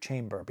circular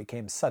chamber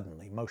became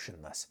suddenly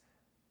motionless.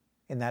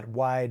 In that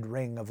wide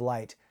ring of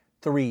light,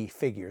 3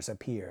 figures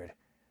appeared,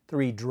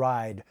 3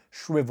 dried,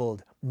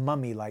 shriveled,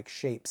 mummy-like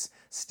shapes,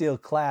 still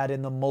clad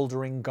in the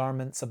moldering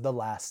garments of the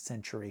last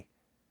century.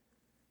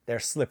 Their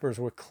slippers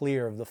were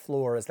clear of the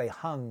floor as they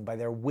hung by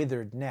their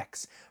withered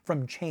necks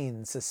from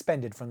chains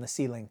suspended from the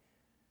ceiling.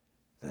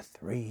 "The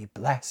 3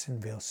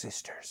 Blassonville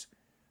sisters,"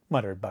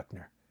 muttered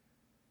Buckner.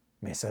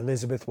 "Miss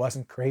Elizabeth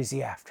wasn't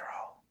crazy after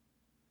all."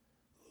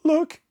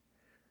 "Look!"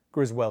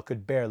 Griswold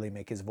could barely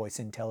make his voice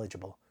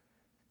intelligible.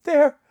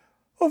 "There!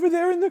 Over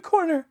there in the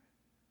corner!"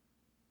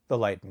 The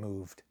light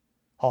moved,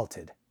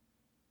 halted.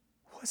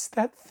 "Was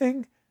that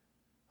thing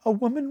a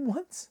woman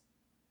once?"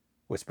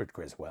 whispered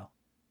Griswold.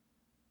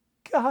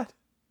 "God,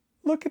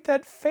 look at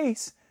that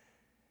face!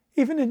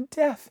 Even in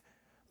death,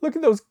 look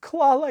at those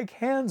claw-like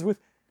hands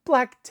with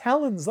black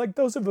talons like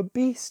those of a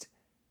beast.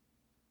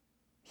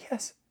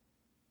 Yes,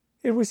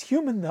 it was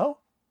human, though.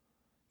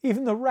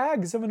 Even the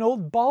rags of an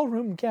old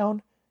ballroom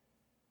gown.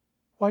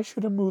 Why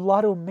should a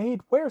mulatto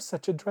maid wear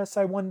such a dress,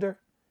 I wonder?"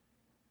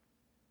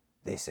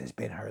 "This has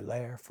been her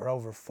lair for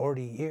over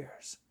 40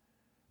 years,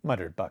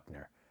 muttered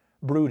Buckner,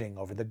 brooding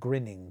over the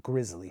grinning,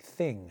 grisly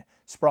thing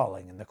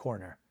sprawling in the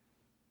corner.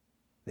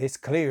 "This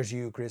clears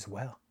you,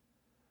 Griswold.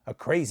 A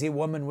crazy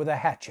woman with a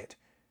hatchet.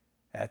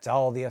 That's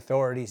all the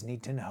authorities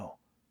need to know.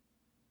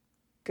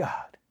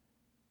 God,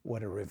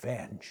 what a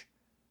revenge.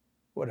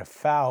 What a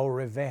foul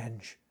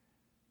revenge.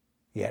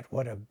 Yet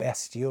what a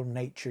bestial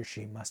nature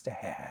she must have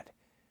had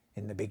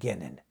in the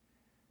beginning,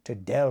 to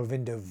delve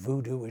into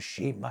voodoo as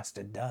she must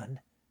have done."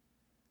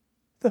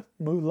 "The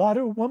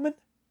mulatto woman?"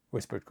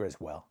 whispered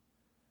Griswold,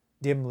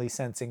 dimly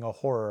sensing a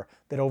horror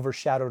that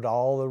overshadowed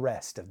all the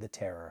rest of the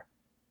terror.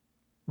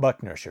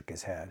 Buckner shook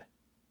his head.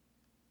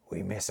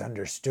 "We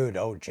misunderstood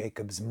old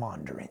Jacob's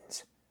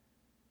maunderings,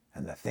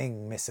 and the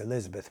thing Miss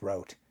Elizabeth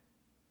wrote,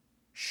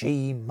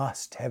 she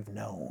must have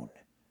known,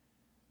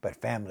 but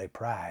family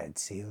pride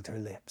sealed her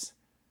lips.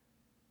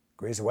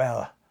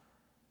 Griswold,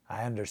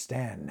 I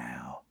understand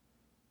now.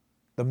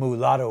 The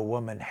mulatto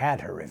woman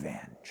had her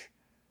revenge,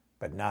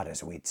 but not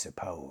as we'd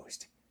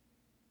supposed.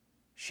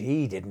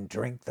 She didn't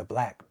drink the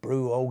black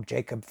brew old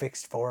Jacob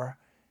fixed for her.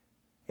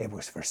 It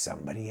was for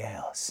somebody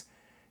else,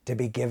 to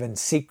be given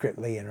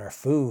secretly in her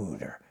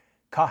food or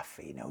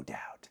coffee, no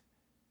doubt.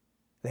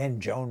 Then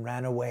Joan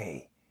ran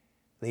away,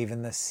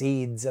 leaving the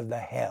seeds of the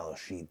hell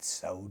she'd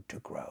sowed to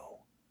grow."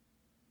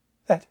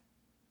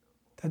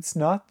 That's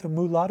not the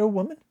mulatto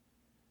woman?"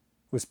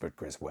 whispered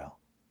Griswold.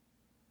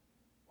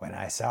 "When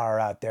I saw her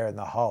out there in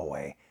the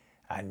hallway,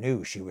 I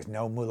knew she was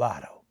no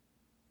mulatto.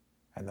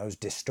 And those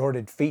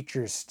distorted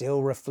features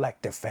still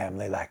reflect a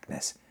family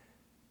likeness.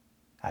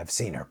 I've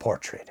seen her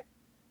portrait,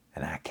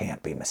 and I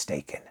can't be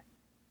mistaken.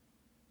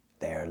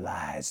 There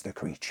lies the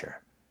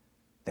creature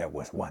that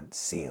was once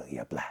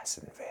Celia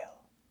Blassonville."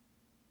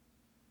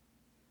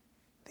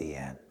 The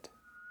end.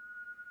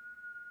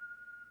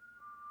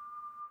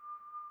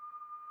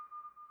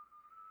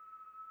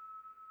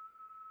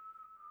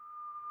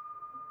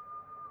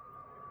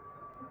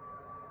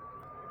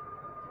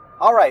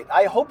 All right,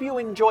 I hope you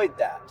enjoyed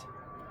that.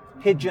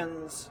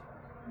 Pigeons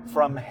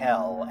from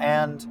Hell.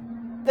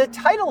 And the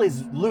title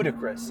is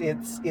ludicrous.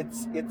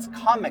 It's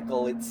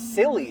comical, it's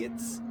silly,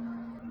 it's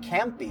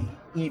campy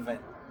even.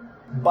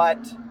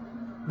 But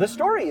the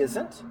story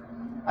isn't.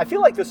 I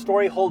feel like the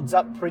story holds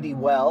up pretty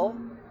well.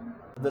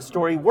 The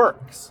story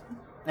works.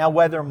 Now,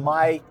 whether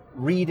my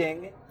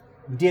reading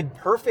did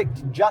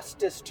perfect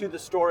justice to the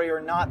story or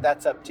not,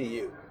 that's up to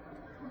you.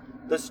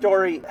 The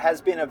story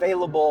has been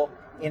available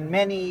in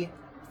many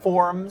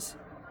forms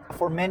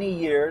for many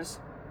years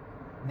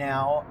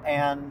now,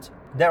 and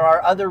there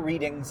are other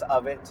readings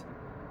of it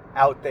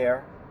out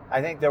there.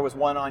 I think there was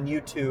one on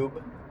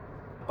YouTube,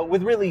 but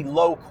with really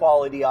low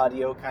quality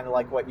audio, kind of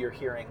like what you're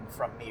hearing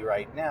from me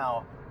right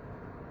now.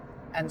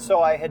 And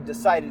so I had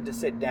decided to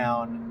sit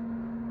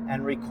down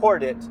and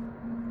record it,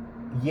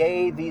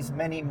 these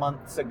many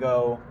months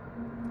ago,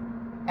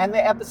 and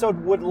the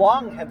episode would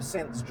long have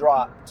since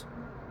dropped.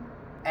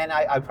 And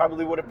I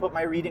probably would have put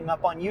my reading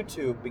up on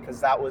YouTube,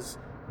 because that was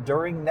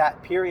during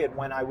that period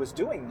when I was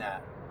doing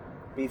that,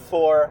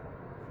 before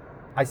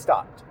I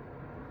stopped.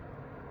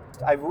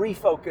 I've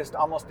refocused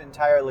almost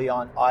entirely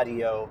on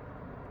audio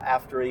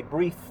after a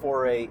brief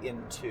foray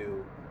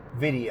into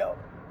video.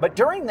 But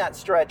during that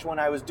stretch when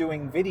I was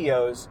doing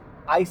videos,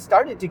 I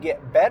started to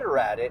get better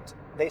at it.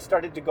 They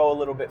started to go a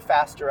little bit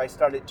faster. I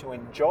started to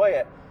enjoy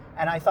it.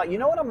 And I thought, you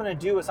know what I'm going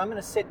to do is I'm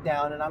going to sit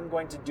down and I'm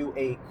going to do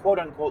a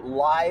quote-unquote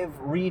live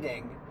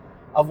reading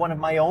of one of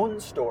my own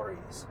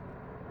stories.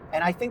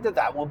 And I think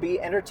that will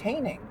be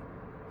entertaining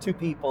to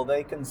people.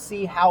 They can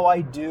see how I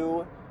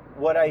do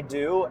what I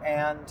do,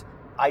 and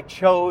I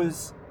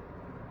chose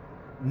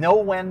Know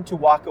When to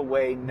Walk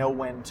Away, Know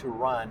When to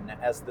Run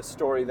as the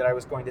story that I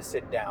was going to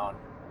sit down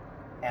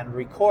and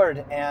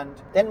record.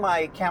 And then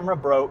my camera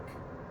broke.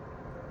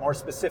 More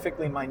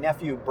specifically, my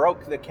nephew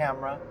broke the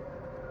camera.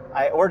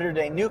 I ordered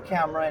a new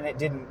camera and it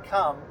didn't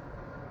come.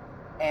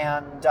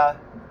 And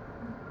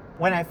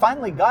when I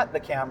finally got the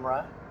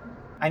camera,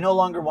 I no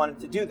longer wanted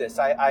to do this.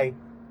 I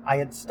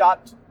had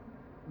stopped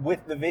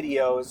with the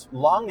videos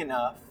long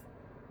enough.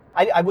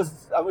 I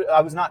was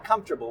not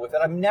comfortable with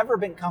it. I've never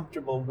been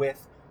comfortable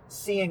with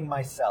seeing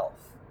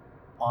myself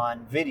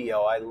on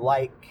video. I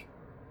like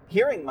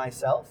hearing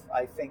myself.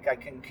 I think I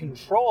can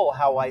control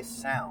how I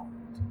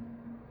sound,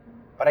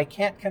 but I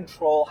can't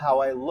control how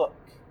I look.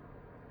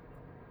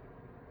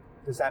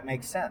 Does that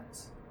make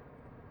sense?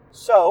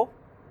 So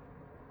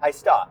I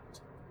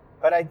stopped.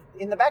 But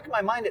in the back of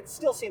my mind, it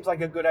still seems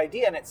like a good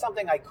idea, and it's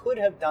something I could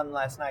have done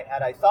last night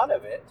had I thought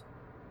of it.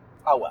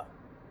 Oh well.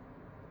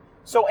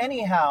 So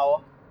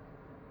anyhow,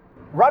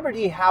 Robert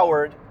E.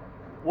 Howard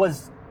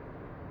was,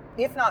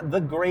 if not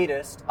the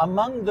greatest,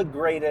 among the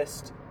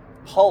greatest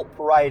pulp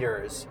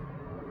writers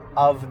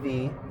of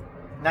the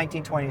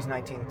 1920s,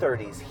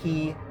 1930s.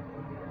 He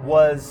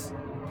was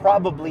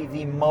probably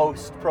the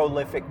most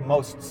prolific,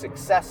 most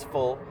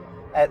successful,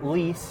 at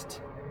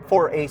least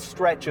for a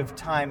stretch of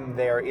time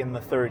there in the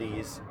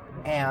 30s.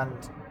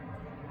 And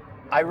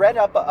I read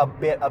up a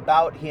bit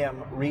about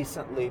him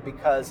recently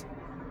because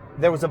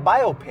there was a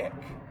biopic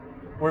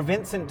where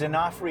Vincent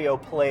D'Onofrio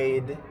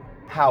played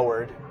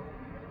Howard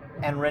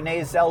and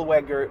Renee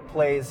Zellweger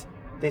plays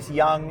this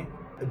young,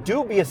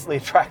 dubiously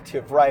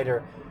attractive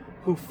writer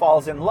who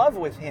falls in love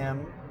with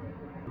him,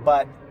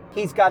 but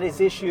he's got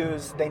his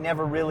issues. They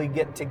never really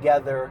get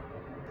together.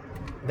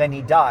 Then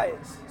he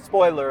dies.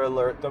 Spoiler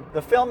alert.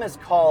 The film is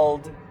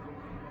called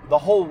The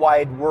Whole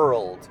Wide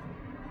World,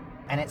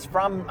 and it's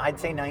from, I'd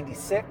say,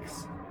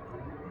 96.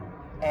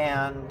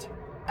 And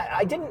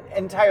I didn't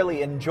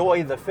entirely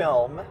enjoy the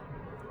film,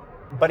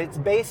 but it's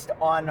based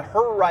on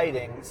her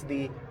writings.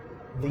 The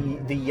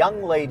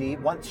young lady,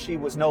 once she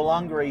was no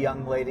longer a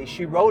young lady,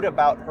 she wrote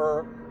about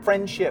her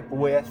friendship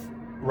with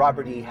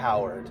Robert E.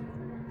 Howard.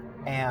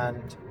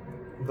 And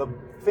the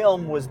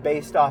film was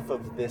based off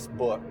of this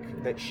book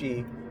that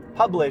she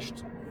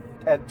published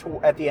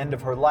at the end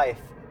of her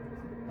life.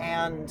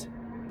 And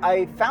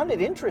I found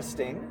it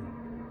interesting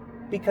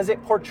because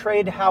it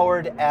portrayed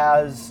Howard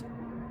as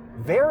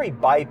very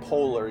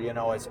bipolar,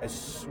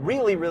 as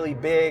really, really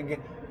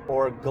big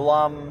or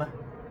glum,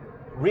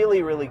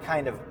 really, really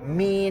kind of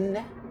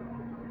mean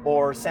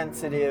or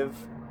sensitive.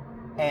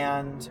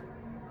 And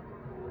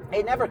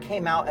it never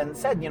came out and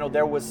said,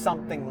 there was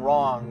something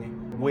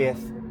wrong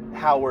with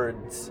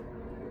Howard's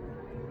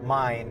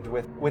mind,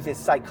 with his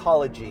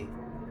psychology.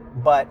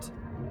 But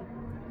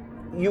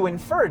you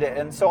inferred it.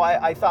 And so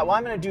I thought, well,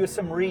 I'm going to do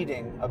some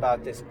reading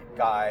about this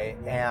guy,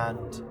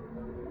 and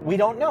we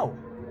don't know.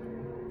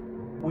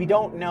 We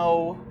don't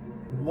know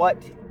what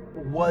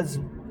was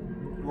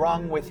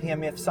wrong with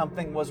him, if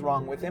something was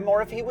wrong with him,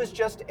 or if he was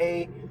just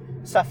a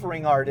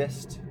suffering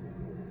artist.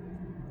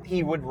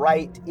 He would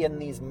write in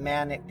these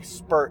manic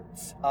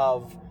spurts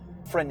of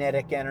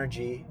frenetic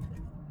energy,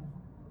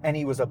 and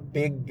he was a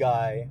big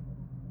guy.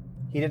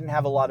 He didn't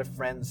have a lot of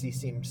friends. He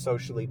seemed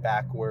socially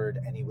backward,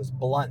 and he was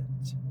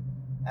blunt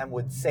and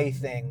would say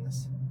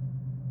things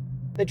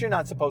that you're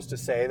not supposed to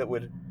say, that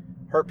would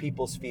hurt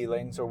people's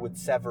feelings or would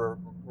sever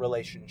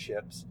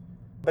relationships.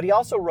 But he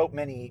also wrote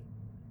many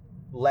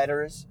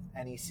letters,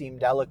 and he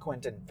seemed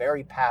eloquent and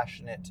very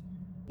passionate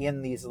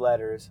in these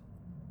letters.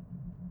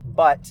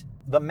 But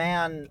the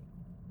man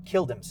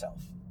killed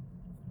himself.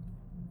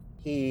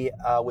 He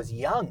was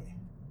young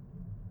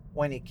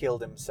when he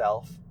killed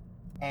himself,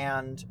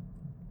 and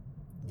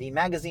the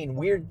magazine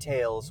Weird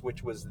Tales,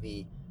 which was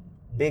the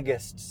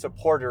biggest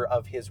supporter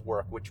of his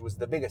work, which was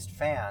the biggest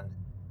fan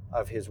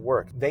of his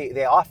work,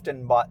 they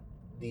often bought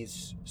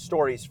these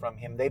stories from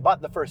him. They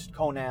bought the first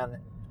Conan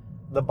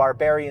the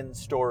Barbarian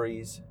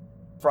stories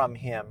from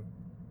him.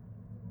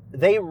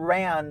 They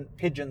ran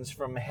Pigeons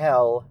from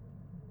Hell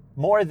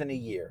more than a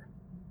year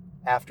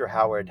after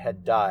Howard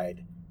had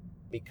died,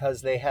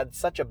 because they had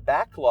such a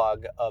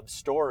backlog of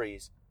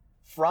stories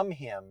from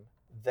him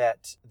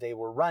that they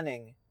were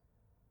running,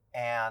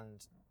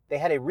 and they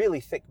had a really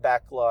thick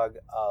backlog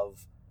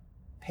of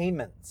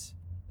payments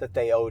that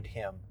they owed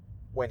him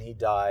when he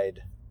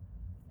died.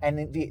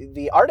 And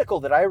the article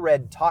that I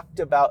read talked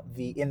about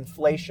the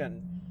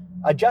inflation,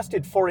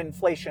 adjusted for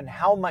inflation,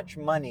 how much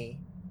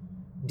money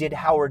did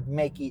Howard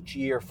make each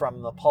year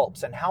from the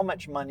pulps, and how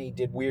much money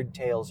did Weird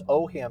Tales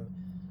owe him?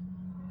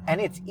 And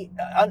it's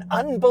an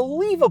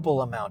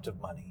unbelievable amount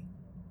of money.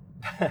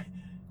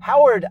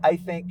 Howard, I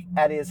think,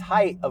 at his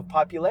height of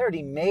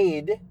popularity,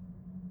 made,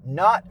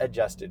 not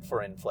adjusted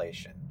for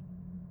inflation,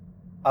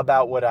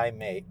 about what I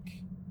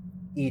make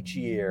each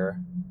year.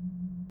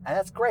 And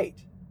that's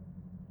great.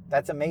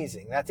 That's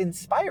amazing. That's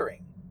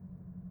inspiring.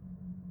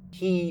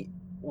 He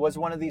was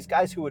one of these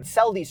guys who would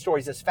sell these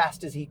stories as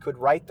fast as he could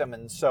write them.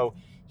 And so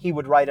he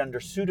would write under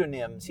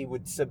pseudonyms. He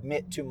would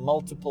submit to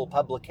multiple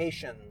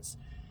publications.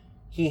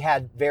 He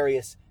had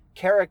various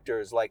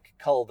characters like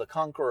Kull the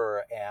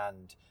Conqueror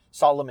and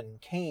Solomon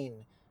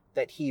Kane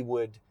that he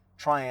would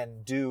try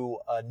and do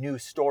a new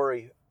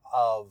story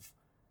of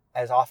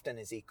as often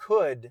as he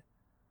could.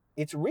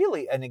 It's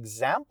really an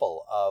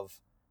example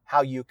of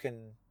how you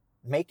can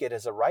make it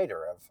as a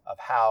writer, of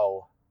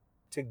how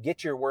to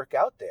get your work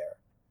out there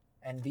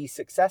and be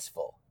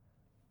successful.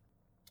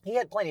 He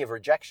had plenty of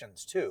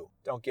rejections too,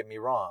 don't get me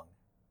wrong.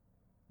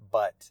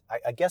 But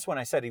I guess when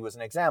I said he was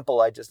an example,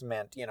 I just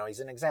meant, he's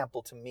an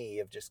example to me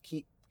of just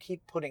keep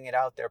putting it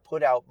out there,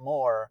 put out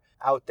more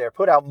out there,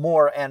 put out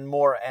more and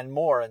more and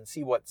more, and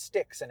see what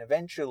sticks. And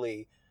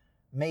eventually,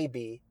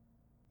 maybe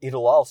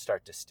it'll all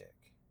start to stick.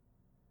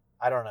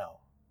 I don't know.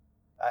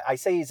 I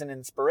say he's an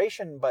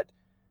inspiration, but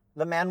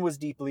the man was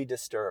deeply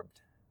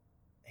disturbed.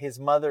 His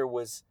mother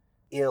was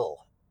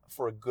ill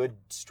for a good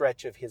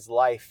stretch of his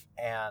life,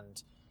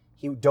 and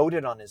he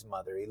doted on his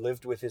mother. He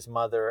lived with his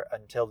mother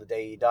until the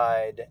day he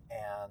died.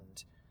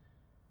 And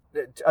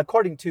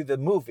according to the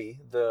movie,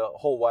 The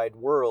Whole Wide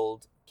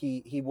World,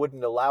 he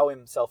wouldn't allow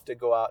himself to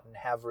go out and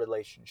have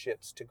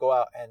relationships, to go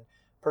out and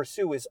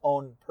pursue his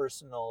own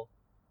personal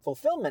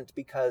fulfillment,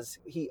 because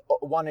he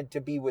wanted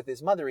to be with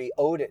his mother. He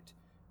owed it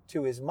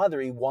to his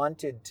mother. He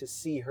wanted to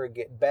see her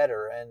get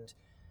better. And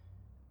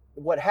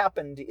what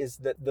happened is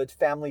that the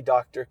family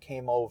doctor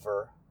came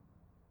over,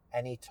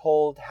 and he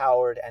told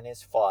Howard and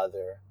his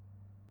father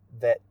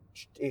that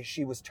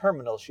she was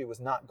terminal. She was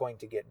not going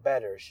to get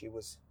better. She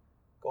was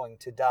going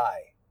to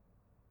die.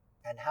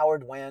 And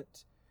Howard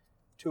went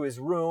to his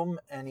room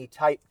and he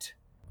typed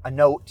a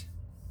note,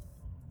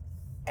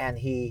 and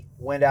he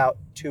went out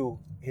to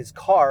his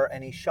car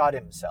and he shot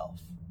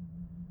himself.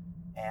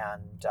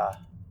 And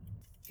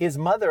his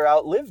mother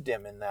outlived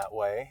him in that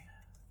way.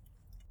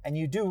 And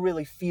you do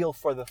really feel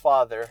for the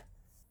father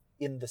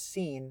in the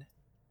scene.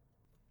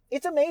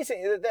 It's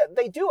amazing that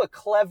they do a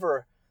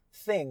clever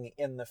thing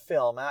in the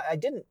film. I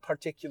didn't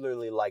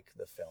particularly like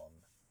the film.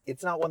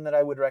 It's not one that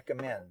I would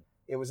recommend.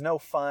 It was no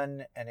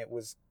fun, and it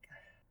was,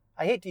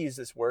 I hate to use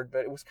this word,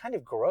 but it was kind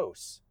of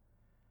gross.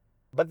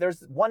 But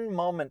there's one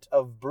moment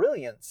of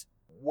brilliance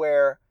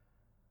where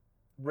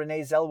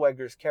Renee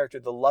Zellweger's character,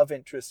 the love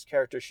interest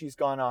character, she's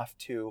gone off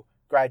to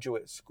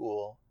graduate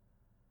school.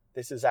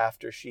 This is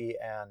after she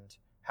and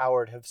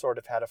Howard have sort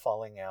of had a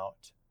falling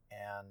out,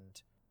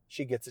 and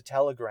she gets a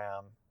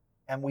telegram.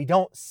 And we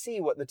don't see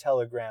what the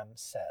telegram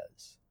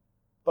says,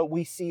 but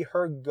we see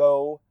her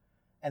go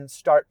and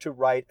start to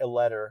write a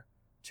letter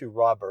to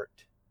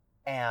Robert.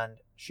 And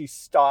she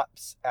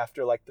stops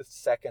after like the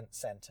second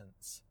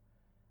sentence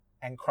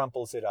and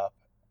crumples it up.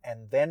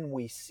 And then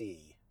we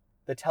see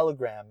the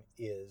telegram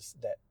is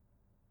that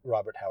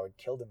Robert Howard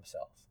killed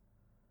himself.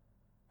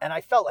 And I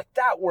felt like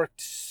that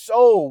worked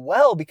so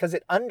well because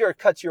it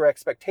undercuts your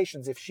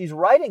expectations. If she's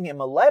writing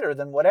him a letter,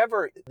 then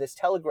whatever this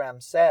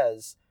telegram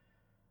says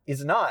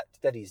is not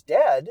that he's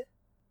dead.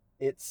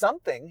 It's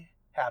something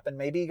happened.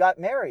 Maybe he got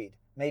married.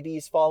 Maybe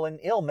he's fallen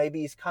ill.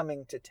 Maybe he's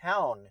coming to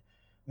town.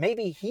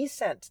 Maybe he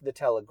sent the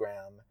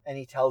telegram and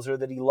he tells her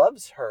that he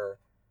loves her.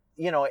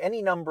 You know,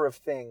 any number of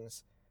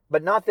things,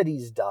 but not that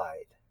he's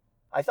died.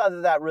 I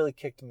thought that really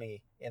kicked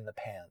me in the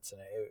pants,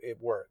 and it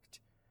worked.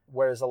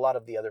 Whereas a lot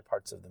of the other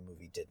parts of the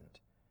movie didn't.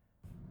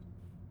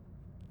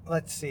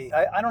 Let's see.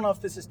 I don't know if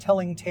this is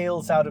telling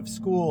tales out of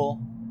school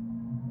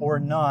or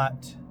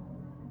not,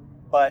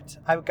 but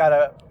I've got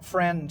a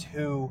friend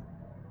who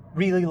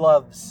really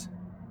loves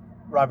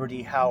Robert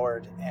E.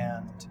 Howard,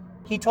 and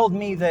he told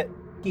me that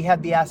he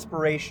had the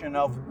aspiration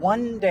of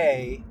one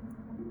day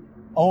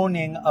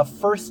owning a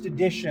first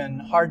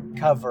edition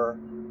hardcover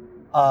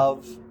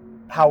of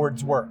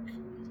Howard's work,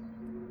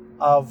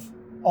 of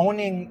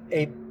owning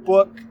a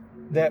book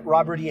that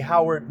Robert E.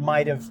 Howard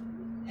might have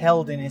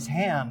held in his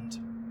hand.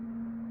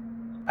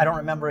 I don't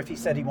remember if he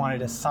said he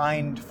wanted a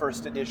signed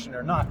first edition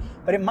or not,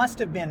 but it must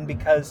have been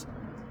because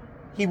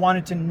he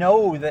wanted to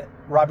know that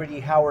Robert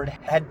E. Howard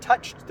had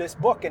touched this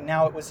book and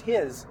now it was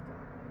his.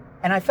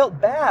 And I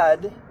felt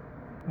bad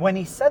when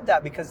he said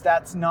that, because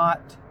that's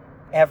not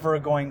ever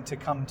going to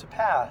come to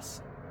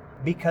pass,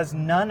 because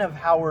none of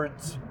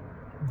Howard's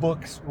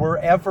books were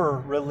ever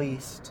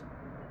released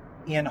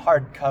in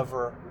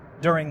hardcover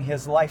during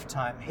his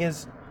lifetime.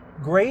 His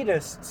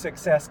greatest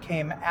success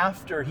came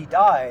after he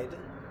died,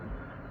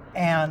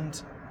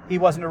 and he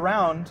wasn't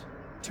around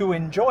to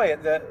enjoy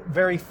it. The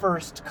very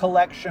first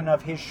collection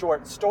of his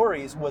short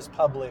stories was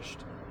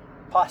published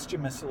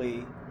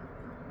posthumously.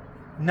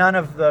 None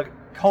of the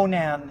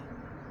Conan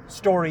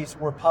stories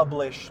were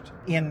published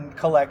in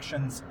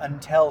collections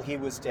until he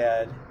was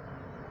dead.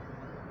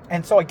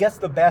 And so I guess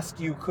the best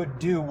you could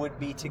do would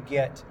be to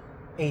get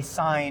a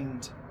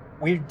signed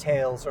Weird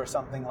Tales or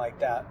something like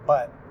that.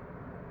 But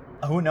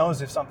who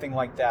knows if something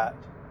like that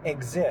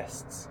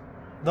exists.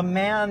 The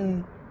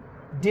man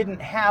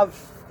didn't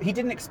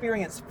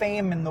experience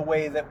fame in the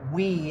way that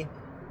we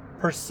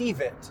perceive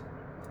it.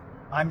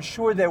 I'm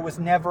sure there was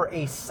never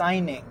a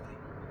signing.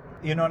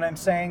 You know what I'm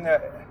saying?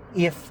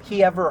 If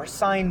he ever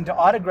signed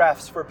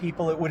autographs for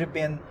people, it would have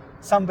been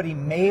somebody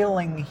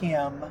mailing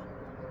him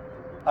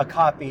a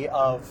copy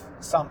of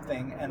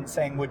something and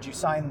saying, would you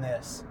sign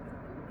this?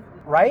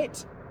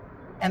 Right?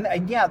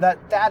 And yeah,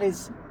 that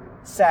is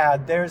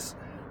sad. There's,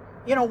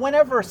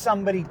 whenever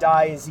somebody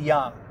dies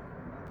young,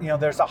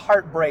 there's a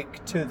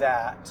heartbreak to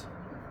that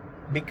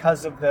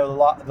because of the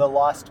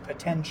lost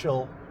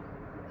potential.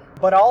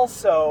 But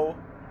also,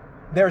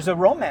 there's a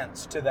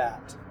romance to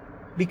that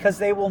because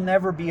they will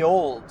never be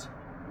old.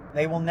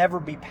 They will never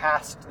be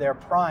past their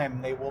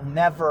prime. They will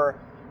never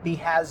be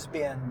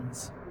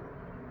has-beens.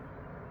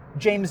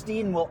 James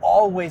Dean will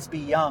always be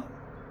young.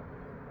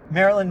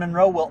 Marilyn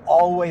Monroe will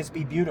always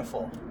be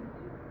beautiful.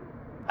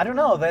 I don't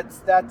know,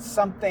 that's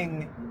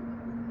something,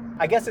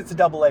 I guess it's a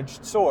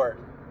double-edged sword.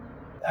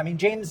 I mean,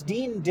 James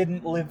Dean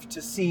didn't live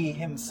to see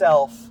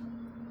himself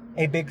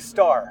a big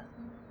star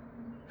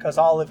because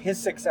all of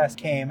his success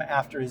came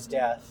after his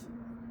death.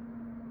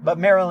 But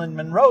Marilyn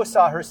Monroe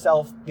saw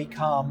herself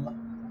become,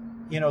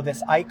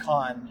 this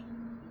icon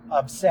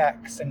of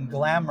sex and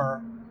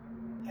glamour,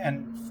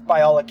 and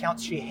by all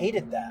accounts, she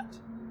hated that.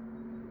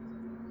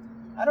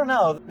 I don't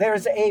know.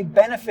 There's a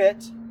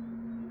benefit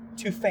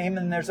to fame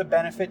and there's a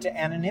benefit to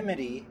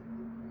anonymity,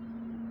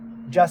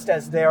 just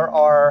as there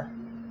are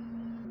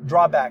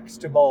drawbacks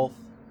to both.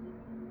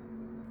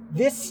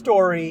 This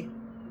story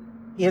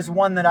is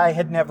one that I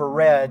had never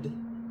read.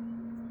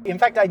 In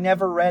fact, I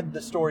never read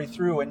the story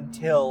through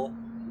until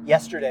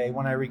yesterday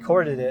when I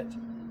recorded it.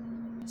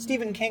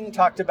 Stephen King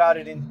talked about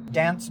it in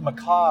Dance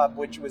Macabre,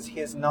 which was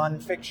his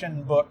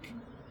nonfiction book.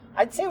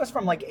 I'd say it was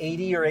from like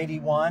 80 or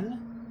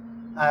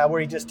 81,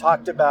 where he just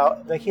talked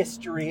about the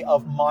history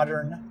of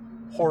modern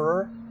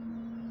horror,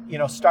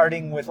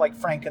 starting with like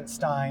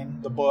Frankenstein,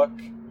 the book,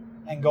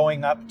 and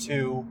going up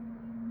to,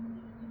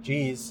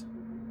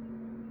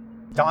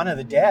 Dawn of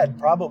the Dead,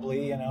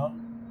 probably,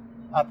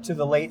 up to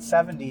the late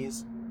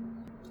 70s.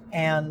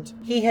 And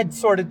he had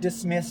sort of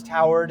dismissed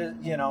Howard,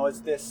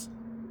 as this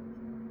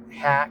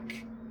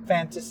hack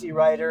fantasy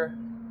writer,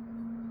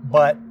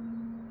 but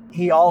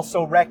he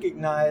also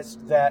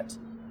recognized that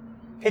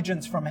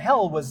Pigeons from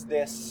Hell was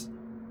this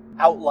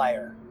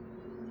outlier.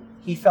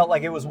 He felt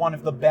like it was one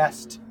of the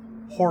best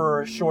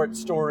horror short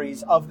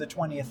stories of the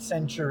 20th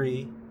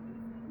century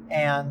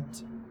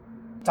and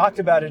talked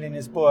about it in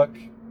his book.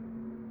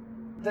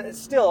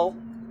 Still,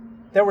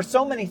 there were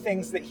so many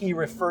things that he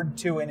referred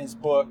to in his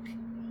book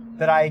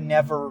that I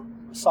never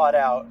sought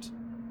out.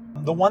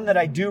 The one that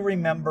I do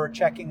remember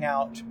checking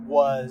out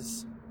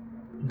was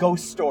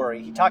Ghost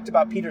Story. He talked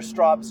about Peter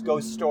Straub's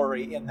Ghost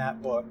Story in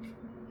that book.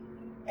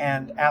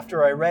 And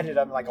after I read it,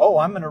 I'm like,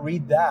 I'm going to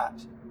read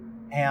that.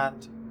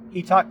 And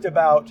he talked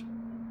about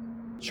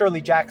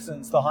Shirley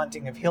Jackson's The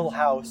Haunting of Hill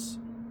House.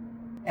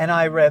 And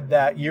I read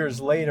that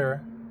years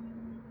later.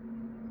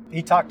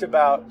 He talked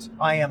about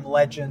I Am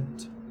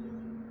Legend,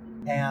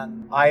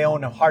 and I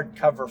own a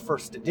hardcover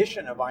first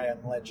edition of I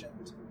Am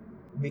Legend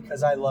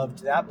because I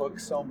loved that book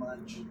so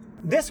much.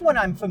 This one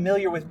I'm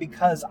familiar with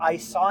because I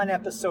saw an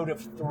episode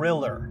of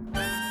Thriller,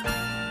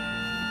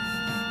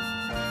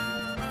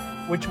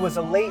 which was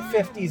a late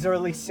 50s,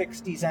 early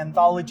 60s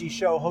anthology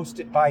show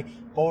hosted by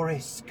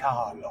Boris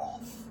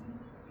Karloff.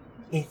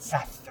 It's a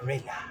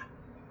thriller.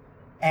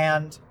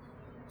 And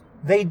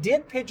they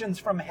did Pigeons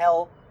from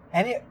Hell,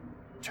 and it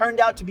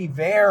turned out to be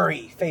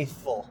very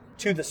faithful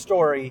to the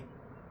story,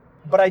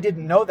 but I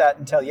didn't know that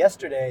until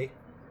yesterday.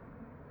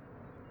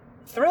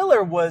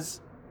 Thriller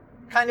was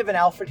kind of an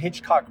Alfred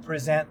Hitchcock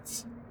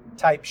Presents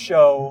type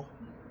show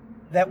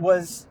that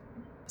was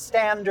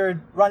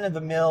standard,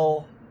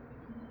 run-of-the-mill.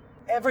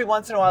 Every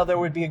once in a while there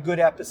would be a good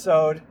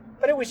episode,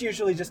 but it was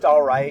usually just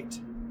all right.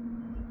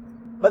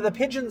 But the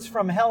Pigeons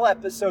from Hell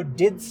episode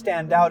did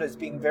stand out as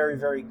being very,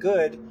 very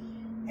good.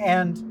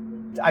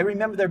 And I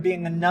remember there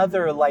being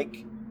another,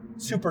 like,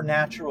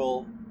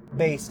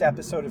 supernatural-based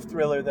episode of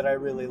Thriller that I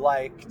really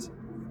liked.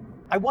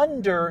 I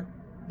wonder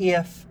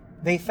if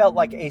they felt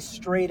like a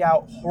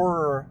straight-out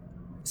horror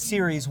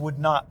series would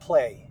not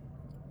play.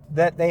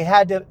 That they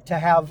had to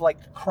have,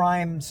 like,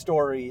 crime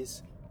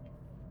stories,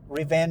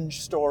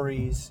 revenge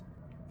stories,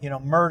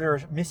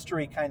 murder,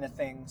 mystery kind of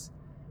things.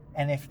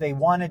 And if they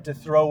wanted to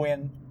throw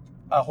in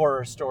a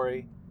horror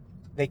story,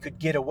 they could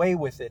get away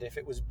with it if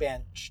it was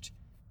benched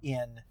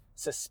in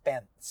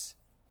suspense.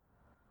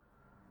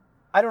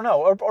 I don't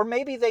know. Or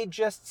maybe they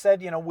just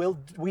said, we'll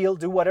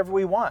do whatever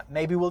we want.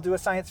 Maybe we'll do a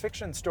science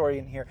fiction story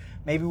in here.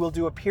 Maybe we'll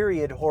do a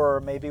period horror.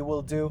 Maybe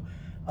we'll do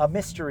a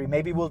mystery.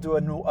 Maybe we'll do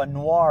a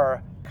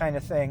noir kind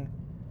of thing.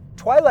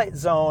 Twilight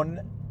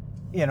Zone,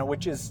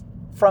 which is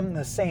from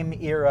the same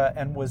era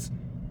and was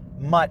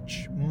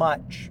much,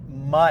 much,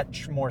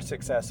 much more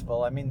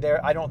successful. I mean,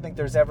 I don't think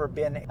there's ever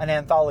been an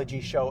anthology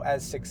show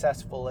as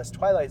successful as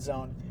Twilight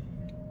Zone.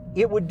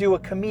 It would do a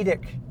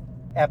comedic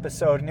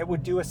episode, and it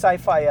would do a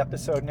sci-fi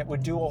episode, and it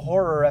would do a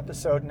horror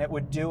episode, and it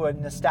would do a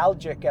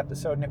nostalgic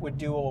episode, and it would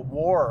do a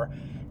war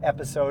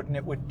episode, and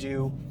it would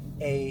do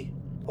a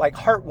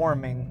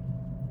heartwarming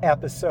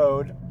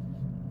episode.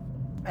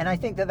 And I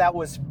think that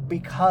was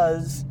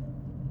because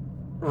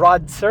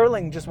Rod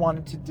Serling just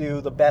wanted to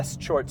do the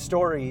best short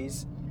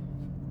stories,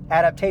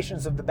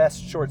 adaptations of the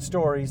best short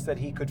stories that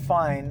he could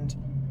find.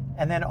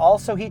 And then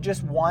also he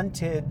just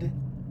wanted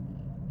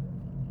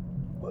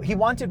what he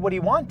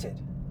wanted.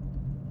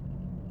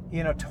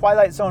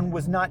 Twilight Zone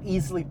was not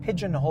easily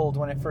pigeonholed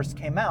when it first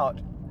came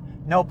out.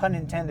 No pun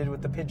intended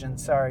with the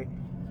pigeons, sorry.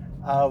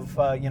 Of,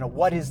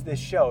 what is this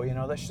show?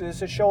 This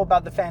is a show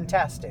about the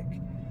fantastic.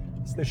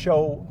 It's the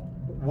show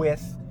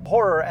with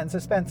horror and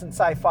suspense and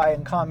sci-fi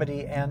and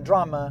comedy and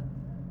drama.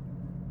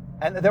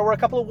 And there were a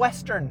couple of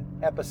Western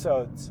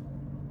episodes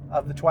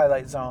of the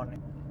Twilight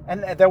Zone.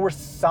 And there were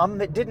some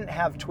that didn't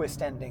have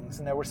twist endings,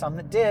 and there were some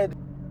that did.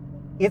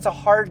 It's a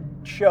hard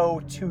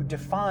show to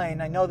define.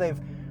 I know they've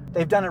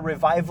done a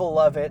revival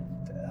of it.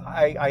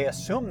 I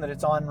assume that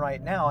it's on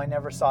right now. I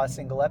never saw a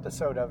single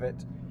episode of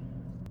it.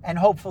 And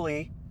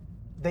hopefully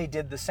they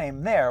did the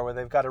same there, where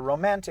they've got a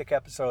romantic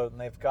episode,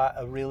 and they've got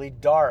a really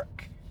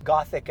dark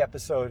gothic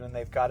episode, and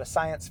they've got a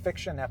science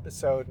fiction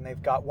episode, and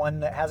they've got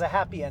one that has a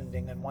happy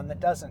ending and one that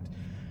doesn't.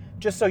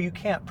 Just so you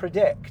can't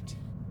predict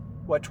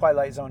what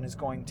Twilight Zone is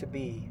going to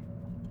be.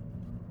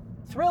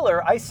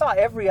 Thriller, I saw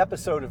every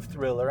episode of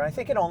Thriller. I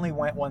think it only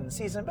went one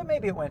season, but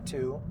maybe it went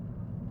two.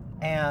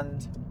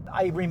 And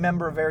I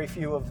remember very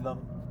few of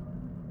them.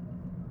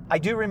 I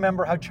do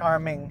remember how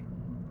charming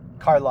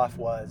Karloff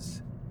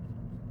was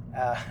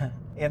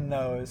in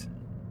those.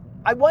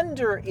 I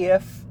wonder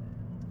if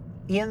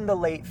in the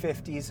late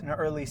 50s and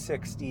early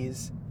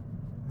 60s,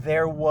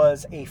 there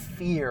was a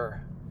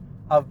fear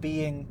of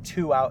being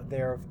too out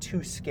there, of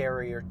too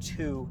scary or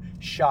too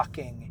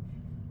shocking.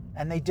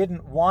 And they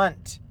didn't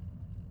want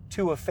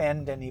to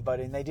offend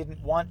anybody, and they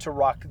didn't want to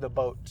rock the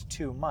boat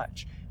too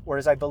much.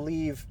 Whereas I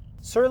believe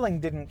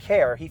Serling didn't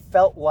care. He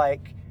felt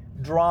like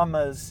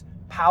drama's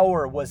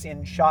power was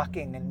in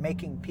shocking and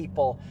making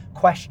people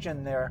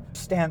question their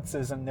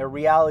stances and their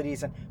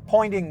realities and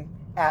pointing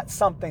at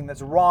something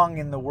that's wrong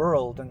in the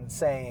world and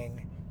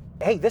saying,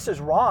 hey, this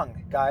is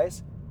wrong,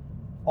 guys.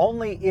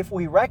 Only if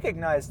we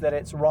recognize that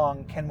it's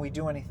wrong can we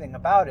do anything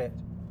about it.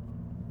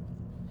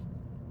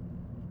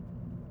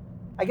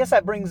 I guess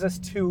that brings us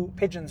to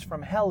Pigeons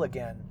from Hell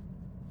again.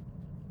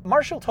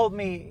 Marshall told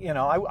me,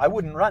 I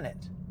wouldn't run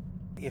it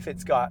if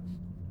it's got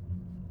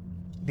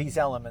these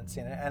elements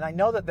in it. And I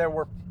know that there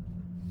were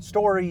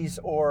stories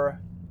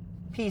or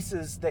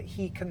pieces that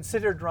he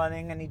considered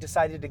running and he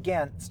decided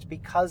against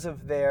because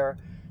of their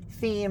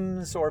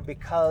themes or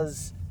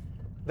because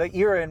the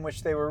era in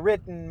which they were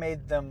written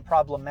made them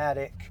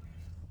problematic.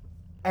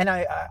 And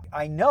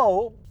I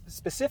know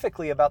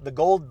specifically about the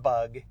Gold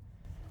Bug,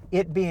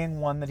 it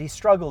being one that he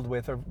struggled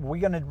with. Are we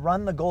going to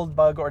run the Gold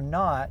Bug or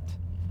not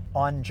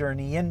on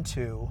Journey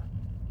Into?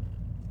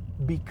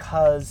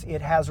 Because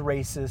it has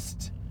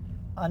racist,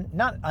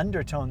 not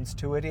undertones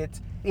to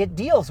it. It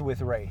deals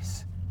with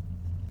race.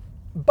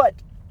 But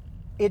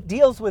it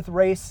deals with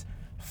race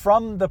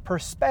from the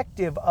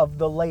perspective of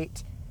the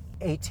late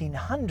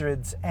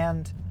 1800s,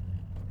 and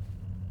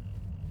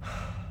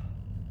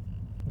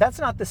that's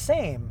not the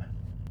same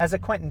as a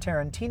Quentin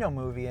Tarantino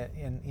movie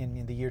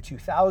in the year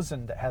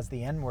 2000 that has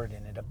the N-word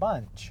in it a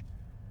bunch.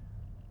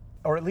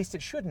 Or at least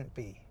it shouldn't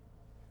be.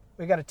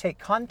 We got to take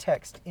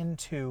context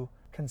into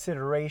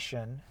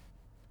consideration,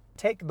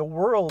 take the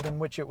world in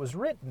which it was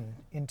written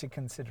into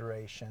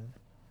consideration,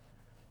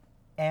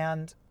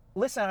 and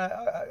listen,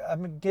 I'm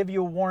going to give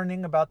you a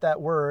warning about that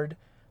word.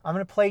 I'm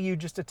going to play you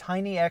just a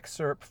tiny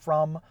excerpt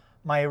from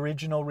my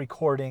original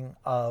recording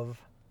of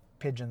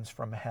Pigeons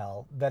from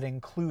Hell that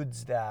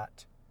includes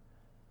that.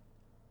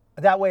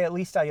 That way, at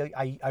least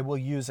I will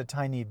use a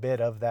tiny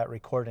bit of that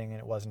recording and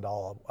it wasn't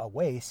all a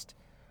waste.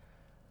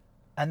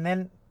 And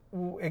then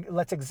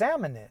let's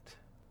examine it.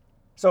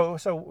 So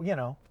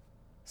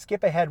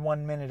skip ahead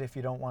 1 minute if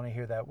you don't want to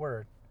hear that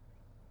word.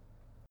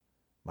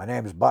 My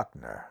name's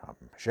Buckner. I'm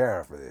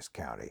sheriff of this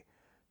county.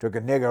 Took a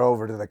nigger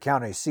over to the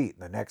county seat in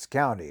the next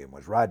county and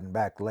was riding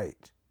back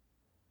late.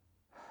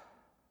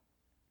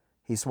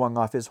 He swung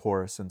off his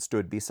horse and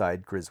stood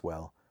beside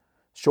Griswell,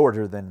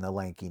 shorter than the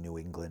lanky New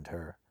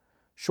Englander,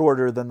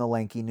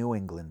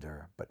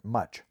 but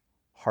much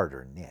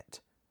harder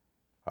knit.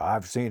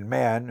 I've seen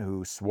men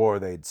who swore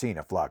they'd seen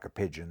a flock of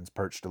pigeons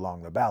perched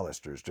along the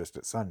balusters just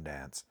at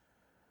sundown.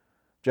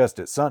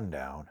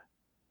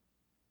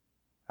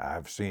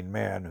 I've seen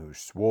men who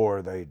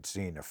swore they'd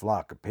seen a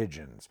flock of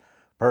pigeons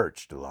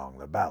perched along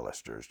the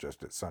balusters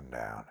just at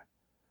sundown,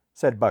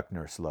 said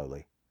Buckner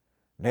slowly.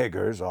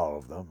 Niggers, all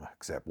of them,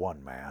 except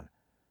one man.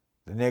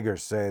 The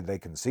niggers say they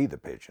can see the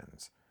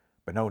pigeons,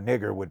 but no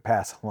nigger would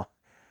pass along.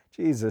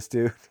 Jesus,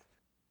 dude.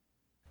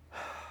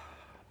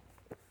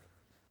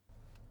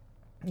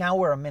 Now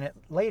we're a minute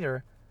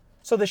later.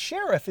 So the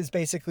sheriff is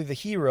basically the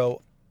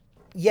hero,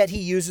 yet he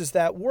uses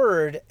that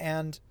word,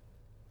 and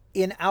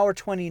in our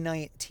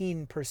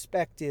 2019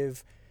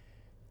 perspective,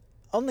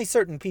 only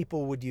certain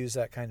people would use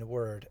that kind of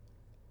word.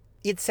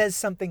 It says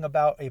something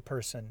about a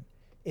person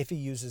if he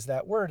uses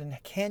that word. And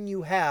can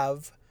you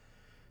have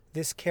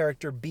this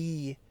character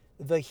be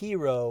the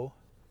hero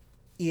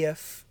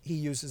if he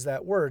uses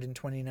that word in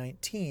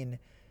 2019?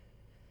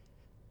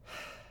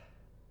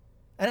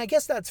 And I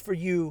guess that's for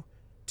you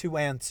to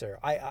answer.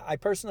 I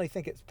personally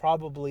think it's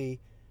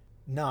probably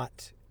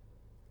not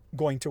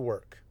going to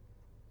work.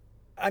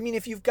 I mean,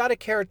 if you've got a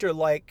character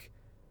like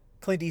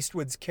Clint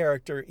Eastwood's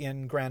character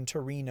in Gran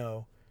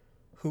Torino,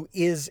 who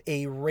is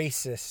a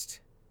racist,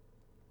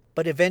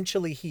 but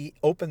eventually he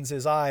opens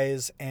his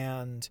eyes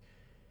and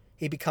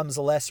he becomes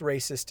less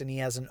racist and he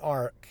has an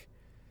arc,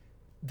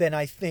 then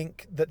I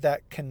think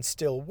that can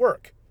still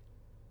work.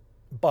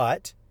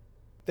 But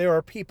there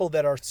are people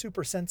that are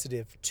super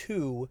sensitive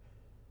to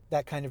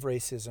that kind of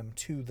racism,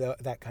 to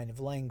that kind of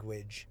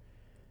language.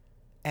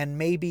 And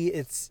maybe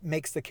it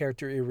makes the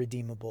character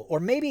irredeemable. Or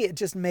maybe it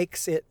just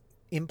makes it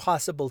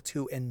impossible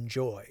to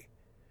enjoy.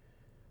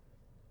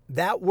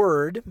 That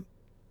word,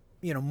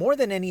 more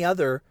than any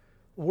other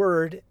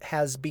word,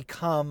 has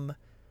become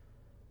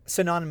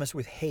synonymous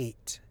with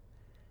hate.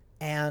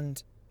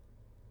 And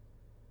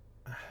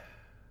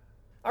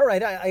all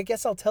right, I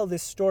guess I'll tell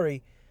this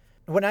story.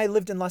 When I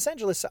lived in Los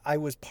Angeles, I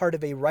was part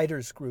of a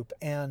writers group,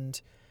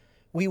 and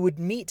we would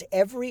meet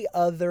every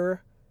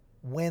other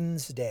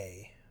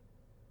Wednesday.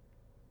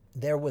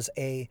 There was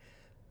a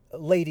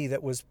lady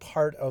that was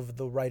part of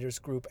the writers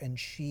group, and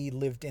she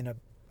lived in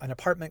an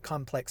apartment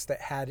complex that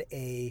had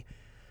a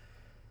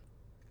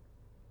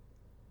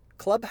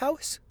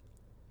clubhouse,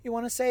 you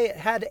want to say? It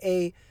had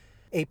a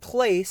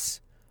place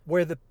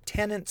where the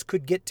tenants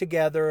could get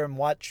together and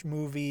watch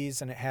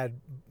movies, and it had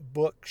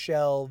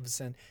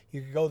bookshelves, and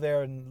you could go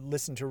there and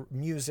listen to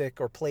music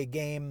or play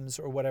games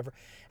or whatever.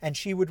 And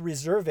she would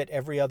reserve it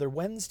every other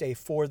Wednesday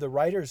for the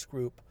writers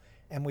group,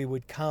 and we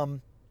would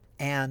come,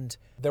 and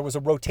there was a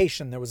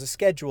rotation, there was a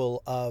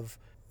schedule of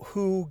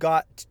who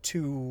got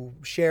to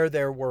share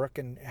their work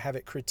and have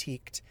it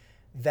critiqued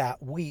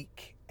that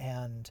week.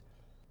 And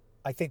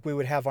I think we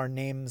would have our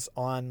names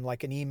on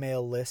like an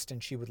email list,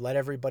 and she would let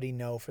everybody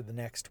know for the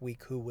next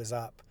week who was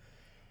up.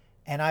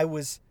 And I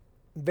was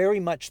very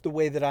much the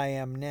way that I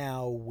am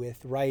now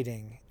with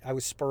writing. I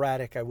was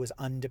sporadic. I was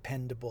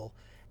undependable.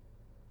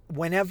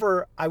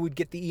 Whenever I would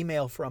get the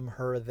email from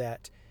her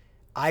that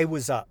I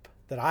was up,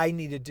 that I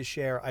needed to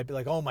share, I'd be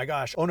like, oh my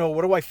gosh, oh no,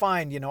 what do I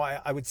find?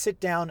 I would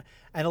sit down,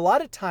 and a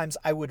lot of times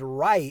I would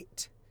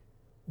write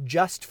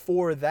just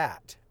for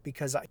that,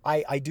 because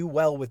I do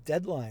well with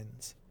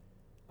deadlines.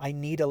 I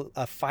need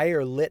a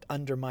fire lit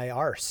under my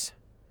arse.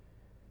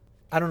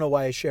 I don't know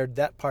why I shared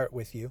that part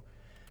with you.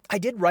 I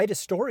did write a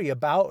story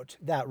about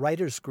that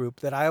writers group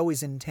that I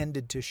always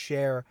intended to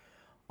share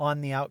on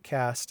the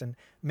Outcast, and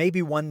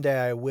maybe one day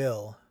I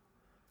will.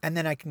 And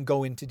then I can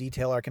go into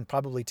detail, or I can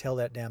probably tell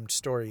that damned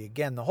story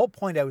again. The whole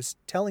point I was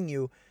telling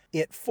you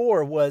it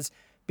for was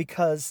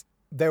because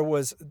there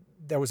was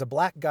a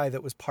black guy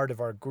that was part of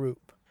our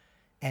group,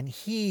 and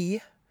he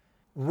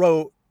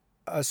wrote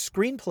a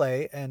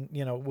screenplay and,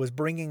 was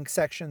bringing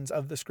sections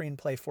of the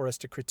screenplay for us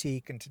to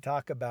critique and to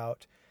talk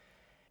about.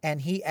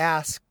 And he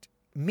asked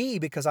me,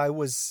 because I'm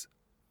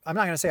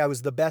not going to say I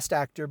was the best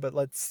actor, but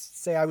let's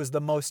say I was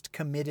the most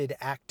committed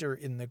actor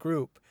in the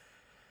group.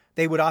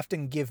 They would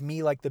often give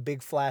me like the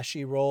big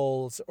flashy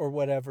roles or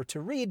whatever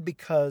to read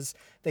because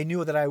they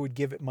knew that I would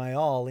give it my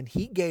all. And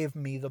he gave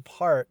me the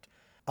part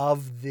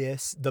of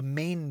the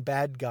main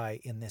bad guy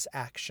in this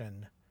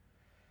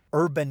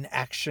urban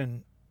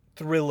action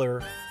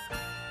thriller,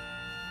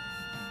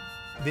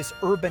 this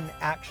urban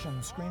action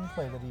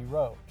screenplay that he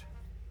wrote.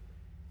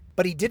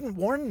 But he didn't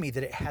warn me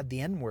that it had the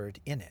N-word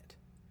in it.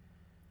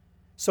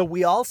 So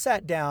we all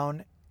sat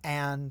down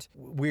and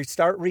we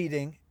start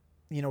reading,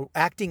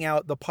 acting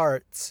out the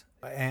parts,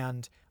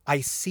 and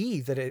I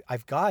see that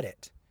I've got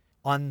it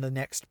on the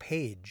next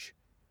page.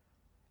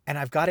 And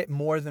I've got it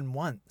more than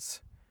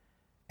once.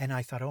 And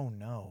I thought, oh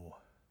no,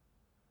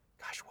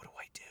 gosh, what do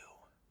I do?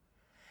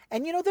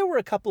 And there were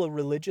a couple of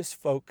religious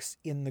folks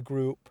in the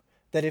group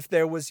that if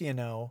there was,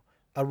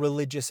 a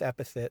religious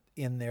epithet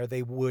in there,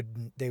 they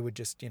would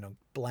just,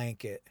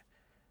 blank it.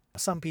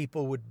 Some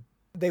people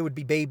would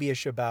be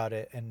babyish about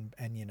it and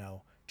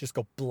just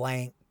go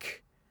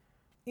blank.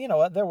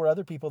 There were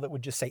other people that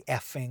would just say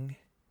effing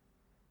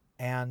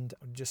and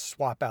just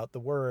swap out the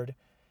word.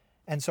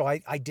 And so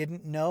I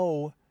didn't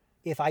know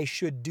if I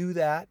should do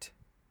that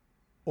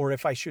or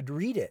if I should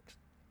read it.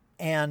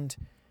 And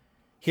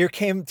here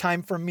came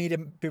time for me to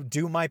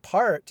do my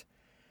part.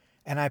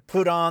 And I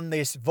put on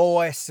this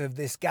voice of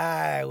this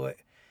guy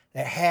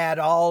that had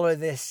all of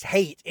this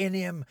hate in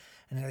him.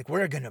 And they're like,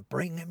 we're going to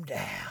bring him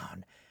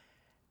down.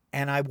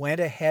 And I went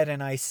ahead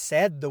and I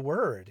said the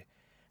word.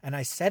 And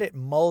I said it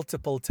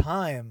multiple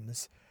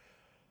times.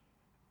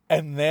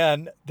 And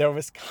then there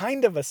was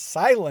kind of a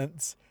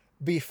silence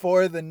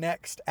before the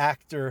next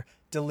actor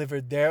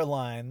delivered their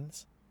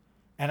lines.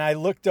 And I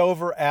looked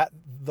over at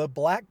the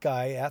black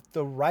guy, at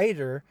the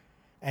writer,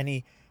 and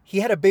he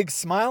had a big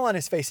smile on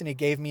his face and he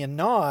gave me a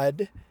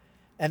nod.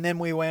 And then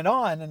we went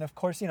on. And of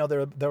course,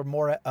 there were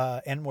more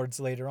N-words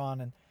later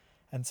on.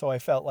 And so I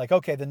felt like,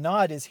 okay, the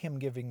nod is him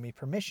giving me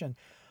permission.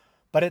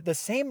 But at the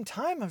same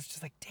time, I was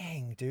just like,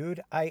 dang,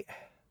 dude,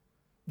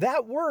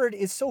 that word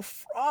is so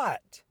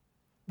fraught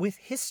with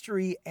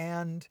history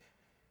and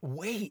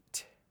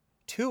weight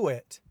to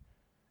it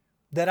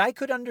that I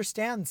could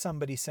understand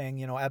somebody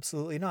saying,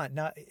 absolutely not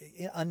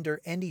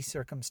under any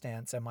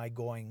circumstance am I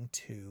going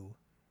to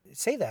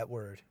say that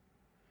word,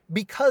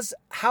 because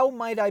how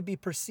might I be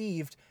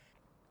perceived?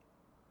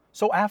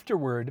 So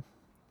afterward,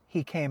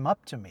 he came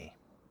up to me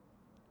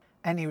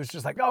and he was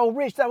just like, oh,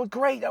 Rich, that was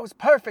great. That was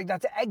perfect.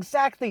 That's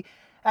exactly,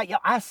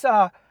 I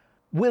saw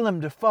Willem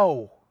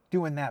Dafoe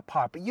doing that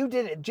part, but you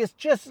did it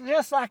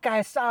just like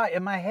I saw it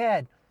in my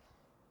head.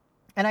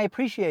 And I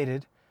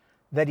appreciated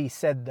that he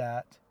said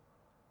that.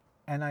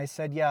 And I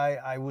said, yeah,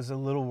 I was a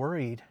little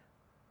worried,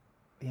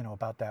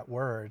 about that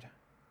word.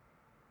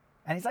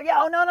 And he's like, yeah,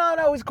 oh,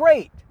 no, it was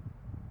great.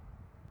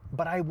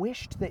 But I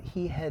wished that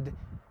he had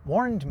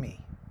warned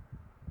me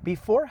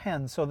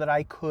beforehand so that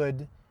I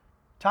could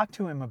talk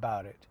to him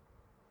about it.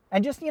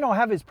 And just,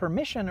 have his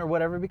permission or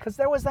whatever, because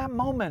there was that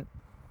moment.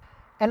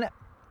 And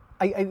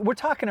we're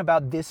talking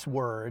about this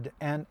word,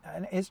 and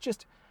it's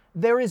just,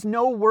 there is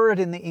no word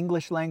in the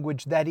English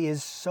language that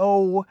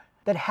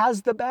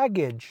has the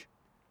baggage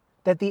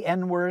that the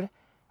N-word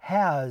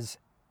has.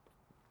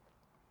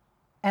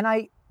 And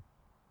I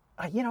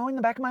in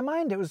the back of my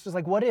mind, it was just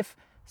like, what if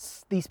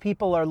these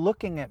people are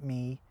looking at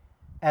me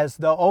as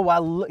though, oh,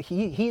 well,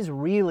 he's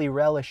really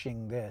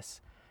relishing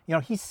this.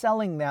 He's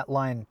selling that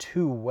line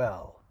too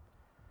well,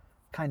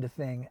 kind of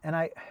thing. And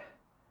I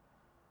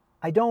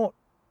don't,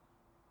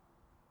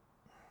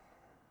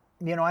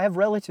 I have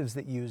relatives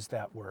that use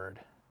that word.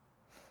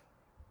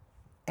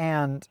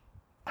 And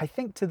I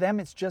think to them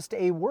it's just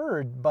a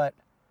word, but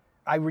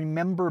I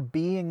remember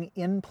being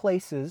in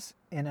places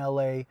in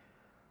LA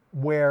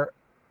where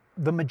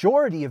the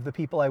majority of the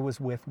people I was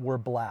with were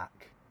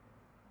black.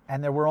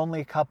 And there were only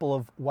a couple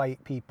of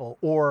white people.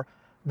 Or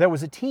there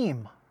was a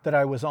team that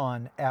I was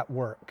on at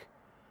work.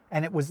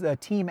 And it was a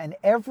team, and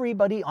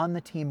everybody on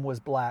the team was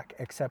black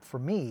except for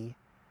me.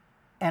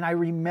 And I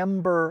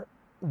remember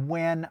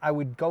when I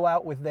would go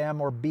out with them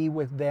or be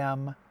with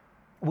them,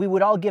 we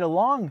would all get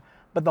along.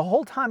 But the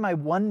whole time I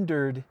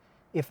wondered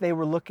if they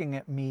were looking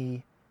at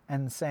me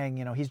and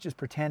saying, he's just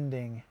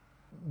pretending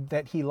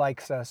that he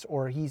likes us,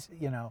 or he's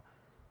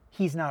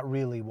not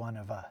really one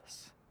of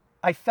us.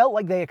 I felt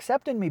like they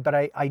accepted me, but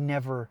I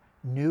never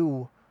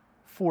knew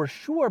for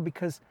sure,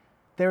 because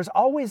there's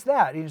always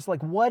that. It's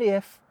like, what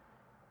if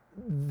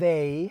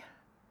they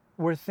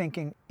were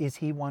thinking, is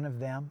he one of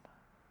them?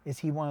 Is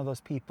he one of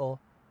those people?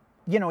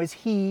 Is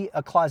he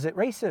a closet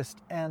racist?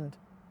 And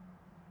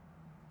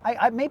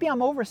maybe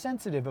I'm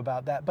oversensitive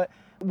about that, but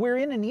we're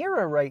in an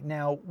era right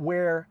now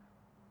where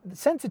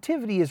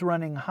sensitivity is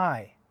running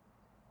high.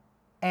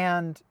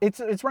 And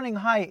it's running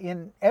high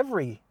in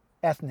every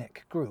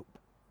ethnic group.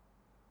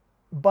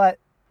 But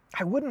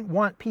I wouldn't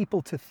want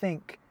people to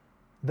think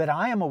that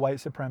I am a white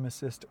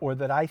supremacist or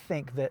that I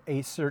think that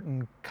a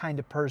certain kind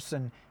of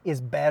person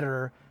is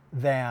better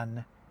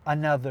than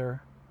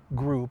another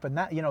group. And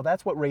that,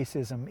 that's what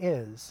racism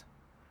is.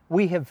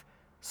 We have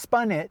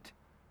spun it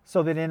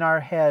so that in our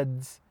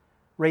heads,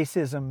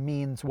 racism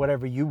means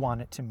whatever you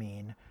want it to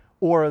mean,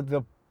 or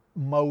the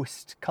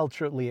most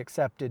culturally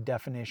accepted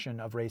definition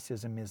of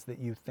racism is that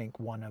you think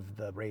one of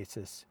the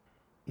races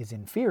is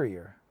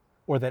inferior,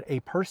 or that a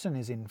person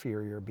is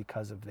inferior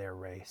because of their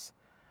race.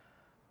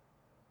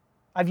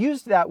 I've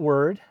used that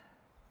word,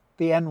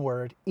 the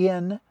N-word,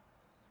 in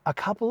a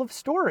couple of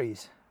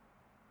stories.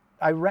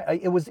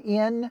 It was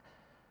in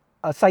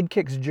A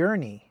Sidekick's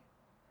Journey,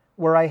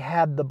 where I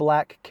had the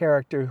black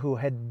character who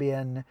had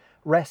been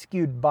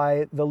rescued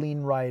by the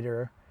Lean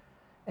Rider,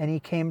 and he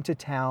came to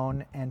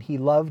town and he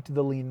loved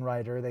the Lean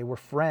Rider. They were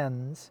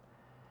friends,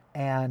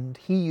 and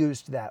he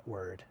used that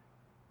word,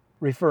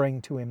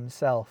 referring to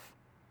himself.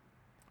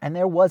 And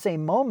there was a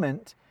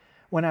moment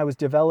when I was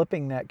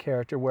developing that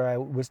character where I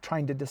was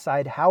trying to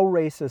decide how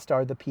racist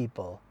are the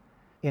people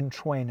in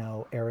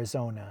Trueno,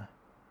 Arizona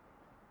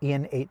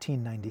in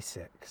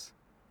 1896.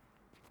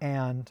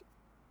 And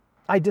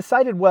I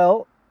decided,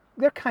 well,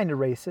 they're kind of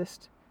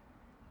racist,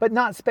 but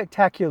not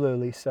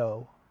spectacularly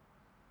so.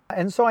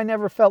 And so I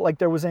never felt like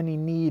there was any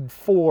need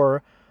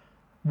for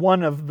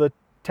one of the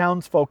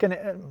townsfolk.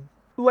 And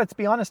let's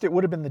be honest, it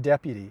would have been the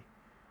deputy,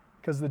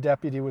 because the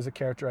deputy was a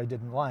character I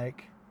didn't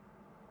like,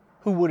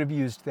 who would have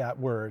used that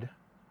word.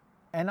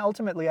 And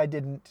ultimately, I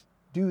didn't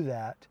do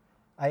that.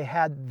 I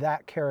had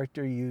that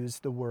character use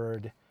the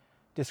word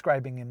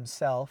describing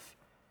himself.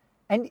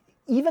 And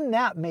even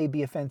that may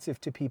be offensive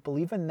to people.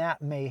 Even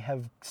that may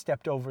have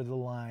stepped over the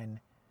line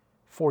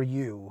for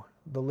you,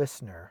 the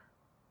listener.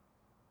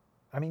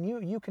 I mean,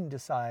 you can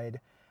decide.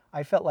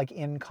 I felt like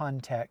in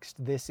context,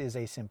 this is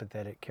a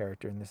sympathetic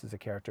character and this is a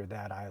character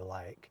that I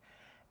like.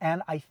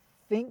 And I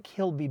think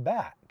he'll be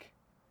back.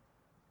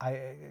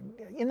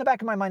 In the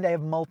back of my mind, I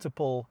have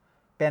multiple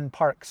Ben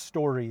Parks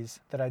stories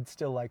that I'd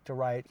still like to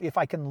write. If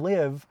I can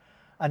live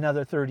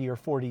another 30 or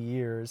 40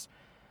 years,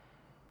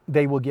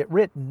 they will get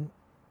written.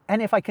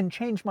 And if I can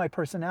change my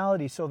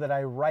personality so that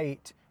I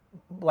write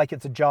like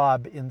it's a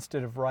job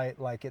instead of write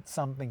like it's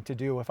something to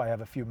do if I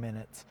have a few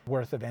minutes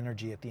worth of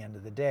energy at the end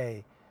of the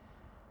day,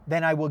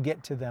 then I will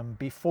get to them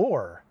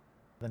before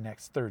the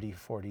next 30,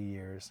 40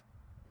 years.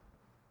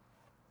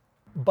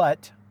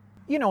 But,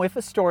 if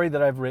a story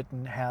that I've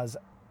written has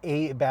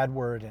a bad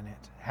word in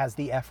it, has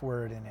the F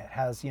word in it,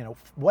 has,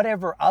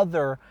 whatever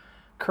other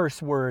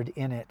curse word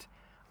in it,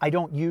 I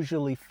don't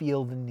usually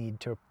feel the need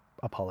to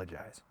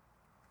apologize.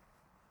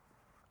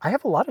 I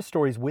have a lot of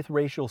stories with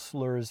racial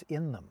slurs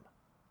in them.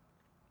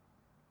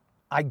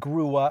 I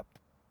grew up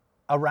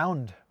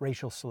around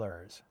racial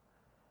slurs,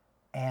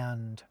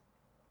 and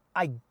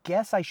I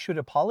guess I should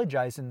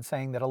apologize in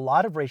saying that a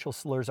lot of racial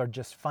slurs are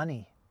just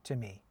funny to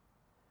me.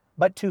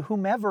 But to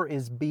whomever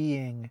is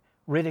being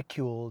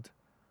ridiculed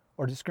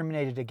or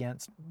discriminated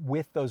against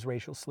with those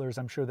racial slurs,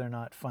 I'm sure they're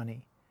not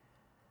funny.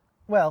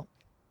 Well,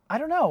 I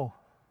don't know.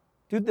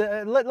 Dude,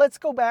 let's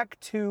go back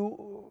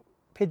to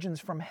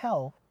Pigeons from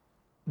Hell.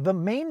 The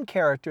main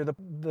character,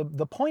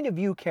 the point of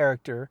view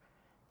character,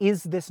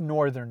 is this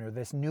northerner,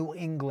 this New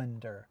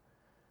Englander,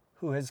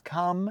 who has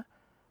come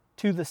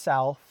to the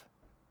South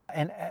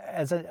and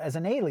as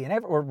an alien,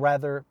 or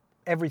rather,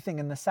 everything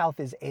in the South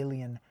is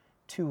alien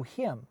to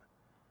him.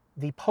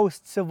 The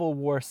post-Civil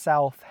War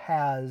South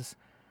has,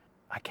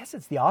 I guess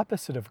it's the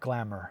opposite of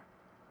glamour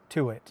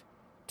to it,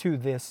 to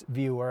this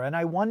viewer. And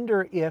I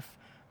wonder if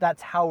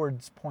that's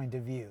Howard's point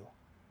of view.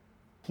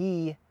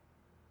 He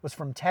was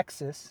from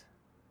Texas,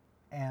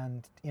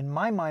 and in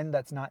my mind,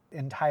 that's not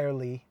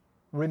entirely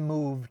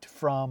removed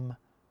from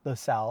the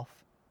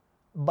South,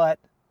 but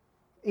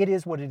it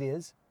is what it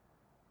is.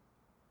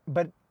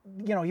 But,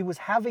 he was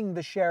having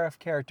the sheriff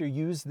character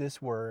use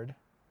this word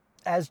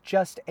as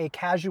just a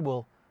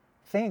casual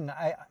thing.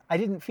 I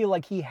didn't feel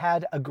like he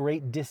had a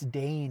great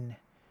disdain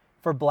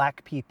for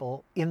black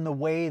people in the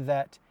way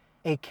that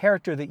a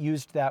character that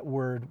used that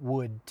word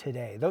would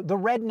today. The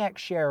redneck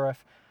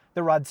sheriff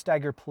that Rod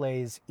Steiger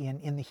plays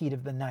in The Heat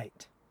of the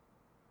Night.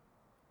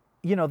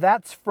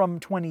 That's from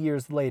 20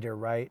 years later,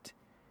 right?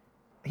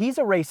 He's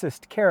a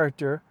racist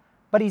character,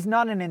 but he's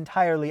not an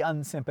entirely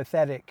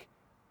unsympathetic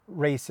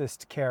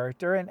racist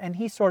character, and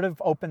he sort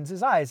of opens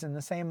his eyes in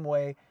the same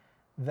way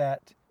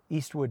that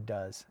Eastwood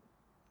does,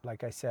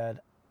 like I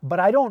said. But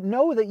I don't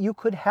know that you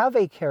could have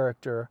a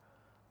character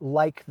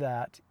like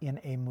that in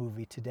a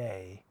movie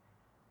today.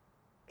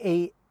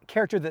 A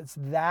character that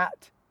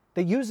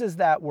uses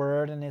that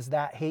word and is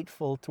that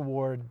hateful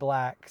toward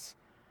blacks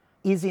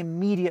is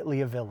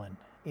immediately a villain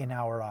in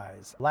our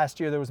eyes.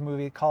 Last year there was a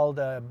movie called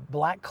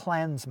Black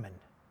Klansman.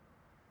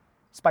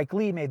 Spike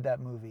Lee made that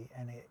movie,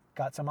 and it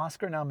got some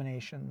Oscar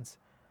nominations,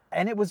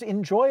 and it was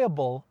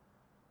enjoyable,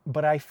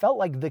 but I felt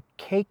like the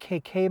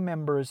KKK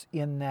members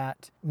in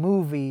that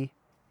movie,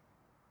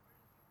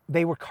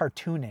 they were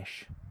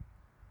cartoonish.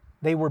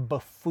 They were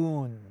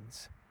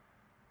buffoons.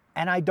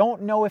 And I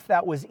don't know if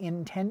that was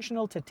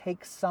intentional to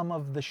take some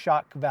of the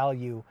shock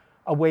value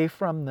away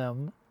from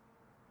them,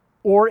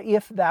 or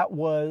if that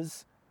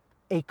was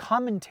a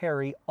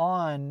commentary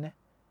on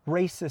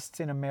racists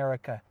in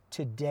America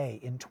today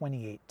in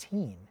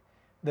 2018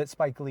 that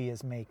Spike Lee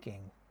is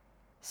making,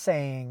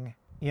 saying,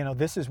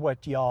 this is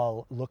what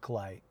y'all look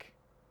like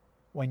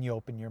when you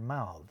open your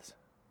mouths.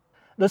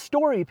 The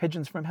story,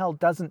 Pigeons from Hell,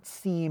 doesn't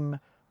seem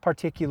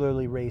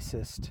particularly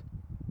racist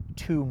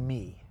to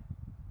me.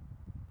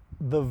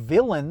 The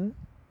villain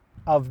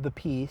of the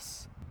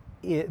piece,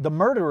 the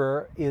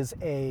murderer, is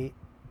a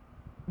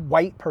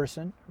white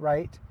person,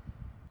 right?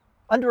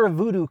 Under a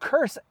voodoo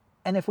curse.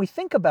 And if we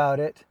think about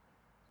it,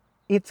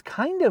 it's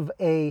kind of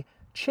a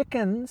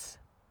chickens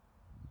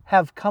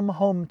have come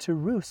home to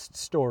roost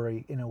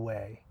story in a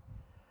way,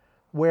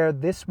 where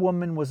this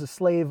woman was a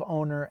slave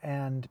owner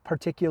and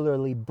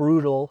particularly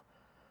brutal,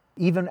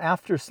 even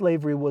after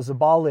slavery was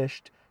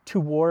abolished,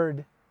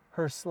 toward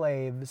her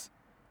slaves.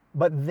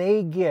 But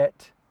they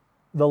get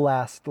the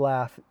last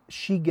laugh.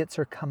 She gets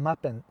her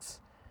comeuppance.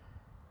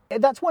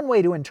 And that's one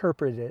way to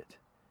interpret it.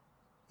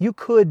 You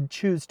could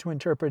choose to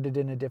interpret it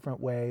in a different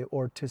way,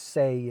 or to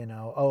say,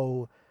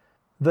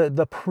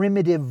 the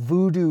primitive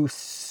voodoo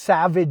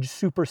savage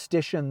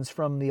superstitions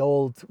from the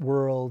old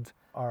world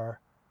are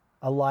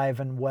alive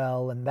and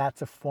well, and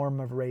that's a form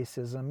of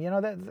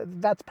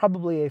racism. That's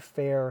probably a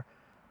fair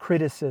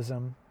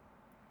criticism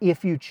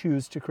if you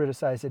choose to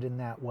criticize it in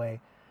that way.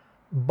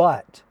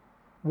 But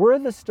were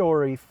the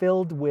story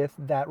filled with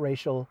that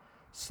racial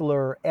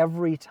slur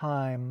every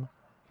time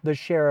the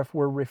sheriff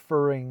were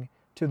referring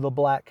to the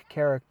black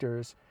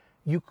characters,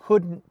 you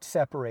couldn't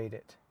separate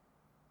it.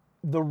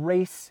 The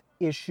race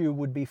issue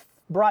would be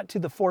brought to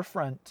the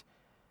forefront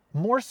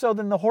more so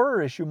than the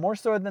horror issue, more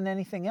so than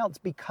anything else,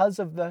 because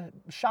of the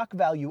shock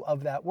value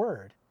of that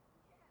word.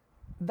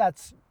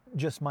 That's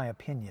just my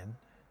opinion,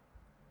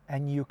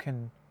 and you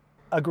can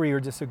agree or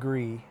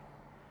disagree.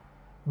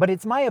 But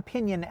it's my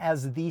opinion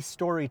as the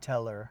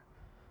storyteller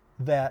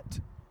that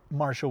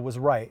Marshall was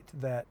right,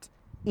 that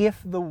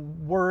if the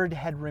word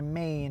had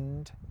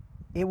remained,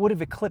 it would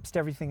have eclipsed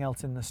everything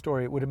else in the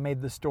story. It would have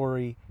made the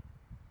story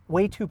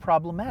way too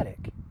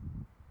problematic.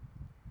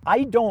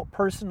 I don't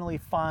personally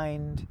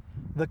find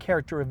the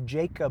character of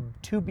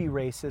Jacob to be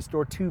racist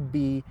or to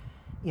be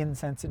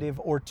insensitive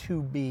or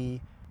to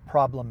be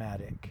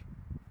problematic.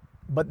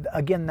 But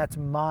again, that's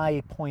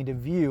my point of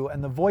view.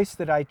 And the voice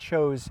that I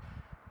chose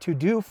to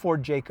do for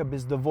Jacob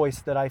is the voice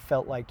that I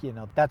felt like,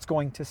 that's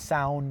going to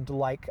sound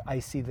like I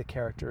see the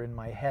character in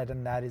my head.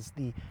 And that is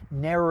the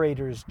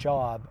narrator's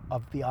job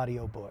of the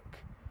audiobook.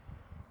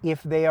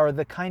 If they are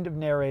the kind of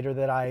narrator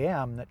that I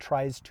am, that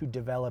tries to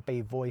develop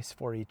a voice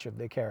for each of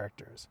the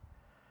characters.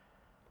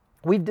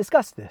 We've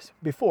discussed this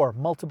before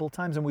multiple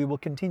times, and we will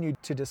continue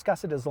to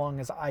discuss it as long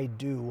as I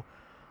do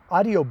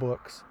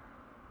audiobooks.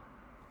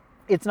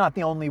 It's not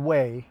the only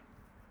way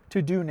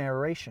to do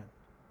narration.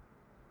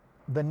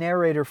 The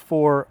narrator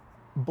for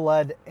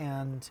Blood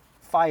and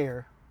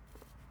Fire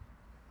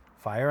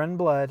and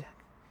Blood,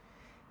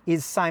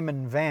 is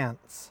Simon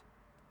Vance.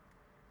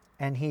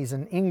 And he's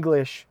an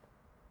English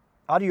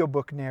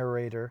audiobook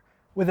narrator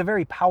with a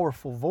very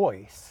powerful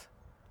voice,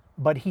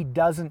 but he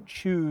doesn't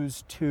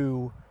choose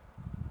to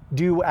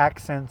do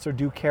accents or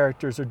do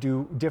characters or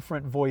do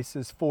different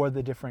voices for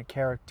the different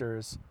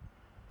characters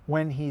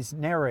when he's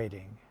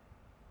narrating.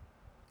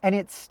 And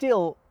it's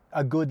still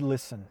a good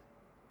listen,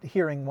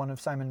 hearing one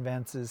of Simon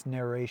Vance's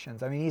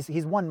narrations. I mean,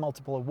 he's won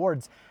multiple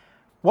awards.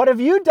 What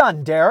have you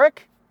done,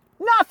 Derek?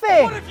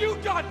 Nothing! What have you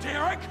done,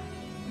 Derek?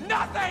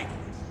 Nothing!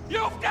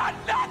 You've done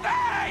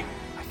nothing!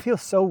 I feel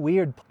so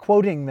weird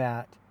quoting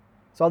that,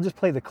 so I'll just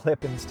play the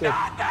clip instead.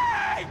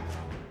 Nothing!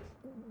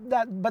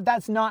 But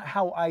that's not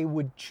how I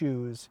would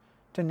choose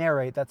to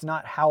narrate. That's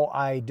not how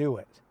I do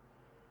it.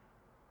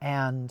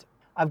 And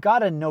I've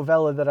got a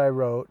novella that I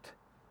wrote,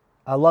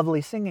 A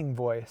Lovely Singing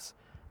Voice,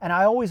 and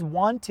I always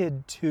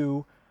wanted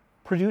to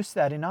produce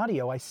that in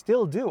audio. I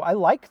still do. I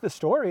like the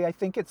story. I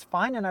think it's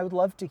fine, and I would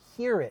love to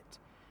hear it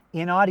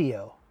in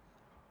audio.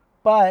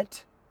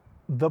 But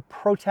the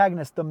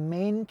protagonist, the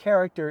main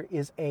character,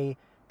 is a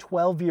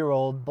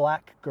 12-year-old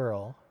black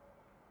girl.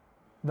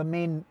 The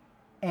main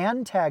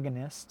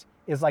antagonist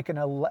is like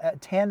a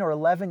 10 or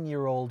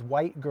 11-year-old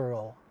white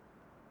girl.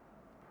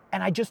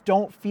 And I just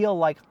don't feel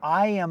like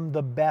I am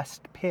the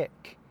best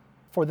pick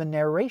for the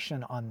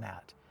narration on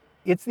that.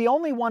 It's the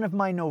only one of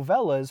my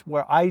novellas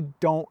where I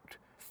don't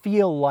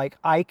feel like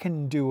I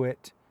can do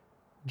it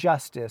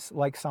justice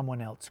like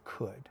someone else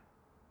could.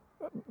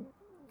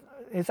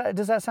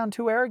 Does that sound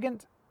too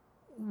arrogant?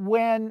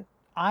 When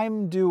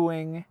I'm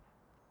doing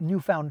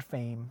Newfound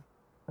Fame,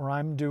 or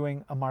I'm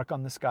doing A Mark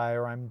on the Sky,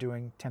 or I'm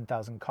doing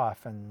 10,000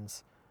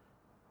 Coffins,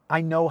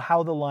 I know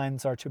how the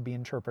lines are to be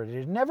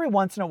interpreted. And every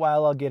once in a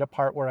while I'll get a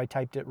part where I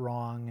typed it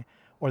wrong,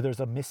 or there's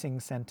a missing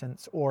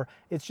sentence, or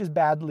it's just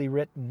badly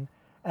written,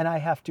 and I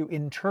have to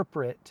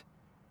interpret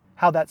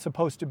how that's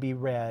supposed to be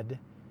read.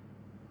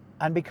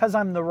 And because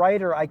I'm the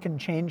writer, I can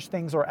change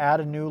things or add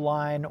a new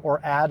line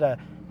or add a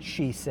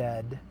she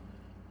said.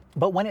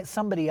 But when it's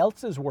somebody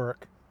else's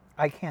work,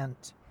 I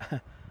can't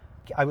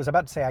I was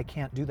about to say I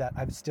can't do that.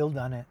 I've still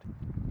done it.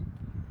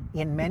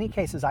 In many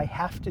cases, I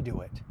have to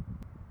do it.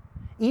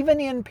 Even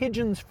in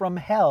Pigeons from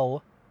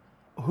Hell,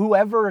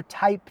 whoever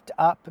typed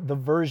up the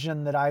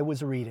version that I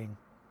was reading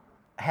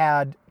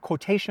had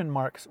quotation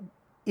marks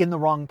in the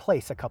wrong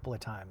place a couple of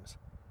times.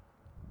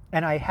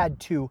 And I had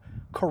to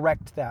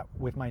correct that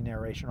with my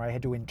narration, or I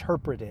had to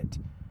interpret it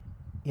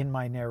in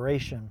my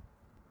narration.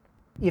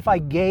 If I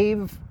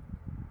gave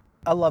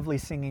a lovely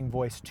singing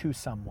voice to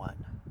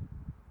someone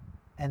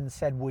and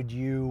said, would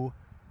you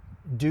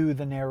do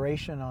the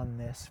narration on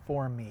this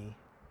for me?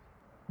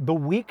 The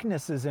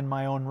weaknesses in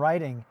my own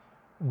writing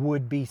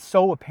would be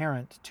so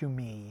apparent to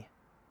me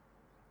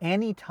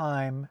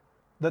anytime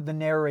that the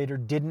narrator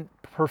didn't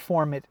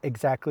perform it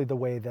exactly the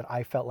way that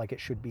I felt like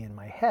it should be in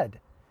my head.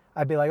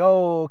 I'd be like,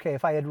 oh, okay,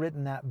 if I had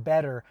written that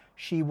better,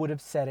 she would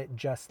have said it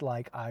just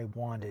like I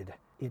wanted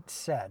it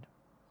said.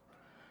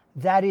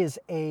 That is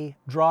a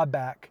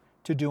drawback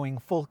to doing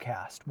full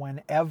cast.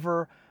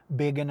 Whenever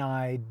Big and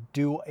I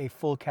do a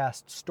full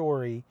cast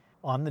story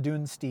on the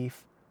Dune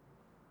Stief,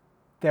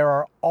 there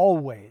are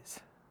always,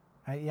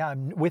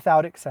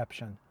 without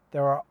exception,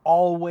 there are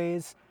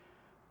always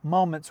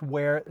moments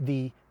where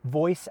the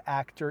voice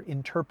actor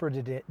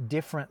interpreted it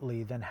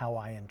differently than how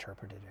I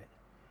interpreted it.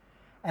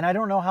 And I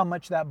don't know how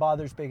much that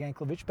bothers Big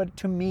Anklevich, but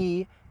to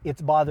me,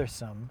 it's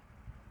bothersome.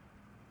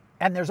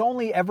 And there's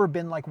only ever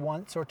been like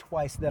once or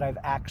twice that I've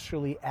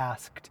actually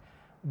asked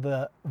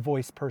the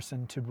voice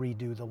person to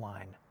redo the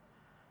line.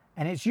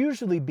 And it's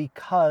usually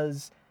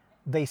because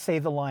they say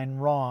the line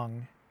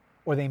wrong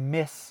or they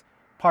miss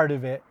part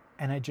of it,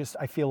 and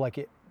I feel like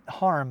it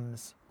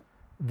harms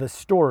the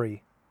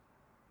story.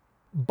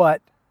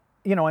 But,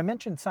 I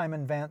mentioned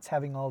Simon Vance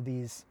having all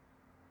these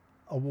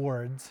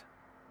awards.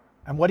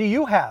 And what do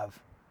you have?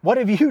 What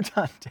have you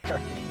done,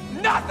 Derek?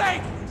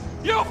 Nothing!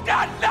 You've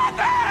done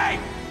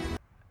nothing!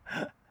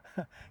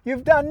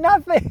 You've done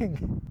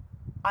nothing!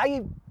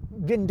 I've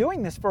been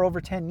doing this for over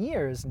 10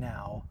 years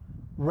now,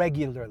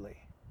 regularly.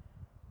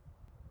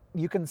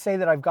 You can say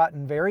that I've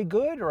gotten very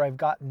good, or I've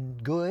gotten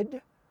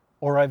good,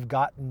 or I've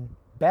gotten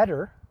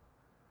better,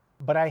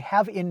 but I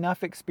have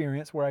enough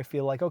experience where I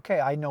feel like, okay,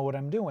 I know what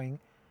I'm doing,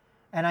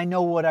 and I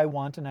know what I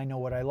want, and I know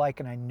what I like,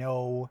 and I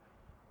know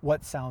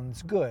what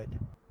sounds good.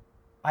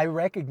 I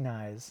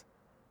recognize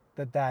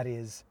that that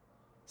is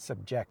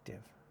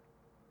subjective.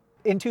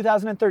 In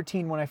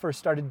 2013, when I first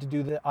started to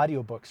do the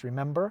audiobooks,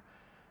 remember?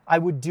 I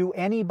would do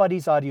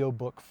anybody's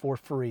audiobook for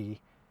free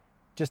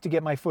just to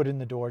get my foot in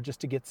the door, just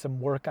to get some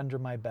work under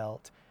my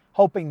belt,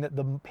 hoping that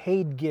the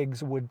paid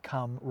gigs would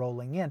come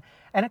rolling in.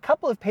 And a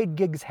couple of paid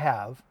gigs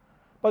have,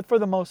 but for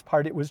the most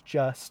part, it was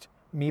just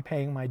me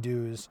paying my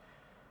dues,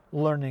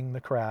 learning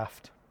the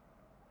craft.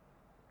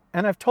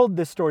 And I've told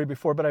this story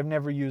before, but I've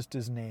never used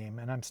his name,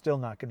 and I'm still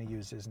not going to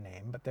use his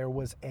name. But there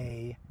was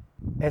a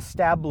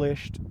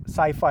established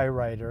sci-fi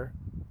writer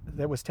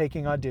that was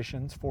taking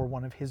auditions for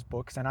one of his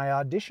books, and I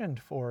auditioned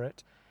for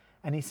it,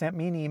 and he sent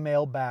me an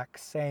email back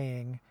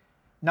saying,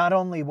 not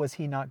only was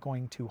he not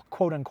going to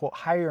quote-unquote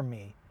hire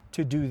me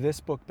to do this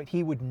book, but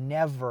he would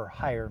never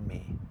hire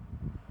me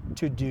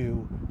to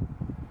do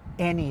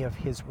any of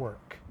his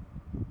work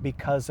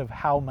because of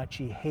how much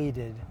he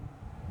hated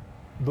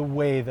the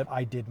way that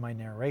I did my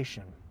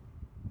narration.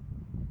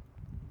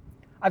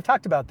 I've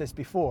talked about this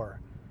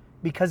before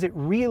because it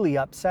really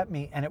upset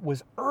me, and it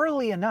was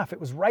early enough. It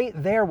was right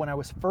there when I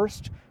was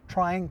first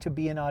trying to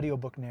be an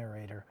audiobook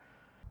narrator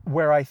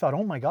where I thought,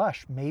 oh my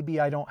gosh, maybe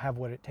I don't have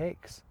what it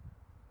takes.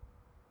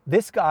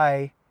 This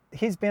guy,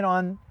 he's been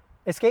on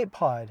Escape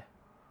Pod.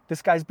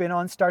 This guy's been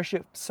on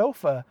Starship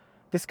Sofa.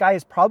 This guy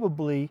has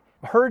probably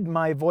heard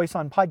my voice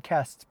on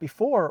podcasts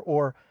before,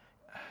 or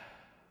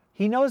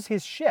he knows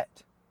his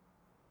shit.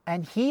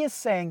 And he is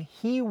saying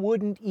he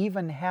wouldn't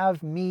even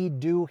have me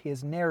do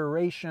his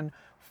narration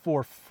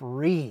for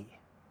free.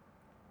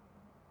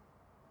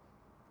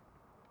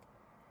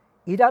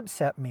 It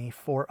upset me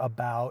for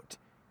about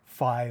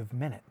 5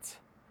 minutes.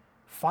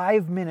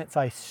 5 minutes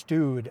I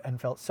stewed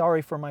and felt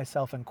sorry for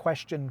myself and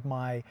questioned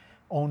my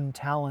own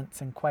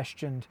talents and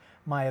questioned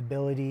my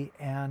ability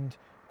and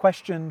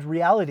questioned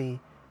reality.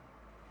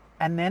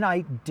 And then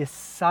I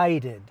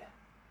decided,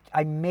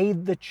 I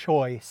made the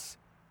choice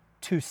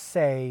to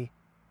say,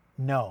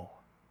 no,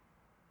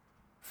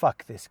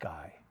 fuck this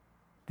guy.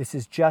 This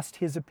is just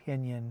his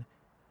opinion.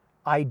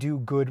 I do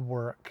good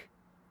work.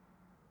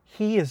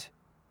 He is,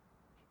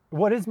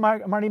 what does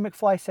Marty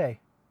McFly say?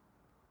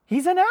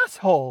 He's an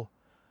asshole.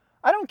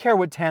 I don't care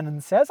what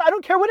Tannen says. I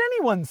don't care what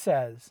anyone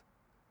says.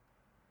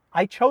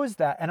 I chose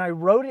that, and I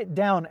wrote it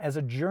down as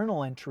a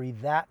journal entry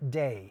that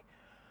day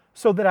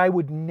so that I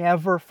would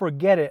never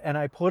forget it. And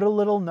I put a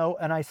little note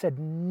and I said,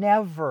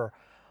 never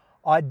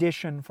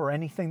audition for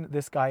anything that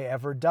this guy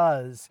ever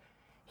does.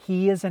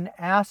 He is an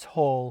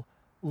asshole.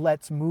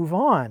 Let's move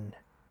on.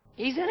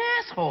 He's an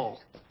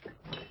asshole.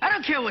 I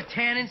don't care what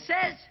Tannen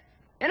says,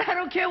 and I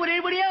don't care what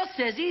anybody else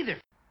says either.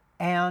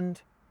 And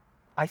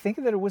I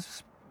think that it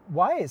was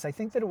wise. I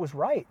think that it was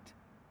right.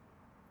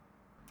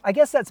 I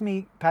guess that's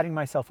me patting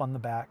myself on the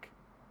back.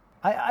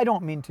 I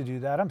don't mean to do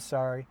that. I'm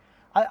sorry.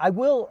 I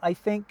will, I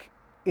think,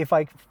 if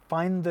I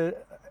find the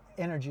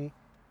energy,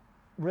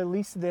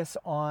 release this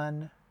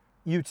on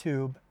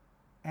YouTube,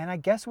 and I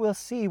guess we'll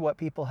see what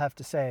people have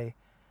to say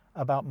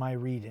about my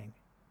reading.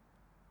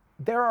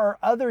 There are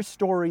other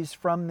stories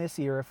from this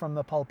era, from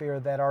the pulp era,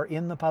 that are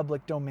in the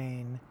public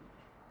domain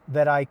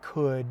that I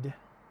could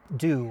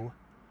do.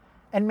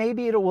 And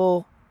maybe it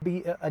will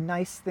be a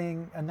nice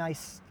thing, a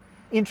nice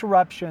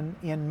interruption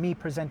in me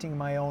presenting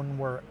my own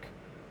work.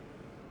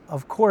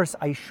 Of course,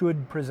 I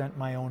should present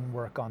my own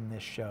work on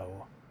this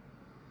show.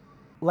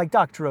 Like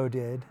Dr. O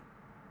did,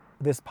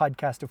 this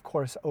podcast, of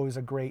course, owes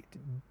a great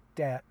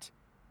debt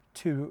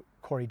to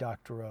Cory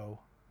Doctorow,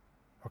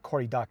 or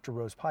Cory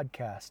Doctorow's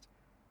podcast.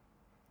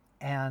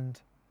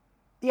 And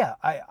yeah,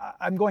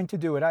 I'm going to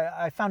do it.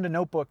 I found a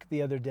notebook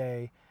the other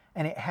day,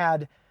 and it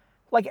had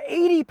like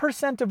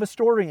 80% of a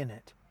story in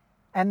it.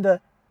 And the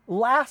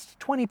last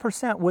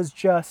 20% was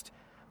just,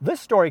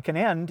 this story can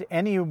end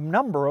any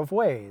number of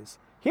ways.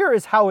 Here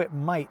is how it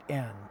might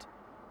end.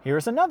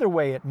 Here's another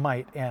way it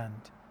might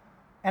end.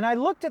 And I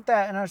looked at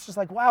that and I was just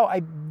like, wow,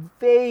 I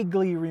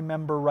vaguely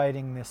remember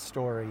writing this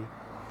story.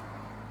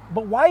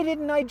 But why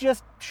didn't I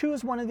just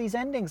choose one of these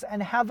endings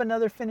and have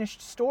another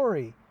finished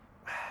story?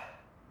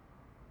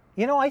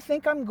 You know, I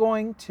think I'm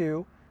going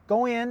to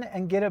go in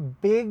and get a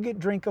big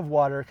drink of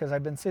water because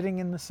I've been sitting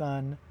in the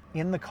sun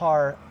in the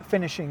car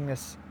finishing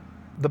this.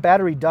 The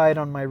battery died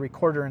on my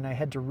recorder and I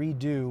had to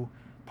redo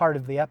part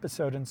of the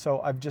episode, and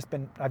so I've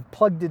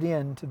plugged it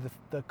into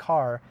the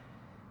car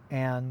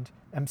and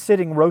I'm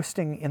sitting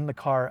roasting in the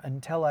car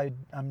until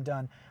I'm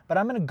done. But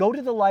I'm going to go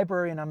to the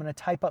library and I'm going to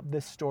type up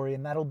this story,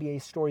 and that'll be a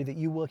story that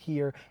you will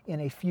hear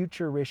in a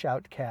future Rish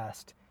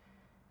Outcast.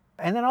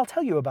 And then I'll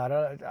tell you about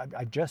it.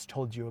 I just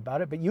told you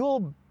about it, but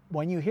you'll,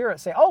 when you hear it,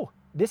 say, oh,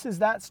 this is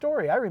that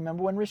story. I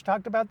remember when Rish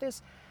talked about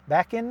this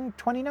back in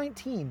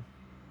 2019.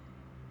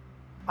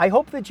 I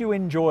hope that you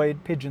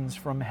enjoyed Pigeons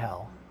from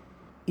Hell.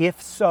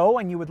 If so,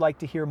 and you would like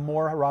to hear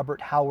more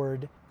Robert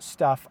Howard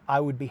stuff, I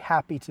would be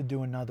happy to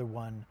do another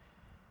one.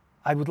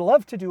 I would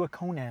love to do a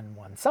Conan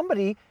one.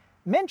 Somebody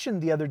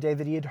mentioned the other day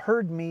that he had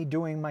heard me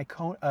doing my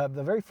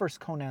the very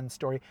first Conan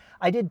story.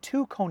 I did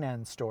 2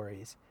 Conan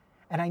stories,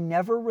 and I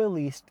never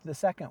released the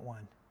second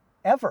one,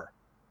 ever.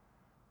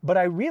 But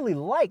I really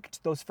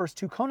liked those first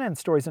 2 Conan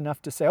stories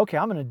enough to say, okay,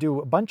 I'm going to do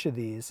a bunch of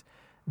these.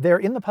 They're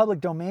in the public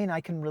domain.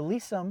 I can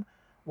release them.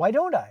 Why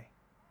don't I?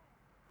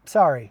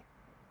 Sorry.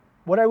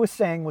 What I was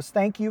saying was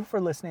thank you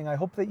for listening. I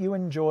hope that you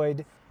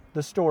enjoyed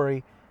the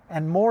story.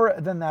 And more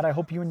than that, I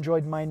hope you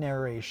enjoyed my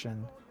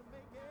narration.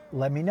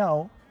 Let me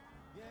know.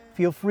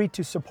 Feel free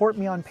to support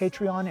me on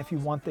Patreon if you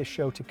want this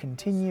show to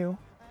continue.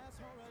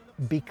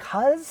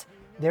 Because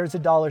there's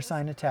a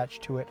 $sign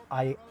attached to it,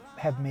 I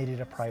have made it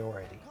a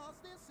priority.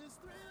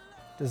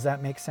 Does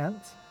that make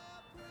sense?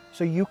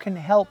 So you can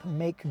help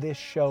make this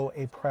show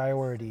a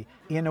priority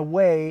in a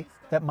way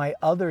that my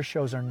other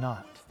shows are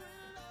not.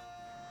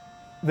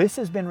 This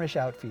has been Rish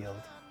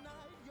Outfield.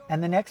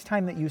 And the next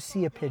time that you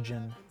see a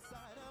pigeon,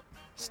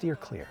 steer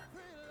clear.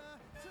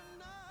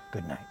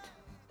 Good night.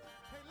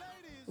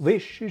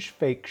 This is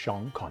fake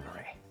Sean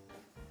Connery.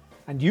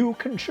 And you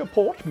can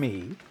support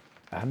me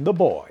and the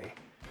boy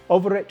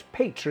over at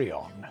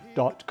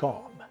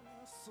patreon.com.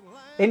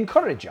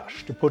 Encourage us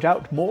to put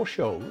out more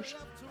shows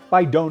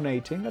by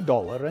donating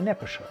 $1 an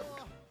episode.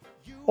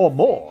 Or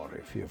more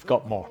if you've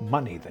got more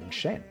money than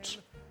sense.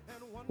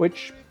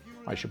 Which,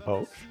 I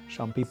suppose,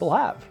 some people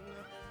have.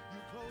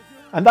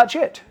 And that's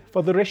it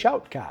for the Rish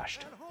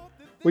Outcast,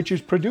 which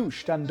is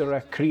produced under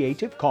a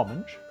Creative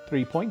Commons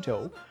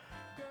 3.0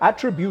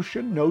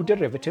 Attribution No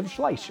Derivatives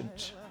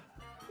license,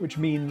 which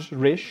means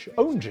Rish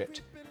owns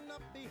it,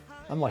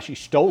 unless you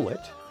stole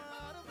it.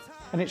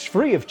 And it's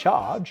free of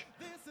charge,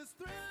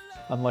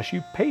 unless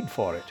you paid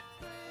for it.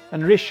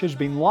 And Rish has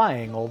been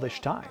lying all this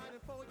time.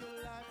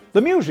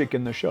 The music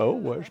in the show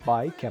was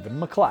by Kevin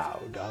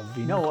MacLeod of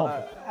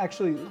Incompetent.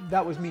 Actually,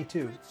 that was me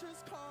too.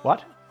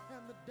 What?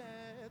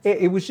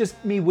 It was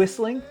just me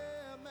whistling,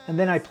 and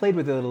then I played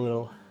with it a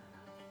little.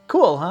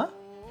 Cool, huh?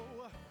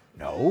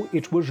 No,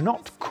 it was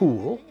not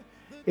cool.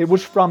 It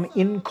was from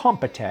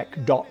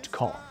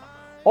Incompetech.com,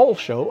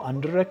 also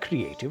under a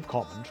Creative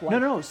Commons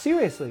license. No,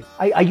 seriously.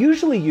 I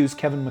usually use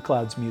Kevin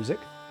MacLeod's music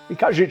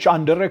because it's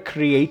under a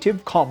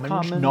Creative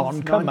Commons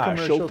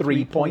non-commercial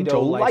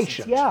 3.0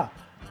 license. Yeah,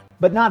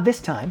 but not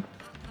this time.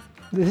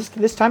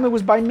 This time it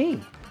was by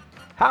me.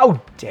 How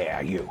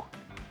dare you?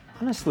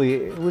 Honestly,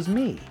 it was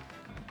me.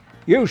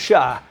 You,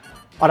 sir,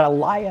 are a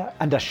liar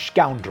and a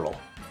scoundrel.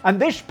 And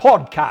this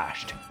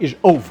podcast is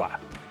over.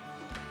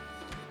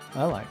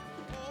 Well,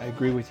 I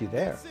agree with you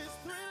there.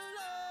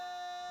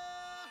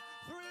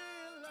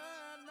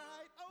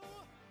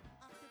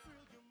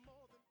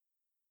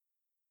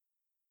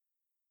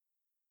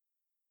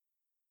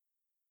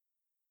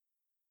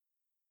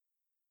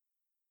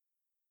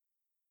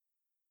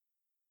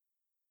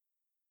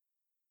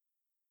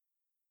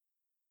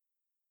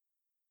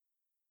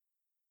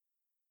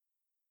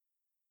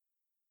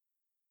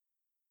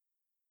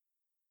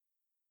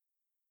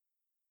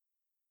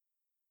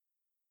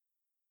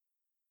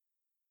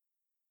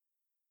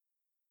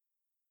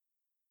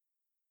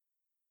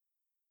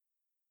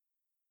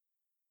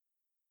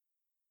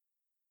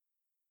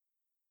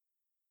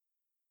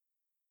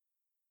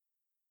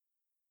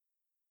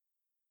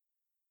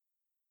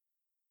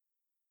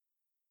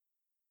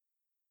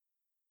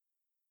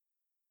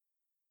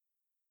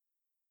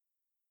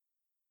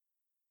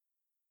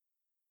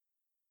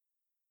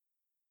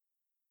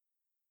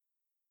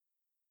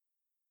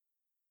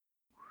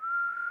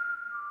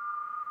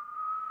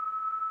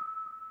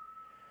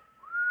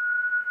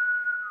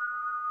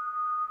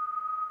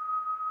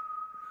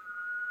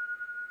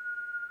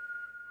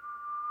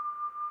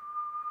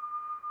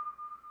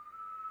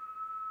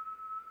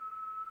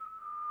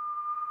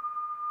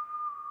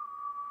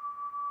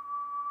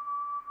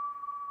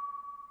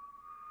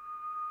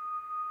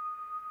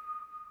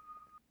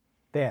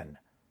 Then,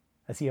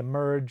 as he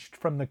emerged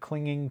from the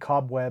clinging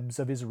cobwebs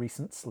of his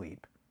recent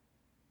sleep,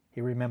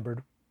 he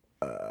remembered.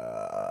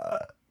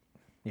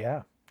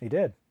 Yeah, he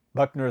did.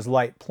 Buckner's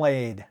light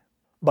playing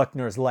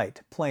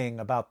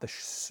about the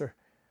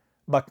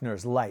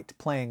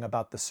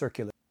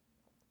circular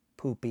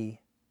poopy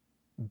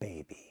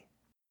baby.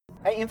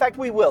 Hey, in fact,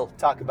 we will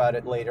talk about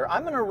it later.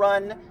 I'm going to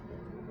run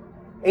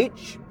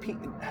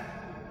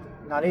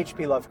not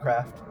H.P.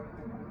 Lovecraft,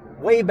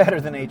 way better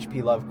than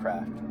H.P.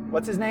 Lovecraft.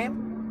 What's his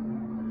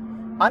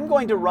name? I'm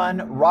going to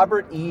run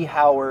Robert E.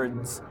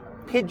 Howard's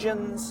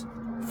Pigeons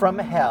from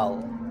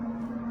Hell.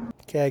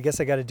 Okay, I guess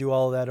I got to do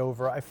all of that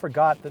over. I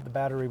forgot that the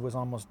battery was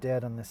almost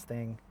dead on this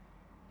thing.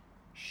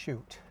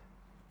 Shoot.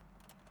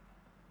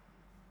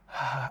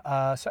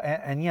 Yeah,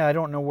 I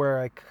don't know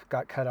where I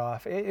got cut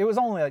off. It was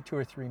only like 2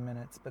 or 3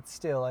 minutes, but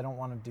still, I don't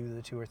want to do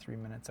the 2 or 3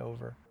 minutes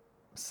over.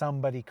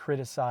 Somebody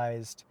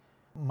criticized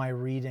my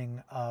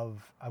reading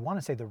of, I want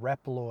to say, the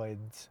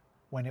Reploids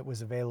when it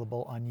was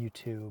available on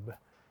YouTube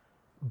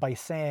by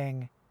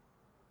saying,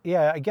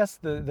 yeah, I guess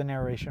the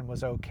narration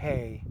was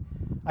okay.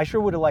 I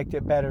sure would have liked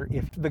it better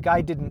if the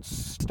guy didn't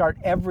start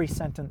every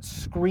sentence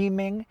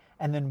screaming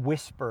and then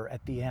whisper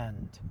at the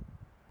end.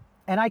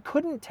 And I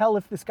couldn't tell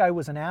if this guy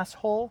was an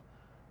asshole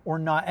or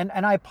not.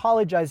 And I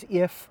apologize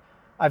if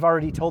I've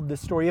already told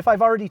this story. If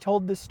I've already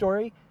told this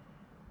story,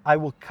 I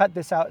will cut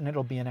this out and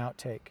it'll be an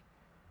outtake.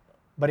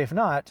 But if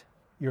not,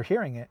 you're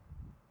hearing it.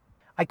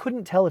 I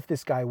couldn't tell if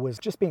this guy was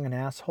just being an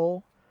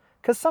asshole.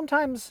 Because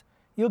sometimes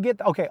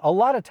a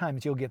lot of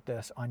times you'll get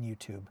this on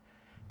YouTube.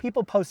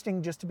 People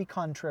posting just to be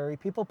contrary.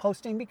 People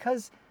posting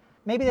because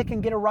maybe they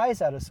can get a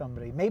rise out of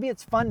somebody. Maybe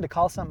it's fun to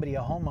call somebody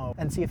a homo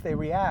and see if they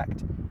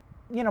react.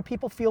 You know,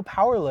 people feel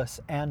powerless,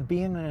 and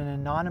being in an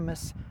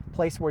anonymous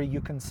place where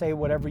you can say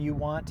whatever you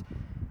want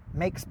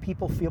makes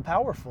people feel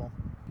powerful.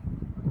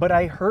 But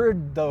I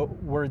heard the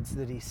words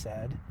that he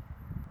said,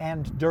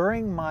 and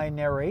during my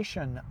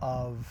narration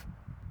of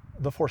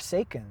The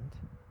Forsaken,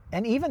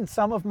 and even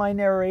some of my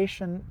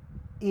narration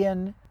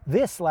in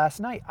this last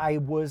night, I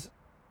was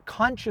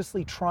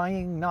consciously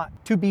trying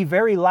not to be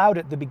very loud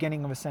at the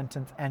beginning of a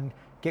sentence and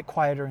get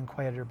quieter and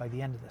quieter by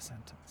the end of the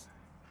sentence.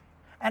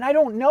 And I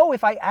don't know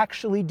if I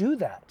actually do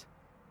that.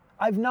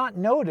 I've not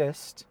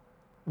noticed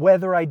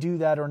whether I do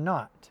that or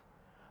not.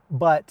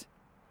 But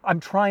I'm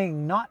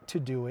trying not to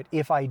do it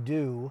if I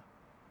do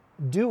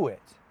it.